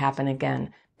having it happen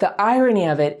again? The irony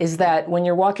of it is that when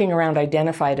you're walking around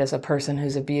identified as a person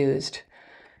who's abused,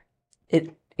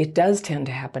 it does tend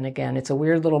to happen again. It's a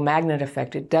weird little magnet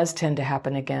effect. It does tend to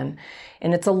happen again.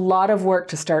 And it's a lot of work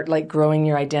to start growing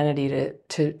your identity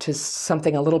to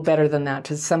something a little better than that,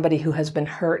 to somebody who has been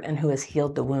hurt and who has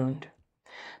healed the wound.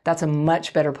 That's a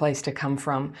much better place to come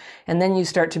from. And then you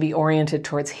start to be oriented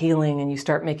towards healing and you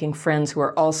start making friends who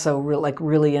are also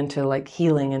really into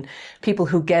healing and people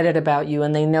who get it about you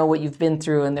and they know what you've been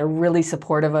through and they're really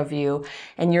supportive of you.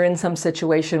 And you're in some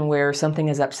situation where something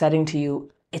is upsetting to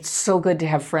you. It's so good to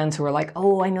have friends who are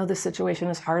oh, I know this situation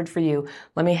is hard for you.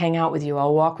 Let me hang out with you.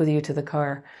 I'll walk with you to the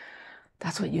car.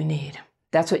 That's what you need.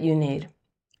 That's what you need.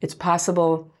 It's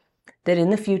possible that in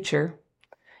the future,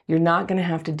 you're not going to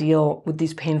have to deal with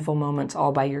these painful moments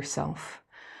all by yourself.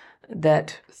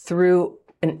 That through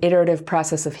an iterative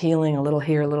process of healing, a little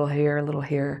here, a little here, a little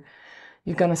here,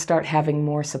 you're going to start having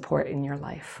more support in your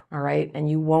life, all right? And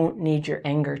you won't need your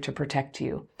anger to protect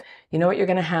you. You know what you're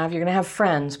going to have? You're going to have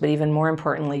friends, but even more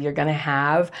importantly, you're going to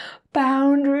have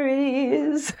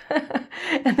boundaries.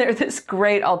 And they're this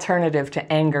great alternative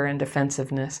to anger and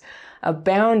defensiveness. A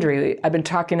boundary, I've been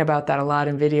talking about that a lot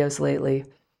in videos lately.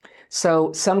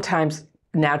 So sometimes,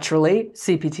 naturally,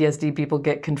 CPTSD people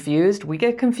get confused. We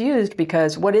get confused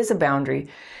because what is a boundary?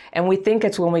 And we think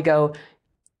it's when we go,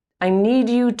 I need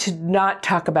you to not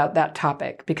talk about that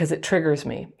topic because it triggers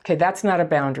me. Okay, that's not a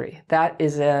boundary. That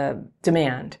is a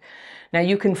demand. Now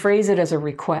you can phrase it as a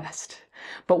request.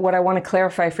 But what I want to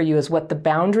clarify for you is what the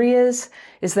boundary is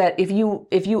that if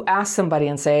you ask somebody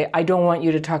and say, I don't want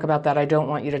you to talk about that, I don't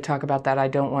want you to talk about that, I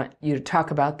don't want you to talk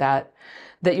about that,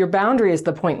 that your boundary is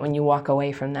the point when you walk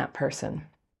away from that person.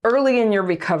 early in your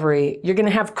recovery, you're going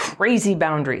to have crazy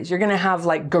boundaries. You're going to have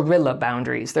like gorilla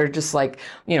boundaries. They're just like,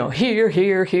 here,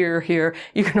 here, here, here.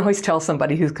 You can always tell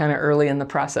somebody who's kind of early in the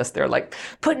process. They're like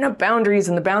putting up boundaries,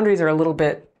 and the boundaries are a little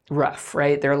bit rough,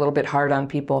 right? They're a little bit hard on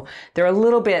people. They're a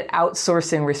little bit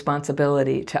outsourcing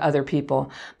responsibility to other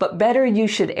people. But better you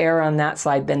should err on that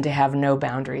side than to have no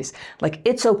boundaries. Like,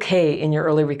 it's okay in your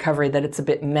early recovery that it's a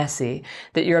bit messy,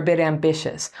 that you're a bit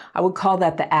ambitious. I would call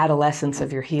that the adolescence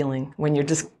of your healing, when you're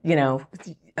just, you're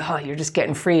just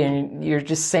getting free and you're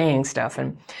just saying stuff,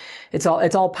 and it's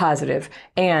all positive.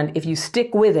 And if you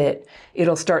stick with it,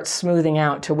 it'll start smoothing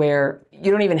out to where you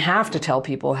don't even have to tell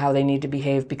people how they need to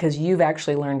behave, because you've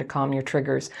actually learned to calm your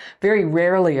triggers. Very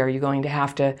rarely are you going to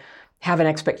have an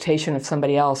expectation of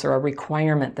somebody else or a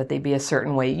requirement that they be a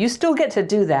certain way. You still get to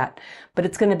do that, but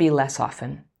it's going to be less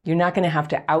often. You're not going to have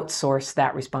to outsource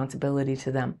that responsibility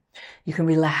to them. You can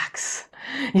relax.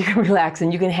 You can relax,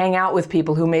 and you can hang out with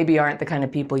people who maybe aren't the kind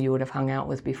of people you would have hung out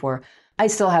with before. I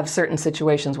still have certain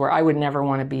situations where I would never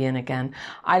want to be in again.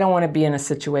 I don't want to be in a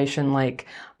situation like,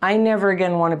 I never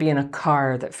again want to be in a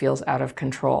car that feels out of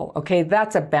control. Okay,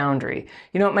 that's a boundary.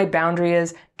 You know what my boundary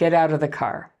is? Get out of the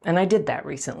car. And I did that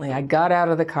recently. I got out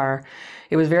of the car.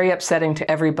 It was very upsetting to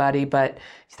everybody, but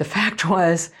the fact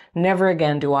was, never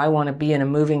again do I want to be in a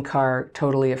moving car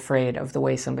totally afraid of the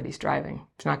way somebody's driving.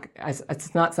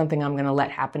 It's not something I'm going to let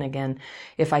happen again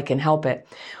if I can help it.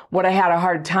 What I had a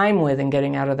hard time with in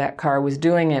getting out of that car was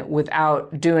doing it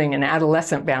without doing an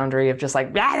adolescent boundary of just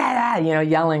like, blah, blah, blah,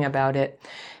 yelling about it.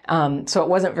 So it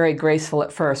wasn't very graceful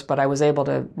at first, but I was able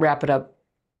to wrap it up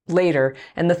later.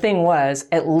 And the thing was,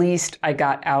 at least I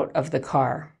got out of the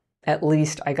car. At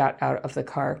least I got out of the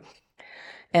car.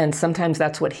 And sometimes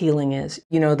that's what healing is.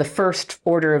 The first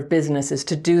order of business is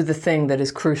to do the thing that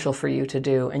is crucial for you to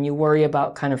do, and you worry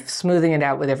about kind of smoothing it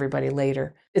out with everybody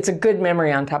later. It's a good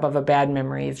memory on top of a bad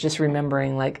memory of just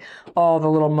remembering like all the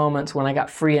little moments when I got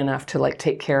free enough to like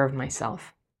take care of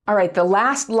myself. All right, the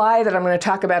last lie that I'm going to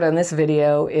talk about in this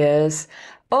video is,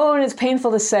 and it's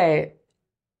painful to say,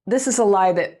 this is a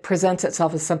lie that presents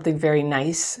itself as something very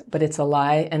nice, but it's a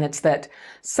lie, and it's that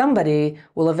somebody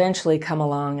will eventually come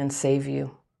along and save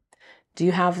you. Do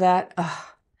you have that?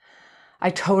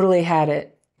 I totally had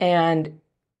it. And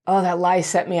that lie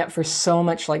set me up for so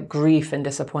much like grief and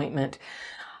disappointment.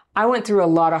 I went through a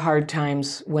lot of hard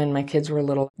times when my kids were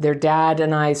little. Their dad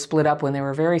and I split up when they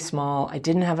were very small. I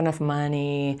didn't have enough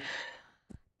money.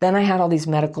 Then I had all these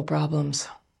medical problems.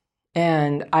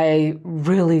 And I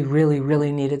really, really,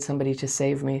 really needed somebody to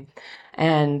save me.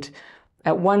 And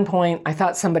at one point, I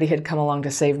thought somebody had come along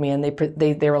to save me, and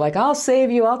they were like, I'll save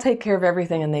you, I'll take care of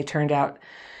everything. And they turned out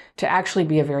to actually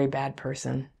be a very bad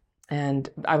person. And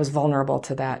I was vulnerable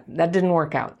to that. That didn't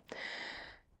work out.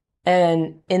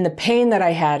 And in the pain that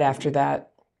I had after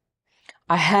that,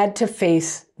 I had to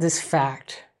face this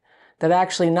fact that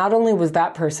actually not only was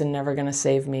that person never going to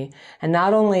save me, and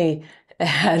not only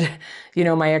had,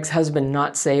 my ex-husband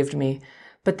not saved me,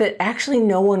 but that actually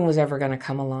no one was ever going to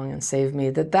come along and save me,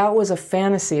 that was a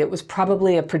fantasy. It was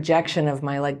probably a projection of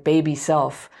my like baby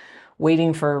self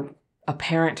waiting for a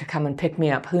parent to come and pick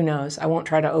me up. Who knows? I won't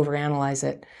try to overanalyze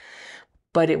it.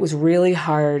 But it was really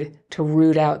hard to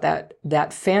root out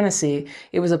that fantasy.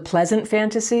 It was a pleasant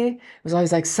fantasy. It was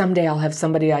always like, someday I'll have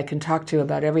somebody I can talk to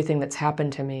about everything that's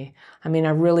happened to me. I mean, I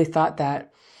really thought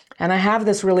that. And I have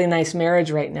this really nice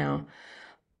marriage right now.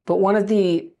 But one of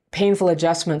the painful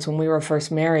adjustments when we were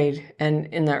first married and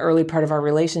in the early part of our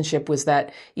relationship was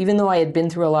that even though I had been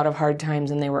through a lot of hard times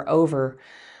and they were over,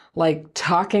 like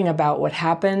talking about what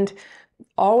happened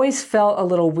always felt a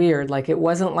little weird. Like it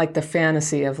wasn't like the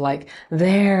fantasy of like,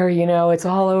 it's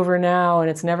all over now and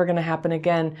it's never going to happen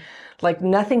again. Like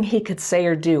nothing he could say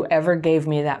or do ever gave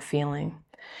me that feeling.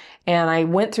 And I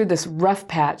went through this rough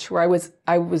patch where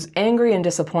I was angry and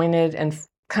disappointed and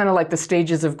kind of like the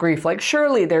stages of grief. Like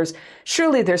surely there's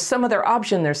some other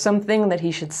option. There's something that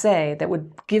he should say that would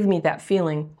give me that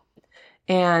feeling.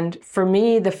 And for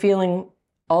me, the feeling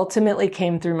ultimately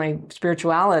came through my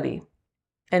spirituality.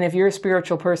 And if you're a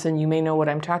spiritual person, you may know what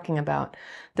I'm talking about.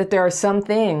 That there are some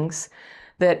things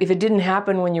that if it didn't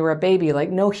happen when you were a baby,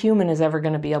 like no human is ever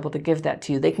going to be able to give that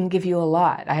to you. They can give you a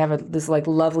lot. I have this like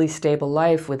lovely, stable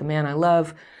life with a man I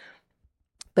love,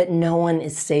 but no one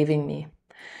is saving me.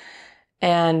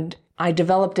 And I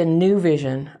developed a new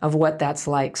vision of what that's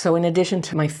like. So in addition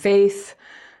to my faith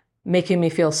making me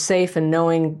feel safe and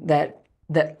knowing that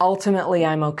ultimately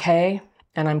I'm okay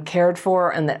and I'm cared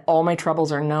for and that all my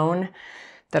troubles are known,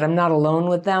 that I'm not alone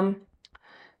with them,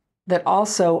 that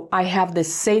also I have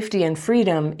this safety and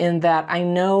freedom in that I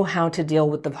know how to deal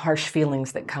with the harsh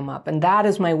feelings that come up. And that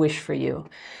is my wish for you,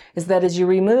 is that as you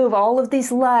remove all of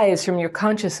these lies from your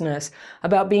consciousness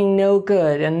about being no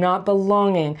good and not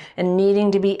belonging and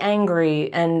needing to be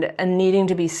angry and needing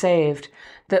to be saved,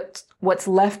 that what's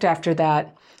left after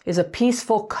that is a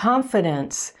peaceful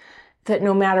confidence that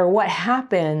no matter what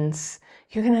happens,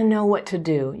 you're going to know what to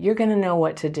do. You're going to know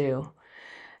what to do.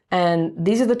 And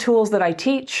these are the tools that I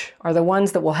teach, are the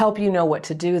ones that will help you know what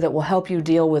to do, that will help you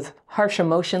deal with harsh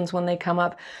emotions when they come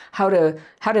up, how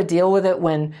to deal with it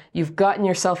when you've gotten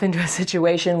yourself into a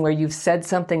situation where you've said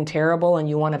something terrible and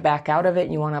you want to back out of it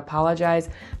and you want to apologize.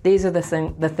 These are the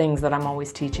things that I'm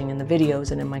always teaching in the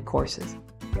videos and in my courses.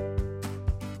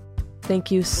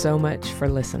 Thank you so much for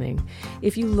listening.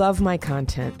 If you love my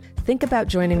content, think about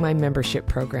joining my membership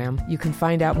program. You can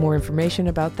find out more information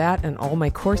about that and all my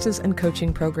courses and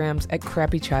coaching programs at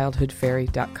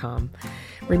crappychildhoodfairy.com.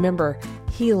 Remember,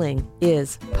 healing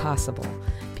is possible.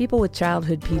 People with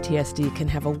childhood PTSD can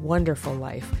have a wonderful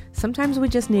life. Sometimes we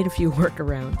just need a few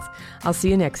workarounds. I'll see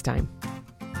you next time.